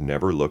great, but I've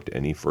never looked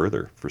any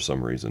further for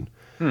some reason.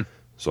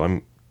 So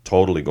I'm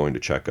totally going to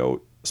check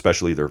out,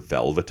 especially their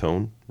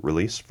Velvetone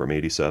release from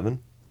 87.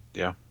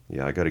 Yeah.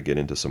 Yeah, I got to get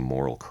into some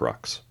Moral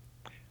Crux.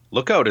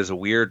 Lookout is a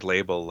weird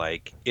label.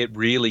 Like, it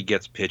really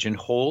gets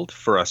pigeonholed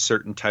for a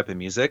certain type of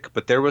music,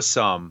 but there was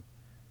some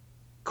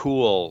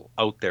cool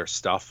out there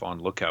stuff on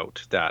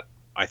Lookout that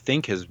I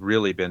think has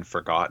really been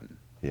forgotten.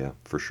 Yeah,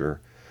 for sure.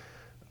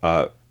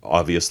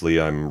 Obviously,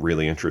 I'm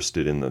really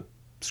interested in the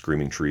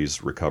Screaming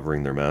Trees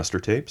recovering their master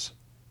tapes.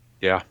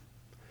 Yeah.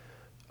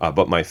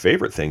 But my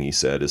favorite thing he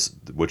said,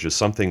 which is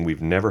something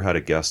we've never had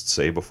a guest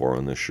say before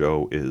on this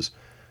show, is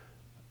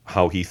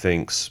how he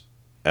thinks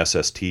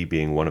SST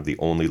being one of the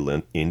only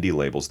indie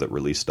labels that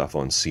release stuff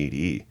on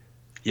CD.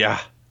 Yeah.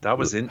 That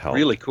was helped.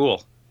 really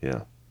cool.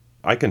 Yeah.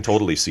 I can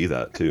totally see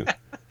that too.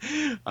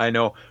 I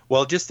know.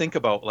 Well, just think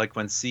about like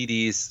when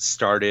CDs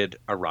started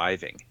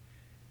arriving.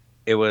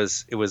 It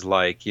was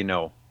like,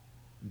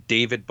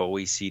 David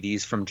Bowie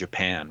CDs from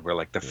Japan were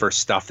like the first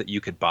stuff that you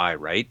could buy,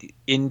 right?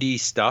 Indie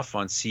stuff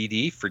on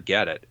CD,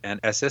 forget it. And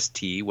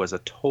SST was a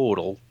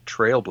total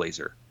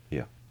trailblazer.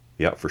 Yeah.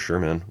 Yeah, for sure,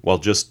 man. Well,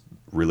 just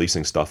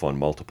releasing stuff on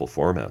multiple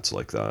formats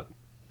like that,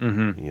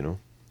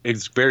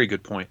 It's a very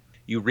good point.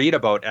 You read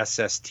about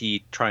SST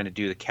trying to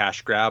do the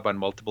cash grab on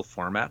multiple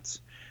formats,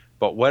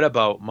 but what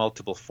about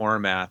multiple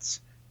formats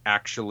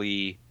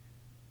actually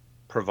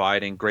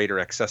providing greater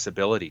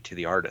accessibility to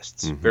the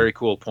artists? Very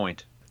cool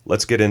point.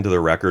 Let's get into the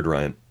record,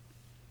 Ryan.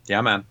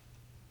 Yeah, man.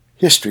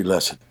 History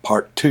lesson,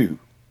 part 2.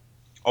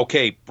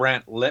 Okay,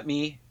 Brent, let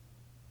me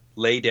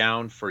lay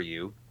down for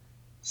you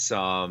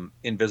some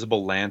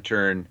Invisible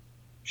Lantern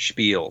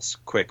spiels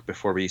quick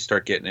before we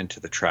start getting into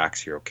the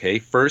tracks here, okay?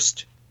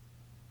 First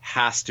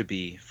has to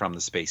be From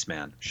the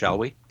Spaceman, shall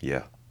we?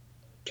 Yeah.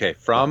 Okay,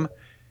 from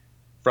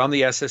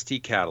the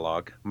SST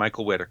catalog,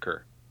 Michael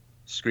Whitaker,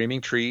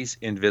 Screaming Trees,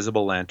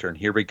 Invisible Lantern.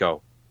 Here we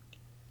go.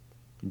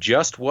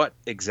 Just what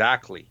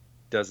exactly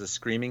does a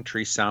screaming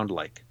tree sound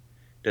like?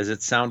 Does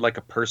it sound like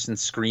a person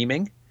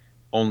screaming,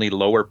 only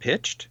lower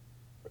pitched?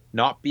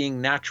 Not being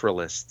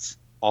naturalists,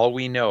 all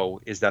we know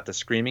is that the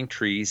screaming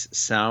trees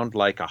sound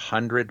like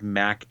 100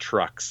 Mack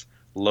trucks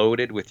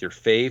loaded with your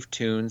fave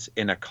tunes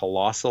in a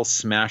colossal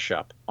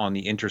smash-up on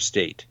the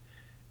interstate.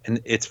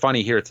 And it's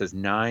funny here, it says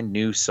 9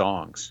 new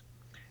songs.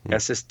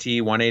 SST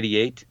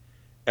 188,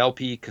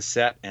 LP,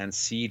 cassette, and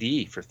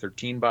CD for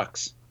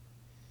 $13.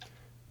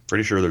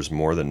 Pretty sure there's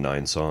more than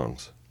 9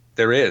 songs.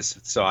 There is.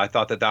 So I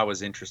thought that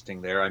was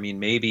interesting there. I mean,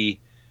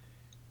 maybe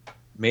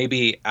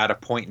at a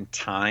point in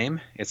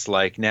time, it's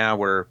like, now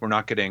we're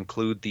not going to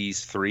include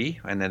these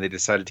 3, and then they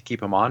decided to keep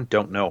them on.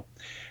 Don't know.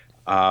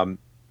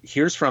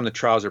 Here's from the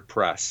Trouser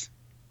Press.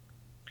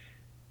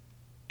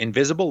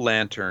 Invisible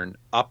Lantern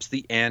ups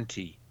the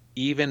ante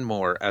even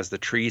more as the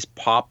tree's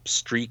pop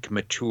streak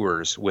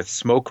matures with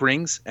smoke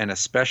rings and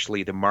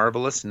especially the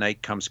marvelous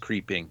night comes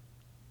creeping.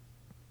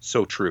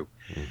 So true.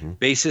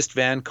 Bassist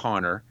Van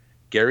Connor,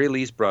 Gary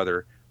Lee's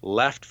brother,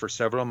 left for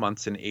several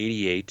months in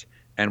 '88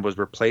 and was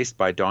replaced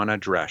by Donna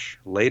Dresch,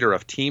 later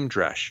of Team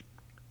Dresch.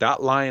 That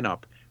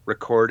lineup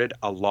recorded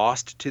a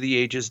Lost to the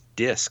Ages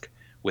disc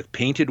with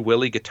Painted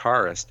Willie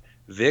guitarist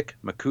Vic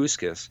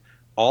Makuskis,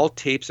 all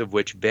tapes of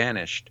which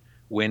vanished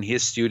when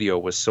his studio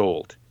was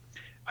sold.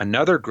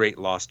 Another great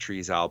Lost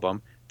Trees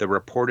album, the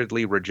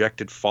reportedly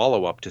rejected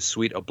follow-up to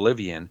Sweet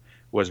Oblivion,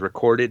 was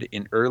recorded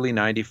in early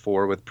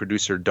 '94 with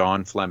producer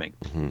Don Fleming.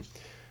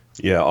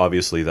 Yeah,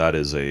 obviously that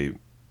is a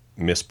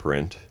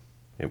misprint.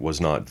 It was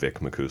not Vic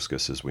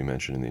Makuskis, as we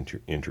mentioned in the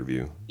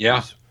interview.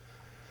 Yeah.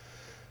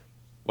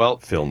 Well,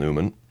 Phil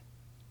Newman.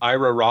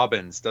 Ira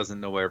Robbins doesn't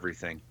know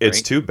everything. Right?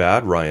 It's too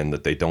bad, Ryan,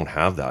 that they don't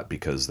have that,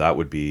 because that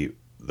would be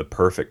the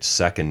perfect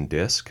second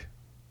disc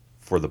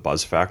for the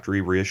Buzz Factory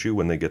reissue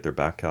when they get their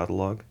back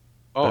catalog.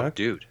 Oh, back.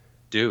 dude.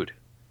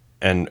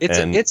 And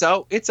it's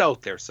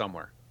out there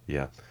somewhere.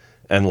 Yeah.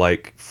 And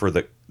like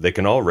they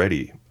can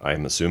already,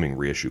 I'm assuming,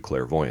 reissue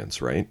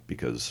Clairvoyance, right?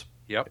 Because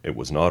it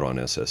was not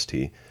on SST.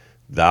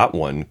 That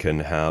one can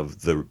have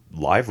the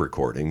live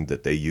recording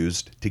that they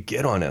used to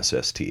get on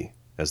SST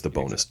as the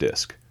bonus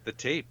disc. The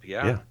tape,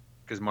 yeah.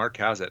 Because Mark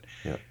has it.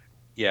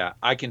 Yeah,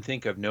 I can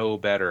think of no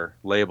better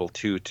label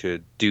to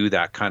do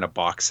that kind of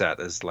box set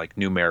as like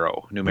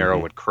Numero. Numero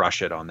would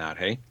crush it on that,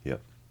 hey? Yeah.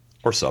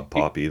 Or Sub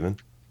Pop even.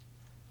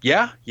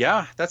 Yeah,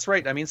 that's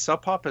right. I mean,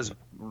 Sub Pop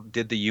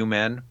did the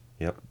U-Men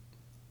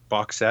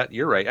box set.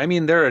 You're right. I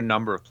mean, there are a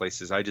number of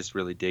places. I just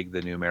really dig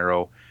the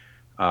Numero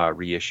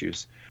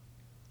reissues.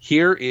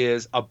 Here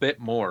is a bit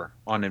more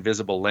on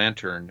Invisible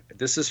Lantern.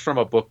 This is from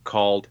a book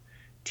called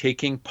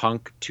Taking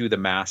Punk to the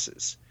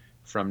Masses,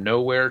 From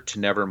Nowhere to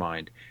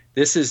Nevermind.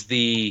 This is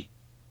the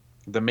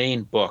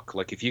main book.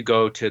 Like if you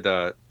go to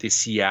the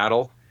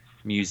Seattle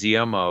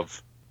Museum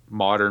of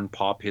Modern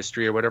Pop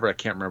History or whatever, I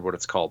can't remember what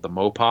it's called, the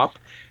Mopop.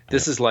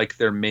 This is like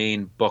their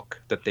main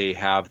book that they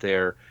have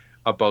there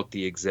about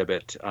the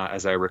exhibit,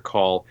 as I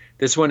recall.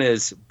 This one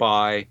is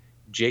by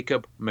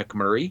Jacob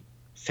McMurray,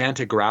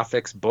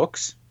 Fantagraphics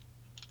Books.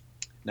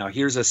 Now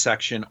here's a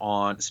section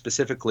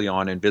specifically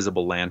on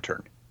Invisible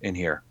Lantern in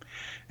here.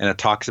 And it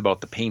talks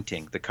about the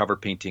painting, the cover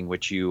painting,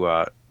 which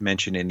you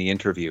mentioned in the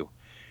interview.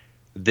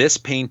 This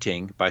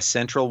painting by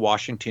Central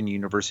Washington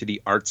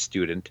University art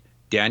student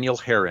Daniel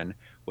Herron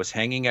was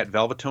hanging at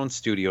Velvetone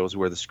Studios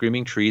where the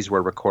Screaming Trees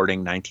were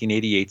recording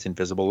 1988's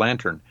Invisible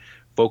Lantern.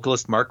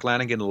 Vocalist Mark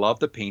Lanigan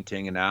loved the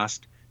painting and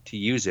asked to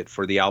use it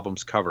for the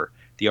album's cover.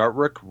 The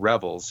artwork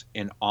revels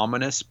in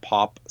ominous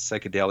pop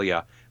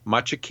psychedelia,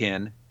 much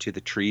akin to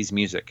the Trees'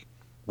 music.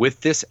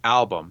 With this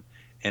album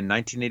and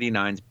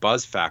 1989's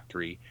Buzz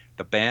Factory,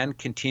 the band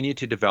continued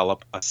to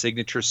develop a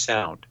signature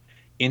sound,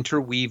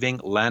 interweaving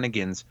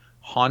Lanigan's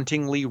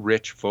hauntingly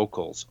rich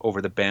vocals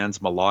over the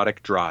band's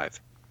melodic drive.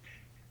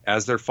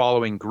 As their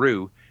following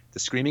grew, the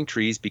Screaming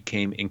Trees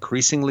became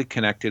increasingly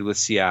connected with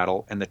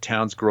Seattle and the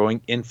town's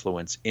growing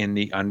influence in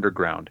the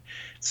underground.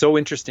 So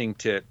interesting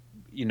to,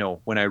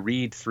 when I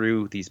read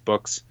through these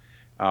books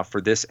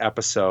for this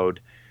episode,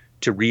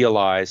 to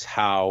realize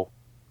how,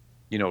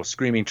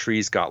 Screaming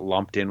Trees got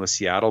lumped in with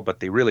Seattle, but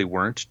they really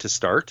weren't to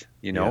start.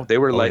 Yeah. They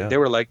were Oh, like yeah. they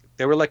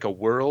were like a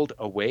world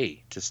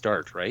away to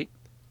start, right?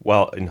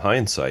 Well, in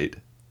hindsight,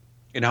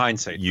 In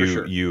hindsight, for you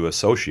sure. you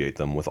associate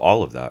them with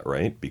all of that,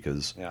 right?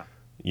 Because Yeah.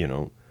 you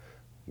know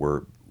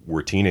we're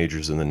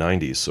teenagers in the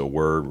 90s, so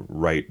we're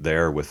right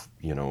there with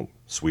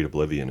Sweet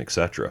Oblivion,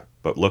 etc.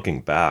 But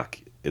looking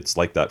back, it's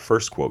like that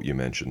first quote you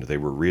mentioned. They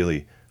were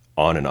really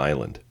on an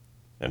island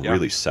and Yeah.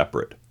 really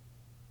separate.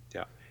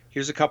 Yeah.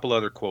 Here's a couple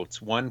other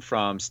quotes. One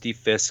from Steve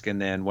Fisk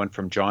and then one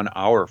from John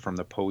Auer from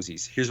the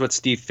Posies. Here's what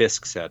Steve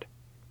Fisk said.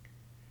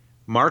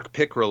 Mark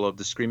Pickerel of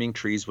the Screaming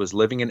Trees was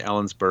living in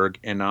Ellensburg,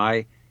 and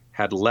I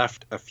had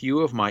left a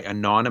few of my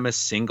anonymous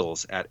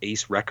singles at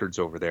Ace Records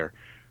over there.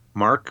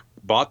 Mark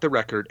bought the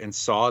record and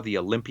saw the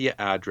Olympia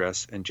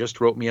address and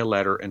just wrote me a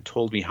letter and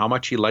told me how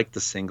much he liked the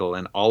single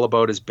and all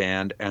about his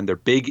band and their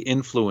big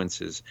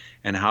influences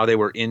and how they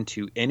were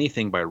into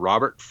anything by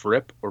Robert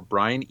Fripp or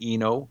Brian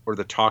Eno or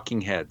the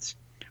Talking Heads.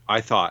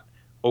 I thought,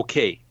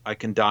 okay, I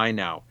can die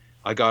now.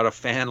 I got a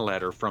fan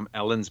letter from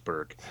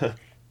Ellensburg.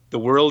 The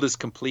world is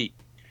complete.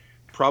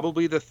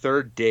 Probably the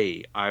third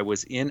day I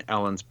was in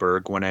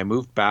Ellensburg when I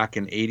moved back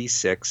in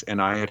 86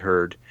 and I had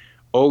heard,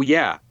 oh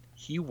yeah,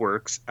 he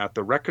works at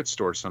the record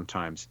store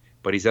sometimes,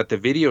 but he's at the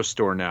video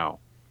store now.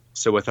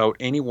 So without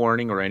any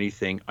warning or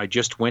anything, I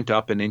just went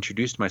up and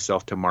introduced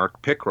myself to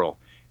Mark Pickerel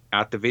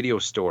at the video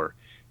store.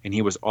 And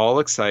he was all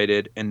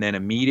excited and then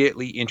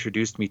immediately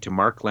introduced me to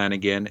Mark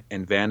Lanigan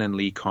and Van and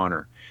Lee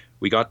Connor.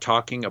 We got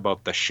talking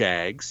about the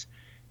Shags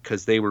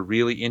because they were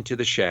really into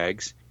the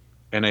Shags.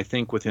 And I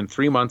think within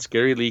 3 months,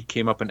 Gary Lee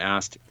came up and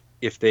asked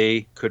if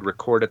they could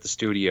record at the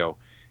studio.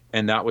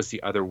 And that was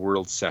the Other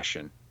World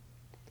session.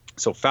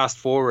 So fast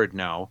forward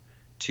now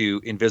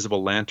to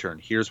Invisible Lantern.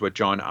 Here's what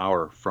John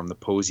Auer from the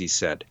Posies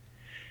said.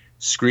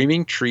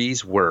 Screaming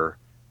Trees were,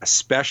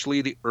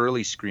 especially the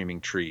early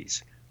Screaming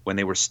Trees, when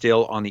they were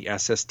still on the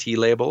SST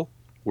label,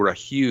 were a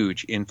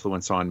huge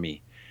influence on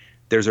me.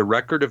 There's a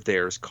record of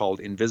theirs called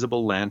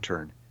Invisible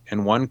Lantern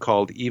and one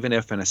called Even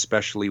If and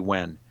Especially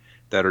When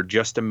that are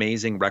just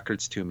amazing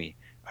records to me.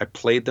 I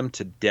played them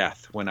to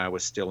death when I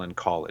was still in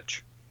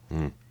college.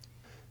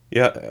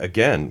 Yeah,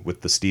 again,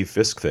 with the Steve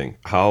Fisk thing,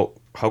 how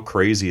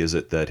crazy is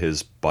it that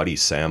his buddy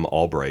Sam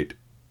Albright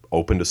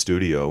opened a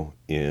studio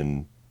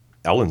in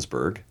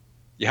Ellensburg?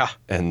 Yeah.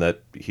 And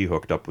that he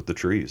hooked up with the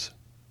Trees.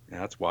 Yeah,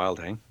 that's wild,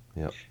 eh?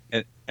 Yeah.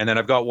 And then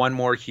I've got one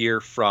more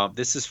here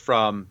this is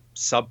from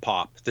Sub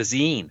Pop, the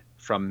zine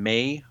from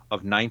May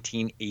of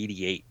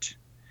 1988.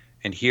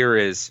 And here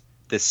is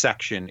this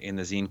section in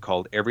the zine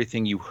called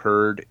Everything You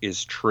Heard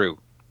Is True.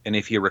 And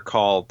if you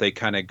recall, they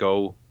kind of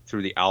go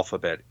through the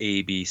alphabet,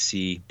 A, B,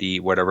 C,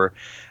 D, whatever.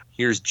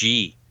 Here's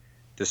G.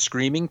 The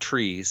Screaming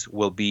Trees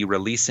will be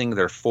releasing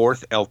their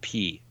fourth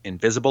LP,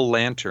 Invisible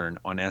Lantern,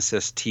 on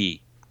SST.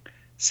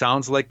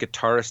 Sounds like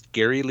guitarist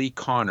Gary Lee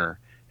Connor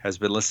has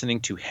been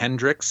listening to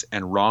Hendrix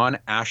and Ron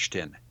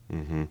Ashton.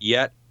 Mm-hmm.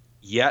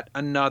 Yet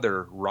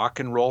another rock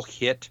and roll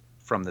hit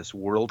from this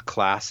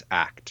world-class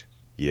act.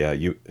 Yeah,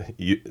 you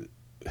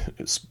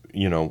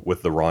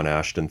with the Ron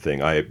Ashton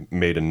thing, I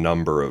made a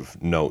number of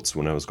notes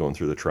when I was going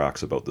through the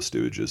tracks about the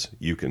Stooges.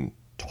 You can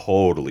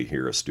totally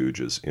hear a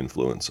Stooges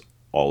influence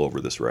all over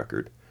this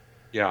record.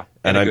 Yeah,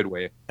 in a good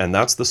way. And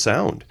that's the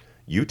sound.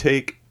 You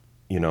take,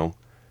 the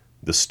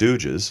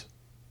Stooges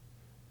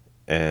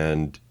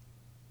and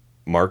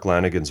Mark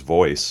Lanigan's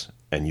voice,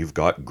 and you've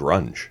got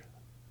grunge.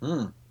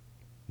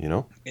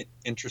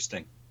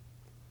 Interesting.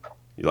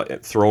 You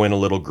throw in a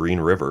little Green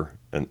River,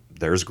 and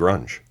there's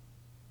grunge.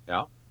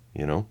 Yeah.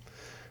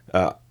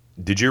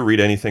 Did you read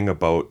anything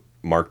about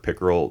Mark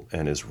Pickerel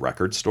and his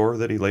record store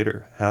that he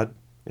later had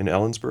in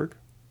Ellensburg?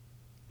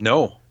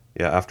 No.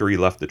 Yeah, after he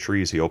left the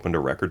Trees, he opened a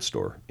record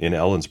store in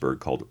Ellensburg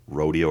called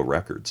Rodeo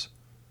Records.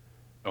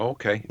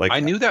 Okay. I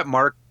knew that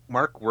Mark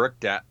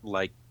worked at,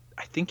 I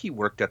think he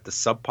worked at the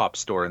Sub Pop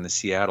store in the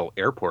Seattle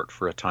airport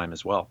for a time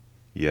as well.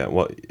 Yeah,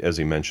 well, as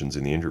he mentions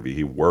in the interview,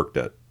 he worked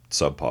at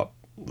Sub Pop,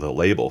 the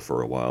label,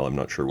 for a while. I'm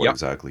not sure what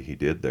exactly he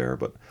did there,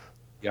 but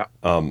yeah.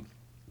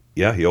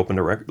 Yeah, he opened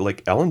a record.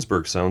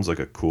 Ellensburg sounds like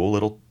a cool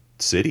little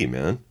city,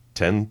 man.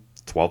 10,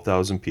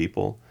 12,000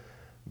 people.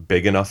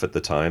 Big enough at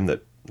the time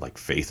that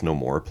Faith No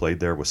More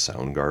played there with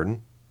Soundgarden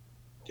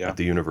at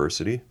the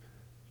university.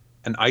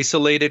 An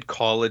isolated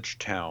college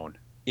town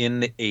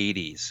in the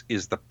 80s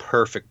is the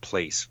perfect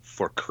place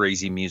for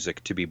crazy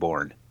music to be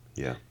born.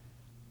 Yeah.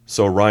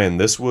 So, Ryan,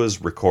 this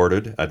was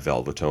recorded at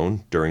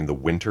Velvetone during the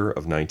winter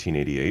of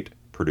 1988,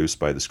 produced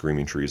by the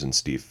Screaming Trees and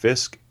Steve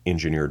Fisk,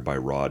 engineered by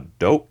Rod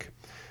Doak.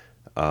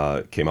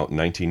 Came out in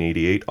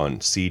 1988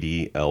 on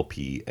CD,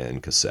 LP,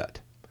 and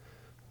cassette.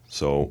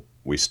 So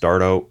we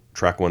start out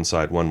track 1,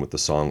 side 1 with the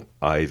song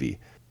Ivy.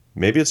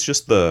 Maybe it's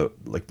just the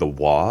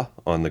wah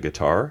on the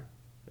guitar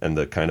and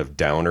the kind of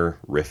downer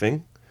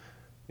riffing,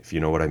 if you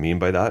know what I mean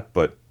by that.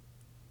 But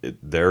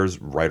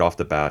there's right off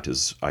the bat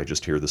is I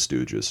Just Hear the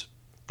Stooges.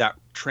 That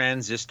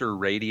transistor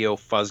radio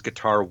fuzz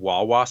guitar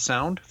wah-wah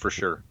sound, for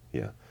sure.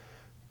 Yeah.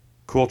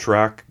 Cool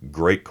track,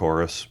 great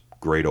chorus,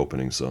 great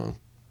opening song.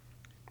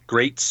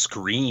 Great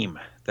scream.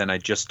 Then I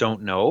Just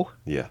Don't Know.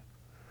 Yeah.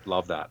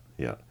 Love that.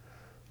 Yeah.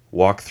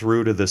 Walk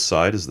Through to This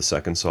Side is the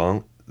second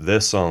song.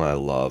 This song I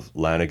love.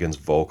 Lanigan's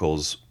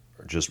vocals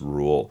are just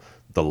rule.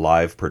 The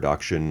live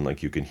production,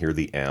 like you can hear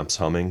the amps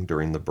humming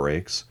during the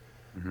breaks.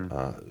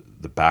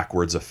 The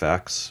backwards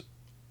effects.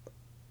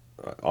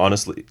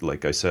 Honestly,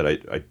 like I said,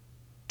 I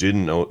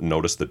didn't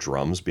notice the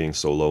drums being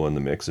so low in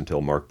the mix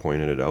until Mark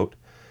pointed it out.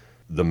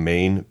 The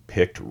main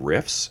picked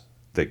riffs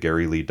that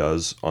Gary Lee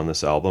does on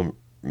this album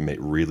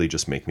really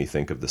just make me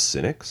think of the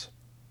Cynics.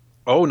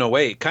 Oh, no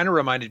way. It kind of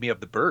reminded me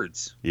of the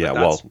Byrds.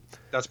 Yeah,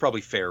 that's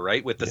probably fair,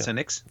 right? With the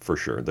Cynics? For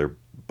sure. They're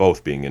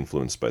both being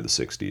influenced by the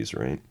 60s,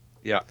 right?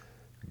 Yeah.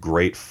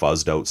 Great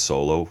fuzzed out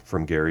solo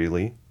from Gary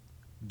Lee.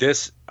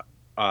 This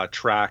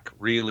track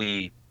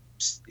really,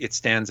 it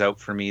stands out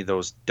for me,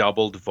 those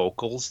doubled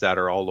vocals that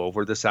are all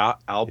over this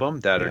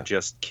album that are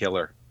just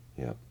killer.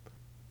 Yeah.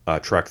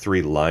 Track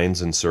 3,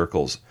 Lines and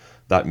Circles.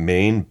 That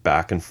main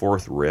back and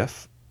forth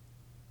riff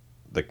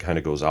that kind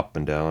of goes up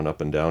and down,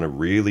 it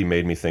really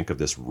made me think of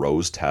this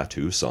Rose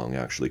Tattoo song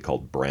actually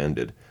called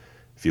Branded.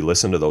 If you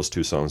listen to those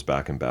two songs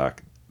back and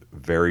back,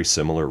 very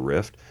similar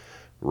riff,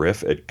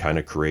 it kind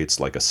of creates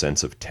like a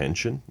sense of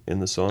tension in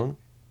the song.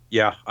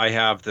 Yeah, I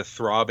have the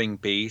throbbing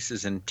bass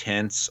is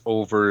intense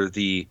over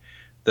the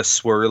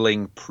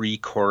swirling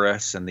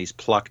pre-chorus and these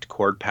plucked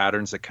chord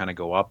patterns that kind of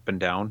go up and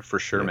down, for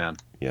sure, man.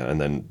 Yeah,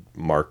 and then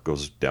Mark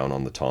goes down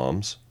on the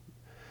toms.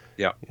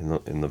 Yeah.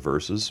 In the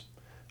verses.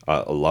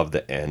 I love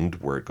the end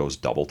where it goes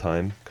double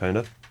time, kind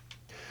of.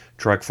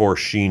 Track 4,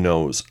 She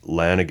Knows.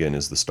 Lanigan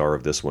is the star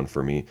of this one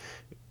for me.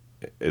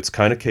 It's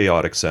kind of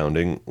chaotic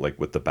sounding, like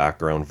with the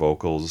background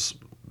vocals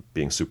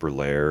being super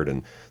layered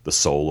and the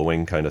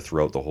soloing kind of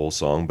throughout the whole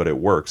song, but it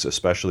works,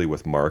 especially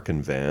with Mark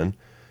and Van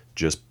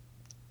just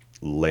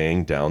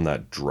laying down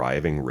that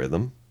driving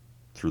rhythm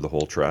through the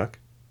whole track.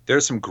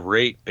 There's some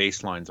great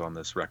bass lines on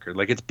this record.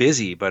 Like, it's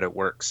busy, but it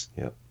works.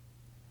 Yeah.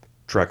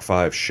 Track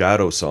 5,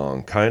 Shadow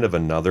Song, kind of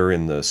another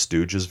in the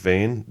Stooges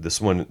vein.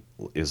 This one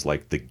is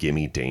like the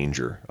Gimme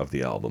Danger of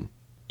the album.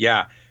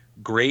 Yeah,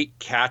 great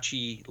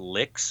catchy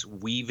licks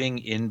weaving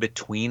in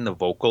between the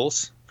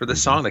vocals for the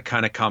song that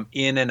kind of come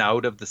in and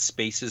out of the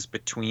spaces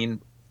between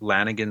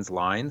Lanigan's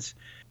lines.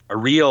 A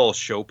real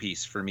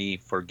showpiece for me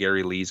for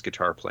Gary Lee's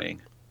guitar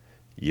playing.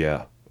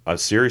 Yeah,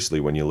 seriously,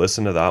 when you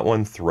listen to that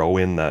one, throw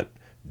in that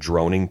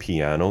droning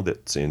piano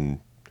that's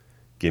in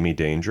Gimme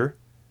Danger.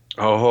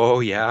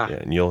 Oh, yeah.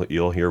 And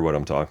you'll hear what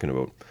I'm talking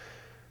about.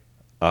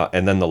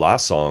 And then the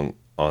last song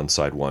on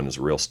side 1 is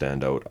a real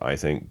standout. I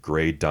think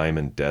Grey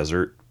Diamond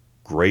Desert,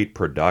 great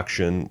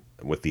production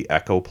with the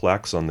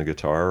Echoplex on the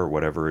guitar or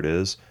whatever it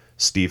is.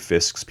 Steve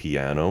Fisk's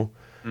piano.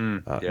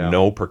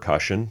 No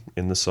percussion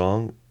in the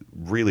song.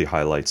 Really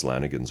highlights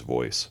Lanigan's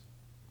voice.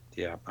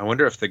 Yeah. I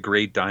wonder if the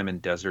Grey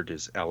Diamond Desert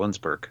is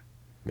Ellensburg.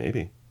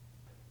 Maybe.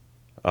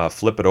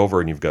 Flip it over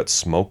and you've got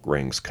Smoke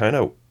Rings. Kind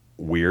of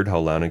weird how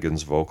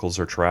Lanigan's vocals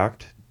are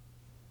tracked.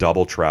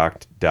 Double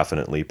tracked,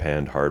 definitely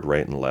panned hard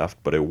right and left,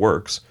 but it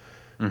works.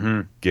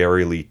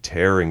 Gary Lee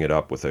tearing it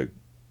up with a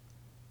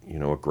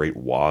great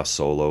wah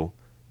solo.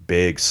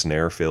 Big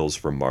snare fills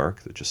from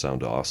Mark that just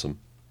sound awesome.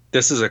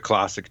 This is a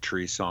classic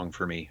Tree song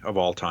for me of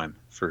all time,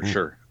 for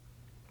sure.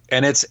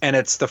 And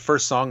it's the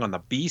first song on the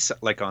B,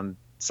 like on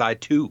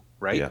side 2,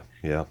 right?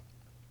 Yeah.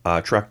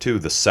 Track 2,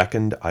 The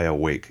Second I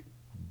Awake.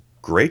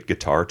 Great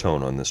guitar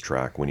tone on this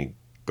track when he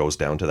goes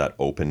down to that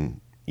open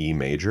E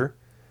major.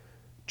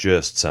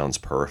 Just sounds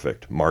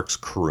perfect. Mark's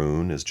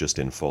croon is just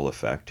in full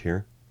effect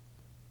here.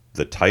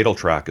 The title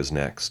track is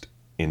next,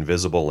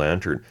 Invisible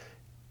Lantern.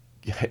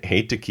 I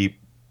hate to keep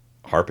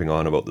harping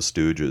on about the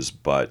Stooges,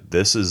 but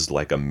this is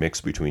like a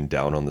mix between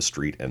Down on the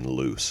Street and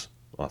Loose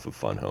off of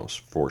Funhouse,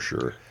 for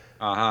sure.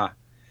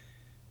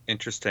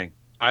 Interesting.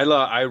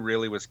 I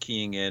really was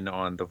keying in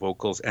on the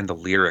vocals and the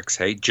lyrics,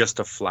 hey? Just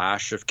a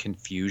flash of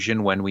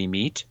confusion when we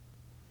meet.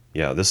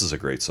 Yeah, this is a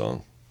great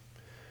song.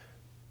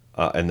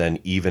 And then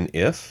Even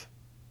If,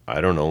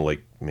 I don't know,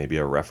 like maybe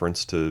a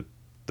reference to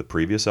the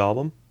previous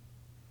album?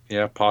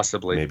 Yeah,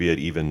 possibly. Maybe it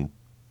even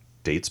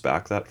dates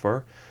back that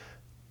far.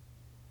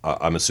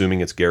 I'm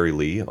assuming it's Gary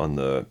Lee on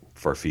the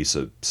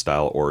Farfisa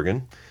style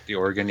organ. The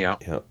organ, yeah.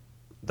 Yeah,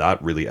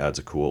 that really adds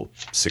a cool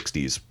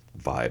 60s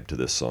vibe to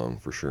this song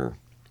for sure.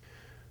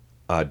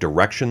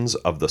 Directions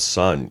of the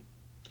Sun.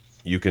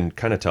 You can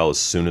kind of tell as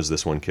soon as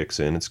this one kicks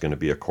in, it's going to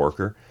be a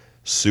corker.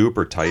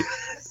 Super tight.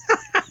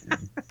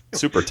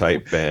 Super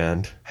tight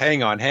band.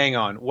 Hang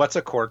on. What's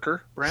a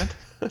corker, Brent?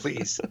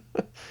 Please.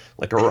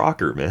 Like a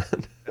rocker, man.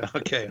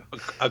 Okay,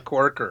 a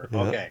corker.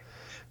 Yeah. Okay,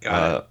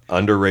 got it.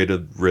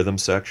 Underrated rhythm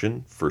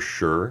section for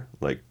sure.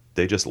 Like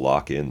they just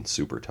lock in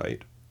super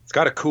tight. It's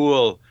got a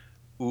cool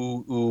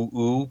ooh ooh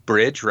ooh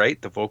bridge,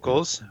 right? The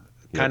vocals,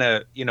 kind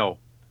of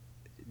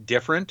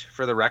different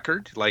for the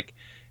record. Like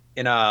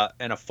in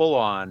a full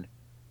on,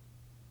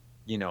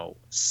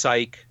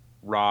 psych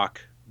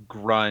rock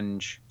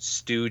grunge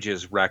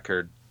Stooges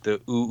record,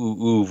 the ooh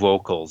ooh ooh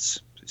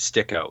vocals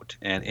stick out,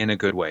 and in a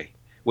good way.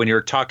 When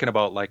you're talking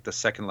about like the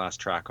second last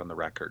track on the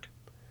record.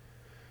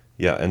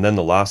 Yeah, and then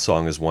the last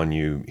song is one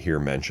you hear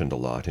mentioned a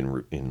lot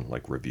in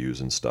like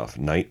reviews and stuff.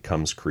 Night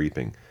Comes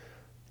Creeping.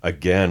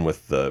 Again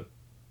with the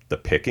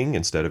picking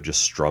instead of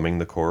just strumming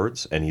the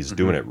chords, and he's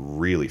doing it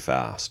really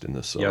fast in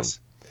this song. Yes.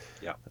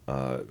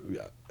 Yeah.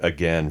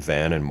 Again,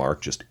 Van and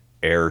Mark just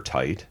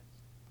airtight.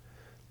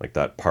 Like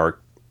that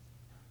part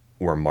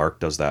where Mark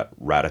does that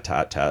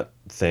rat-a-tat-tat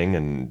thing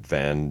and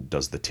Van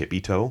does the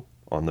tippy toe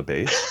on the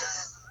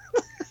bass.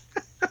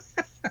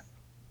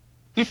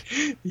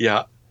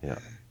 Yeah. Yeah.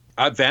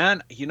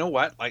 Van, you know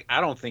what? Like,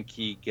 I don't think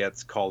he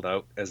gets called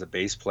out as a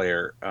bass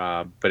player,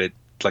 but it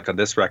like on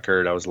this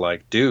record, I was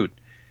like, dude,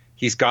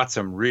 he's got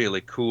some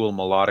really cool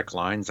melodic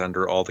lines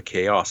under all the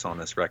chaos on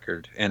this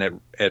record.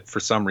 And it for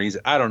some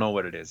reason, I don't know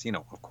what it is. You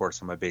know, of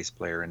course, I'm a bass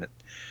player, and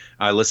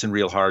I listen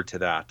real hard to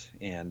that,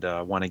 and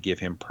want to give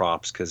him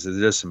props because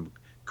there's some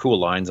cool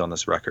lines on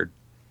this record.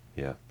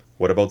 Yeah.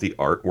 What about the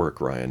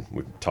artwork, Ryan?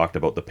 We've talked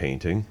about the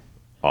painting.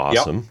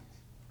 Awesome. Yep.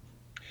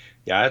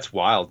 Yeah, it's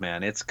wild,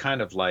 man. It's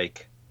kind of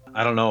like,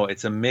 I don't know,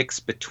 it's a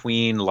mix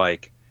between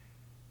like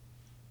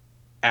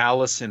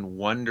Alice in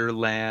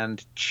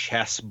Wonderland,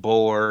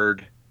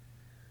 chessboard,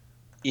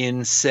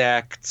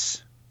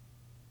 insects,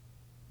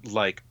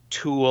 like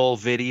Tool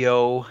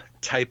video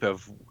type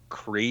of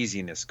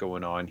craziness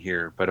going on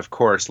here. But of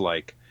course,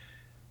 like,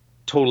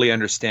 totally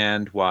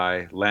understand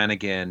why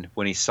Lanigan,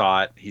 when he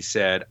saw it, he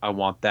said, I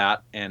want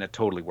that, and it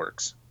totally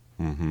works.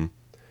 Mm-hmm.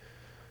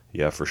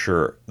 Yeah, for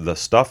sure. The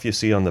stuff you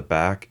see on the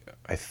back,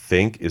 I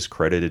think, is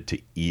credited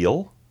to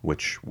Eel,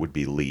 which would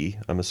be Lee,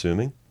 I'm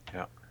assuming.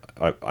 Yeah.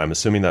 I'm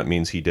assuming that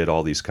means he did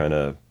all these kind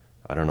of,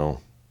 I don't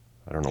know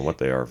what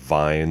they are,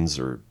 vines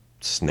or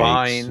snakes.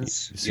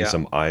 Vines. You see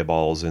some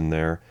eyeballs in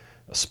there,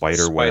 a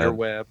spider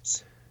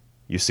webs.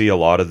 You see a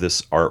lot of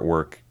this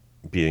artwork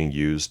being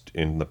used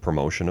in the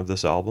promotion of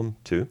this album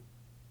too.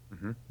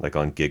 Mm-hmm. Like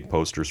on gig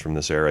posters from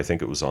this era. I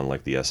think it was on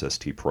like the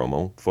SST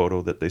promo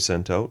photo that they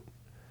sent out.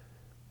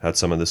 Had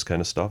some of this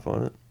kind of stuff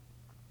on it.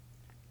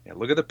 Yeah,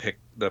 look at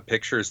the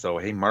pictures though.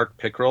 Hey, Mark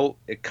Pickerel,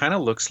 it kind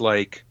of looks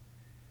like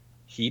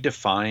he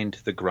defined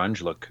the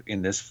grunge look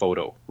in this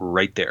photo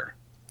right there.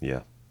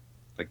 Yeah.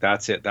 Like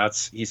that's it.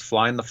 He's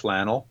flying the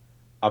flannel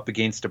up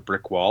against a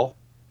brick wall,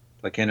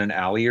 like in an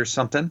alley or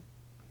something.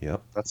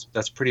 Yep.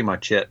 That's pretty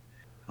much it.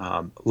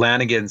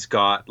 Lanigan's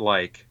got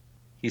like,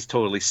 he's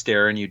totally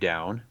staring you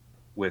down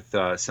with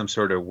some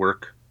sort of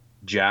work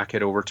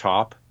jacket over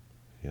top.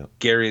 Yep.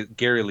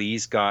 Gary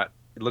Lee's got,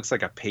 it looks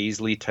like a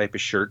paisley type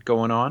of shirt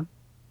going on.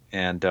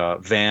 And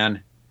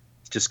Van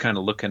is just kind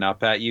of looking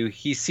up at you.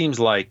 He seems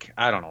like,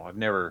 I don't know, I've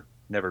never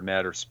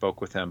met or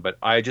spoke with him, but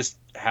I just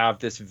have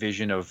this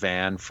vision of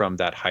Van from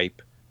that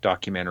Hype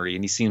documentary,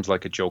 and he seems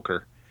like a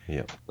joker.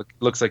 Yeah.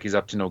 Looks like he's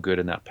up to no good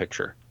in that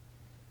picture.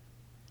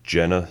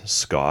 Jenna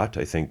Scott,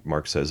 I think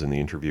Mark says in the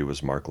interview,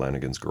 was Mark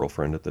Lanigan's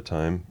girlfriend at the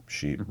time.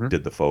 She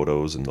did the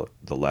photos and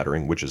the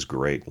lettering, which is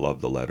great.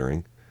 Love the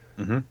lettering.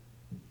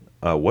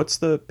 Mm-hmm. What's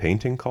the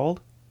painting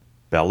called?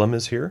 Bellum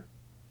is Here?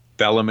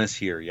 Bellum is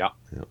Here, yeah.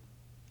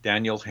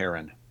 Daniel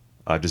Heron.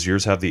 Does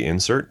yours have the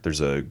insert? There's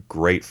a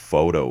great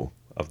photo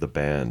of the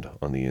band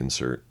on the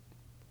insert.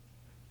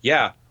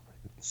 Yeah.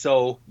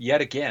 So, yet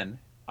again,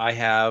 I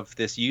have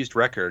this used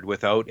record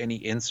without any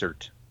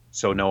insert.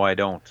 So, no, I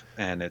don't.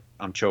 And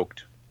I'm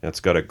choked. It's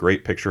got a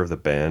great picture of the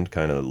band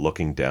kind of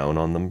looking down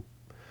on them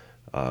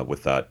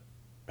with that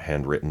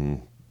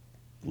handwritten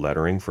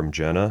lettering from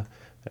Jenna.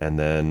 And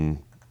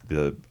then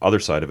the other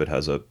side of it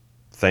has a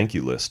thank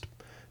you list.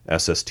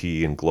 SST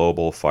and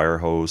Global,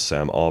 Firehose,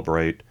 Sam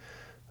Albright,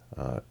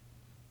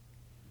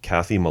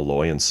 Kathy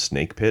Malloy and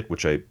Snake Pit,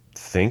 which I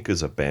think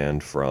is a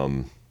band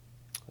from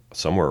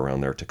somewhere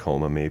around there,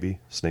 Tacoma maybe,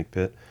 Snake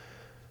Pit.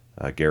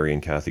 Gary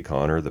and Kathy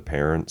Connor, the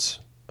parents.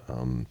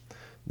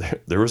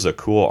 There was a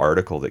cool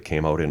article that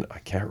came out in, I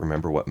can't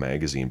remember what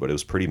magazine, but it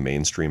was pretty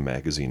mainstream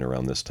magazine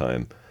around this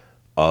time,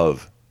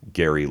 of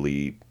Gary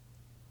Lee,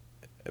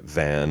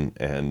 Van,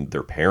 and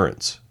their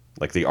parents.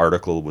 Like the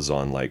article was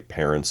on like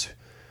parents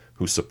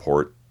who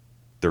support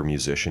their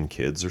musician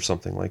kids or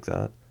something like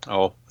that.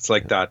 Oh, it's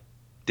like that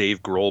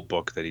Dave Grohl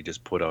book that he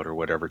just put out or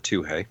whatever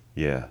too, hey?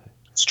 Yeah.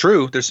 It's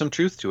true. There's some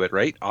truth to it,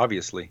 right?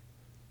 Obviously.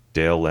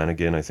 Dale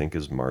Lanigan, I think,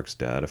 is Mark's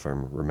dad, if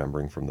I'm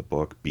remembering from the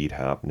book. Beat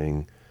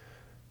Happening,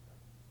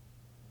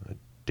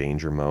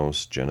 Danger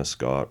Mouse, Jenna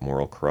Scott,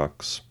 Moral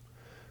Crux.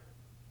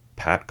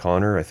 Pat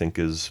Connor, I think,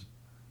 is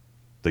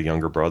the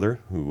younger brother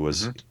who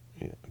was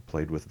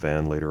played with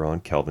Van later on.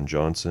 Calvin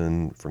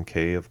Johnson from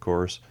K, of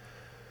course.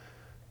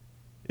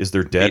 Is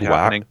there dead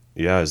wax?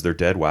 Yeah, is there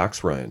dead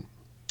wax, Ryan?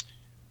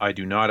 I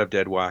do not have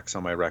dead wax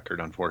on my record,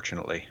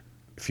 unfortunately.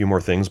 A few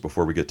more things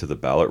before we get to the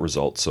ballot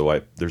results.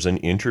 So there's an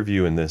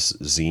interview in this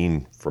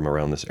zine from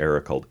around this era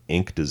called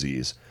Ink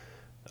Disease,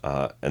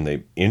 and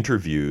they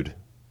interviewed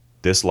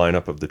this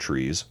lineup of the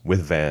Trees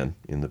with Van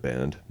in the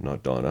band,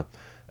 not Donna,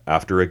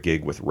 after a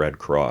gig with Red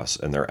Cross,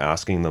 and they're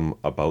asking them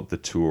about the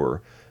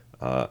tour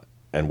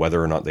and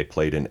whether or not they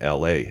played in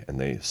LA. And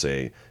they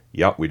say,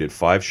 yeah, we did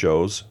 5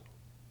 shows,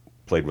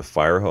 played with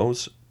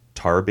Firehose,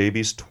 Tar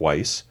Babies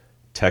twice,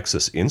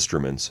 Texas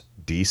Instruments,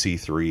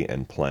 DC3,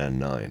 and Plan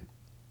 9.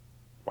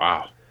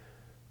 Wow.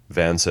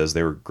 Van says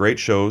they were great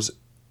shows.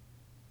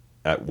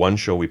 At one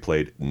show we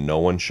played, no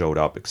one showed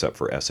up except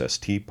for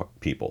SST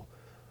people.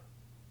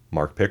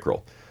 Mark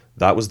Pickerel.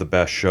 That was the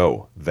best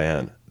show.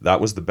 Van.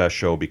 That was the best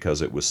show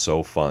because it was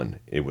so fun.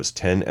 It was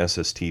 10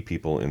 SST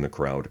people in the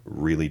crowd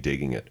really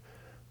digging it.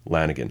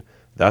 Lanigan.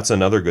 That's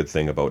another good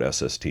thing about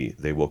SST.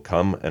 They will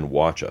come and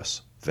watch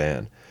us.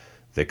 Van.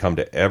 They come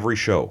to every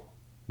show.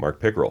 Mark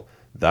Pickerel.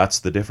 That's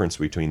the difference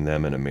between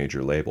them and a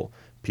major label.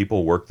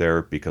 People work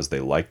there because they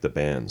like the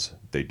bands.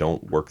 They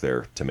don't work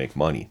there to make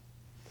money.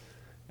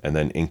 And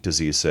then Ink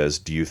Disease says,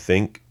 do you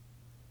think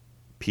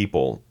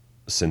people,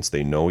 since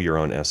they know you're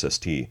on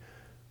SST,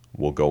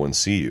 will go and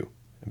see you?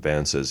 And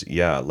Van says,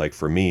 yeah, like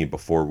for me,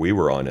 before we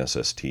were on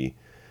SST,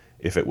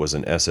 if it was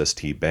an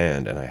SST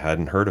band and I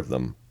hadn't heard of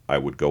them, I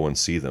would go and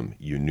see them.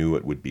 You knew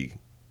it would be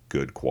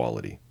good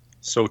quality.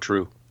 So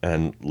true.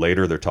 And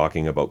later they're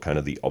talking about kind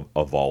of the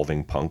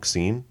evolving punk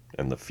scene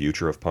and the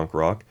future of punk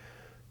rock.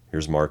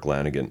 Here's Mark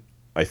Lanigan.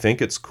 I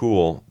think it's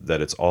cool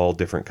that it's all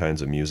different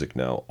kinds of music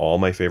now. All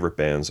my favorite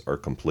bands are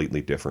completely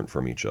different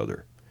from each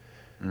other.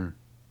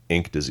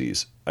 Ink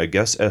Disease. I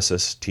guess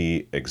SST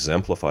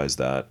exemplifies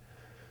that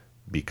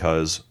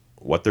because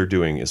what they're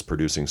doing is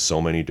producing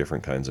so many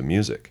different kinds of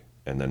music.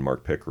 And then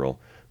Mark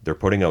Pickerel, they're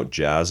putting out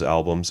jazz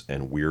albums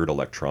and weird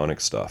electronic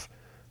stuff,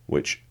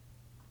 which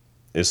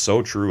is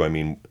so true. I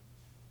mean,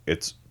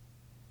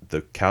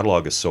 the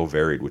catalog is so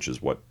varied, which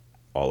is what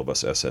all of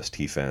us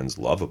SST fans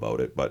love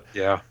about it. But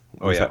yeah,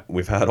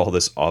 we've had all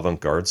this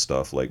avant-garde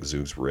stuff like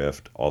Zoog's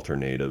Rift,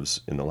 Alternatives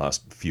in the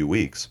last few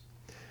weeks,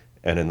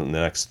 and in the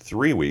next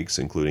 3 weeks,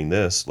 including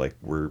this, like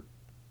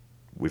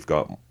we've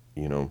got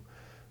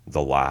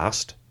The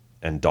Last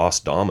and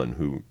Das Damen,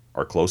 who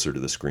are closer to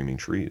the Screaming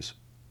Trees.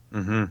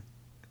 Mm-hmm.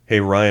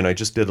 Hey Ryan, I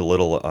just did a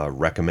little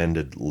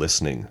recommended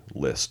listening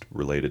list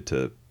related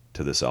to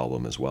this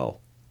album as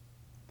well.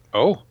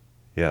 Oh,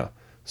 yeah.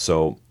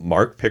 So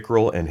Mark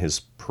Pickerel and his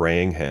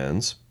Praying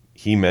Hands,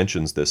 he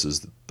mentions this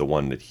is the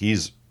one that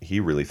he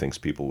really thinks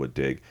people would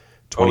dig.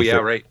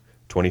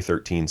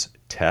 2013's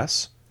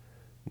Tess.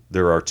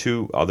 There are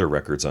 2 other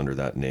records under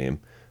that name,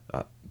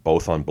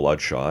 both on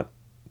Bloodshot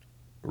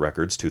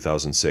Records,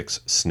 2006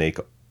 Snake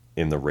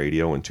in the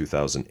Radio, and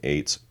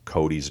 2008's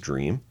Cody's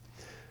Dream.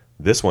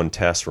 This one,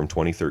 Tess, from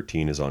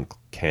 2013, is on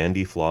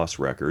Candy Floss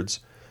Records.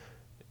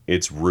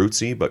 It's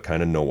rootsy but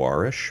kind of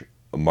noirish.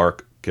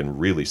 Mark can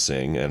really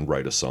sing and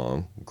write a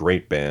song.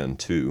 Great band,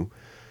 too.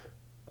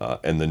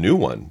 And the new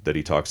one that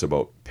he talks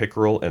about,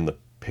 Pickerel and the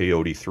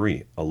Peyote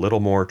 3, a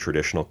little more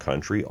traditional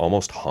country,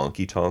 almost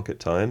honky-tonk at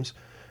times.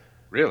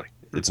 Really?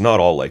 It's not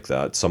all like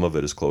that. Some of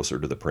it is closer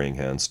to the Praying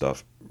Hands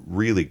stuff.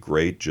 Really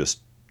great,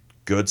 just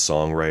good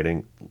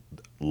songwriting.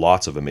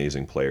 Lots of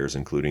amazing players,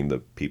 including the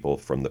people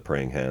from the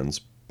Praying Hands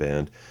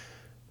band.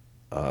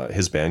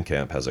 His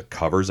Bandcamp has a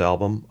covers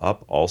album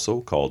up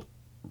also called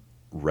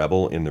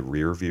Rebel in the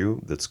Rear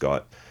View that's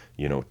got,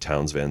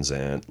 Townes Van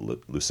Zandt,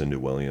 Lucinda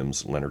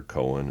Williams, Leonard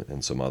Cohen,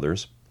 and some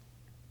others.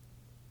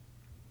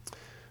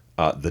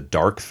 The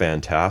Dark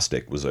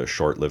Fantastic was a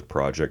short-lived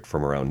project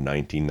from around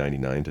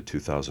 1999 to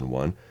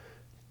 2001.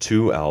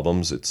 2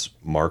 albums. It's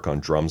Mark on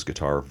drums,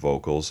 guitar,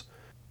 vocals.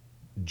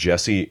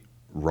 Jesse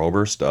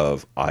Roberst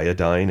of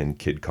Iodine and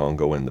Kid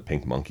Congo and the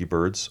Pink Monkey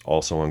Birds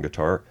also on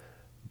guitar.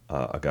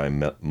 A guy,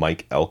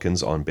 Mike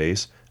Elkins, on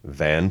bass.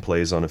 Van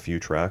plays on a few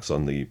tracks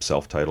on the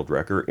self-titled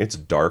record. It's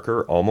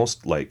darker,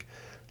 almost like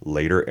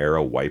later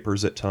era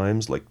Wipers at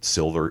times, like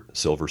Silver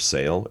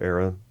Sail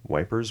era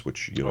Wipers,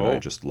 which you and I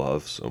just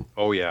love. So.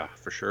 Oh yeah,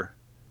 for sure.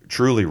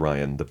 Truly,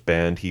 Ryan, the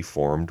band he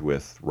formed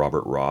with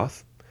Robert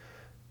Roth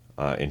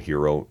and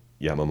Hiro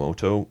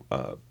Yamamoto,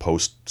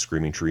 post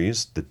Screaming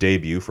Trees, the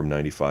debut from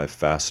 '95,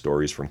 Fast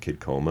Stories from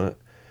Kid Coma,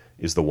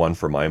 is the one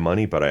for my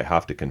money, but I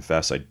have to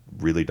confess I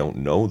really don't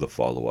know the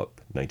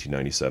follow-up,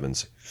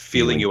 1997's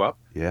Feeling You Up.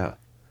 Yeah.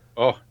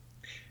 Oh,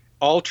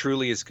 all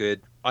truly is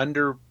good.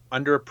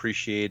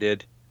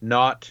 Underappreciated,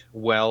 not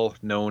well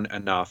known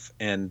enough.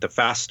 And the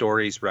Fast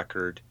Stories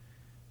record,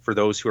 for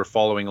those who are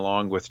following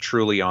along with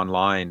Truly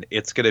online,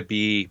 it's going to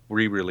be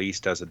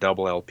re-released as a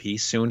double LP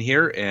soon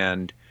here,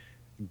 and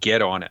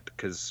get on it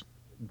because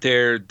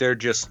they're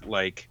just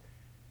like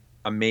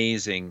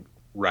amazing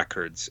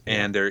records,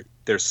 and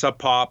their Sub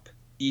Pop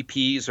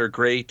EPs are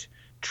great.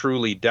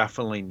 Truly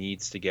definitely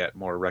needs to get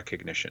more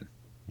recognition.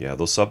 Yeah,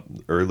 those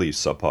early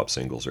Sub Pop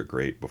singles are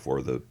great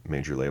before the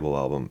major label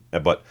album,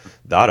 but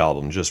that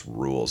album just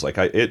rules. Like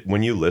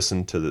when you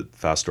listen to the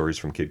Fast Stories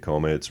from Kid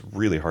Coma, it's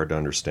really hard to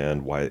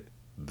understand why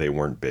they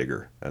weren't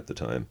bigger at the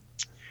time.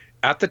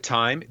 At the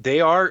time,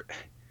 they are,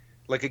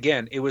 like,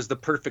 again, it was the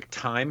perfect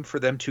time for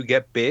them to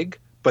get big,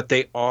 but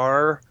they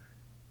are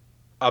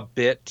a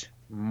bit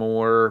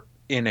more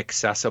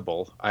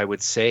inaccessible, I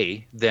would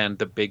say, than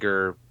the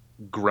bigger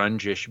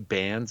grunge-ish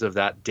bands of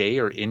that day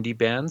or indie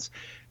bands.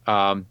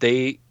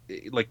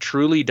 like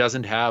Truly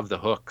doesn't have the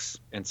hooks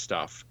and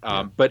stuff,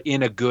 but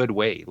in a good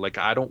way. Like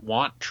I don't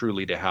want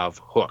Truly to have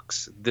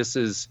hooks. This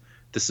is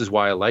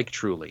why I like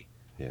Truly.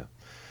 Yeah.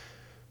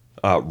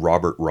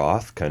 Robert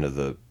Roth, kind of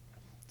the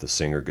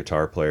singer,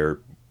 guitar player,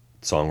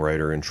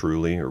 songwriter in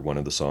Truly, or one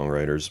of the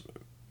songwriters,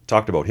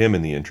 talked about him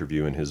in the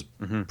interview in his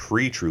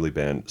pre-Truly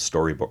band,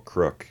 Storybook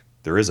Crook.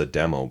 There is a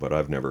demo, but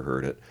I've never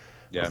heard it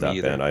of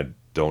that band. I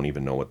don't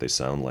even know what they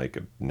sound like.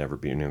 I've never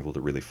been able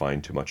to really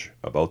find too much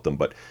about them.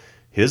 But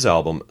his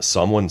album,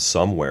 Someone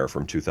Somewhere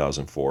from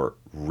 2004,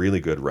 really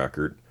good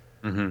record.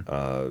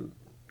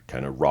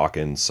 Kind of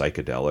rockin',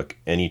 psychedelic.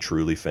 Any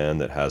Truly fan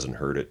that hasn't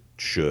heard it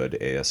should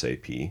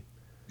ASAP.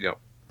 Yep.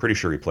 Pretty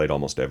sure he played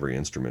almost every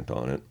instrument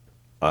on it.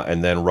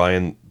 And then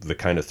Ryan, the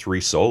kind of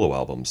 3 solo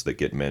albums that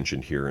get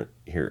mentioned here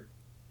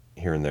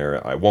and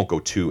there. I won't go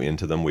too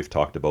into them. We've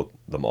talked about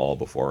them all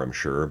before, I'm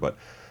sure. But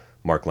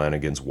Mark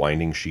Lanigan's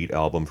Winding Sheet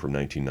album from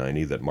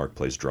 1990 that Mark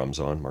plays drums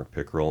on, Mark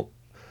Pickerel.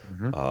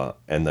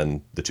 And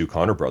then the 2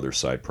 Connor Brothers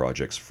side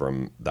projects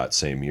from that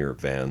same year,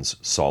 Van's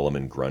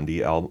Solomon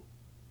Grundy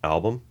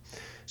album.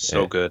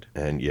 So good.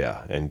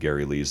 And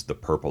Gary Lee's The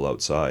Purple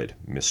Outside,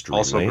 Mystery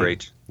also Lane.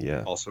 Great.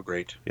 Yeah. Also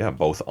great. Yeah,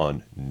 both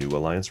on New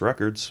Alliance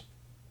Records.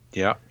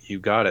 Yeah, you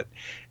got it.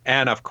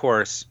 And of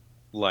course,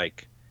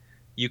 like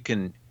you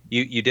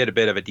did a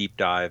bit of a deep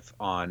dive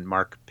on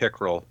Mark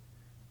Pickerel,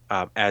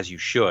 as you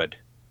should,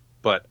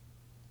 but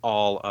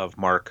all of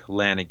Mark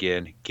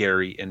Lanigan,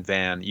 Gary, and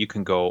Van, you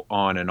can go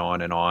on and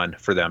on and on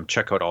for them.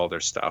 Check out all their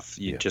stuff.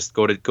 You just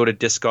go to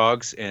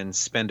Discogs and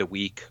spend a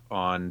week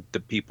on the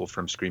people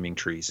from Screaming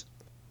Trees.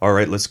 All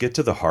right, let's get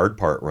to the hard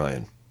part,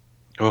 Ryan.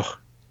 Oh,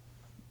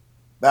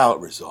 ballot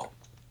result.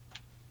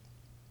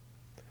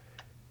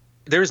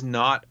 There's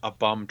not a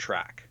bum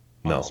track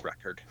on this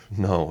record.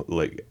 No,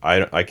 like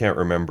I can't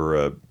remember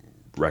a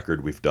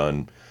record we've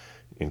done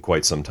in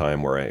quite some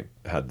time where I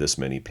had this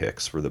many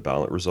picks for the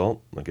ballot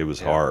result. Like it was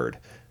hard.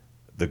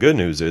 The good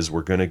news is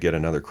we're going to get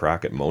another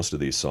crack at most of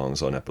these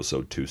songs on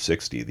episode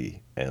 260, the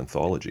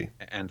anthology.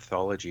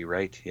 Anthology,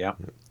 right? Yeah.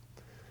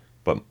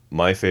 But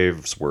my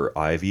faves were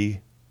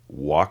Ivy,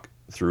 Walk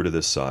Through to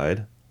This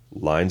Side,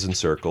 Lines and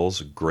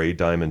Circles, Gray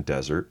Diamond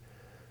Desert,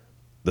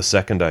 The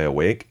Second I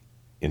Awake,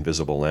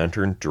 Invisible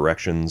Lantern,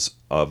 Directions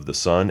of the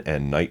Sun,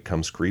 and Night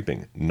Comes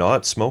Creeping.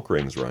 Not Smoke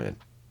Rings, Ryan.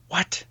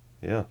 What?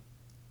 Yeah.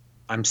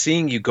 I'm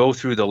seeing you go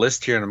through the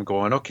list here and I'm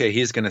going, okay,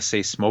 he's going to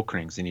say Smoke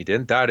Rings, and he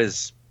didn't.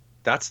 That's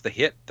the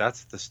hit.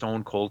 That's the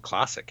Stone Cold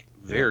classic.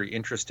 Very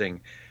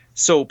interesting.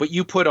 So, but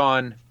you put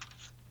on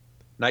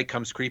Night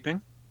Comes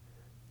Creeping?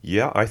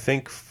 Yeah, I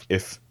think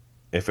if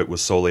it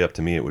was solely up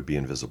to me, it would be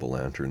Invisible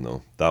Lantern,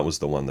 though. That was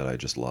the one that I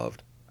just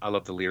loved. I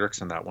love the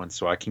lyrics in that one,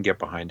 so I can get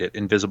behind it.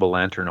 Invisible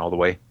Lantern all the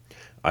way.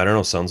 I don't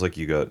know. Sounds like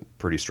you got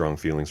pretty strong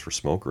feelings for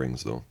Smoke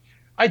Rings, though.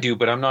 I do,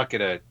 but I'm not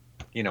going to,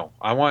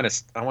 I want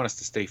us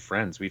to stay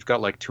friends. We've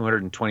got like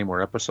 220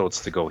 more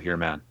episodes to go here,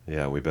 man.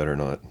 Yeah, we better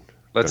not.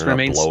 Let's not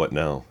blow it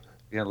now.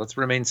 Yeah, let's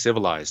remain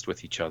civilized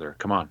with each other.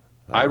 Come on.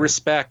 I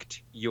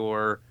respect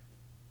your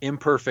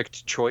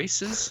imperfect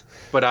choices,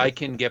 but I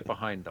can get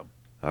behind them.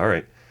 All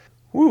right.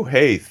 Woo,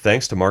 hey,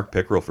 thanks to Mark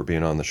Pickerel for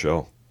being on the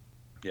show.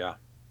 Yeah.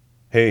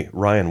 Hey,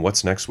 Ryan,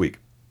 what's next week?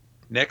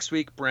 Next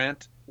week,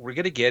 Brent, we're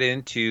going to get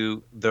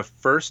into the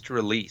first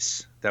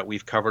release that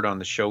we've covered on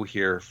the show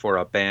here for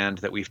a band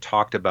that we've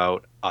talked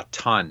about a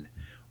ton.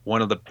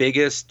 One of the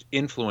biggest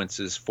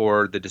influences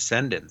for the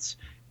Descendants.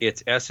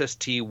 It's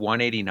SST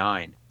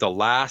 189, the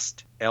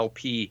last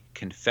LP,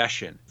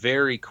 Confession.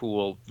 Very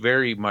cool.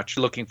 Very much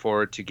looking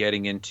forward to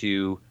getting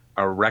into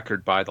a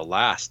record by The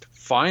Last.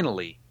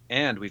 Finally.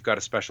 And we've got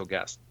a special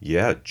guest.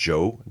 Yeah,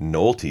 Joe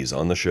Nolte's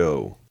on the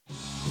show.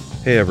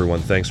 Hey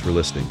everyone, thanks for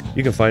listening.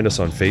 You can find us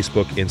on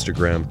Facebook,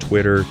 Instagram,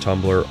 Twitter,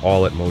 Tumblr,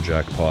 all at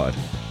Mojack Pod.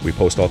 We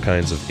post all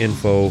kinds of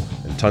info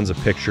and tons of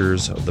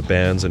pictures of the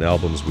bands and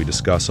albums we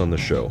discuss on the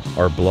show.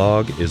 Our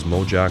blog is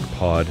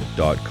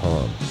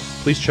mojackpod.com.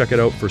 Please check it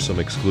out for some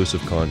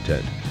exclusive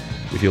content.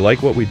 If you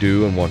like what we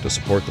do and want to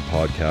support the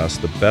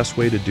podcast, the best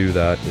way to do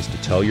that is to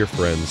tell your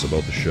friends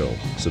about the show.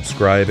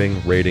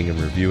 Subscribing, rating, and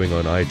reviewing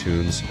on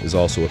iTunes is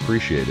also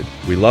appreciated.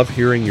 We love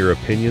hearing your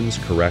opinions,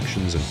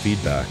 corrections, and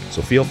feedback,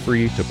 so feel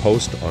free to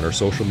post on our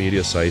social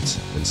media sites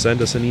and send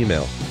us an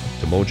email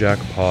to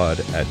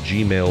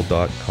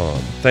mojackpod@gmail.com.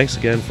 Thanks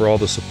again for all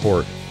the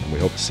support, and we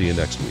hope to see you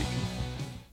next week.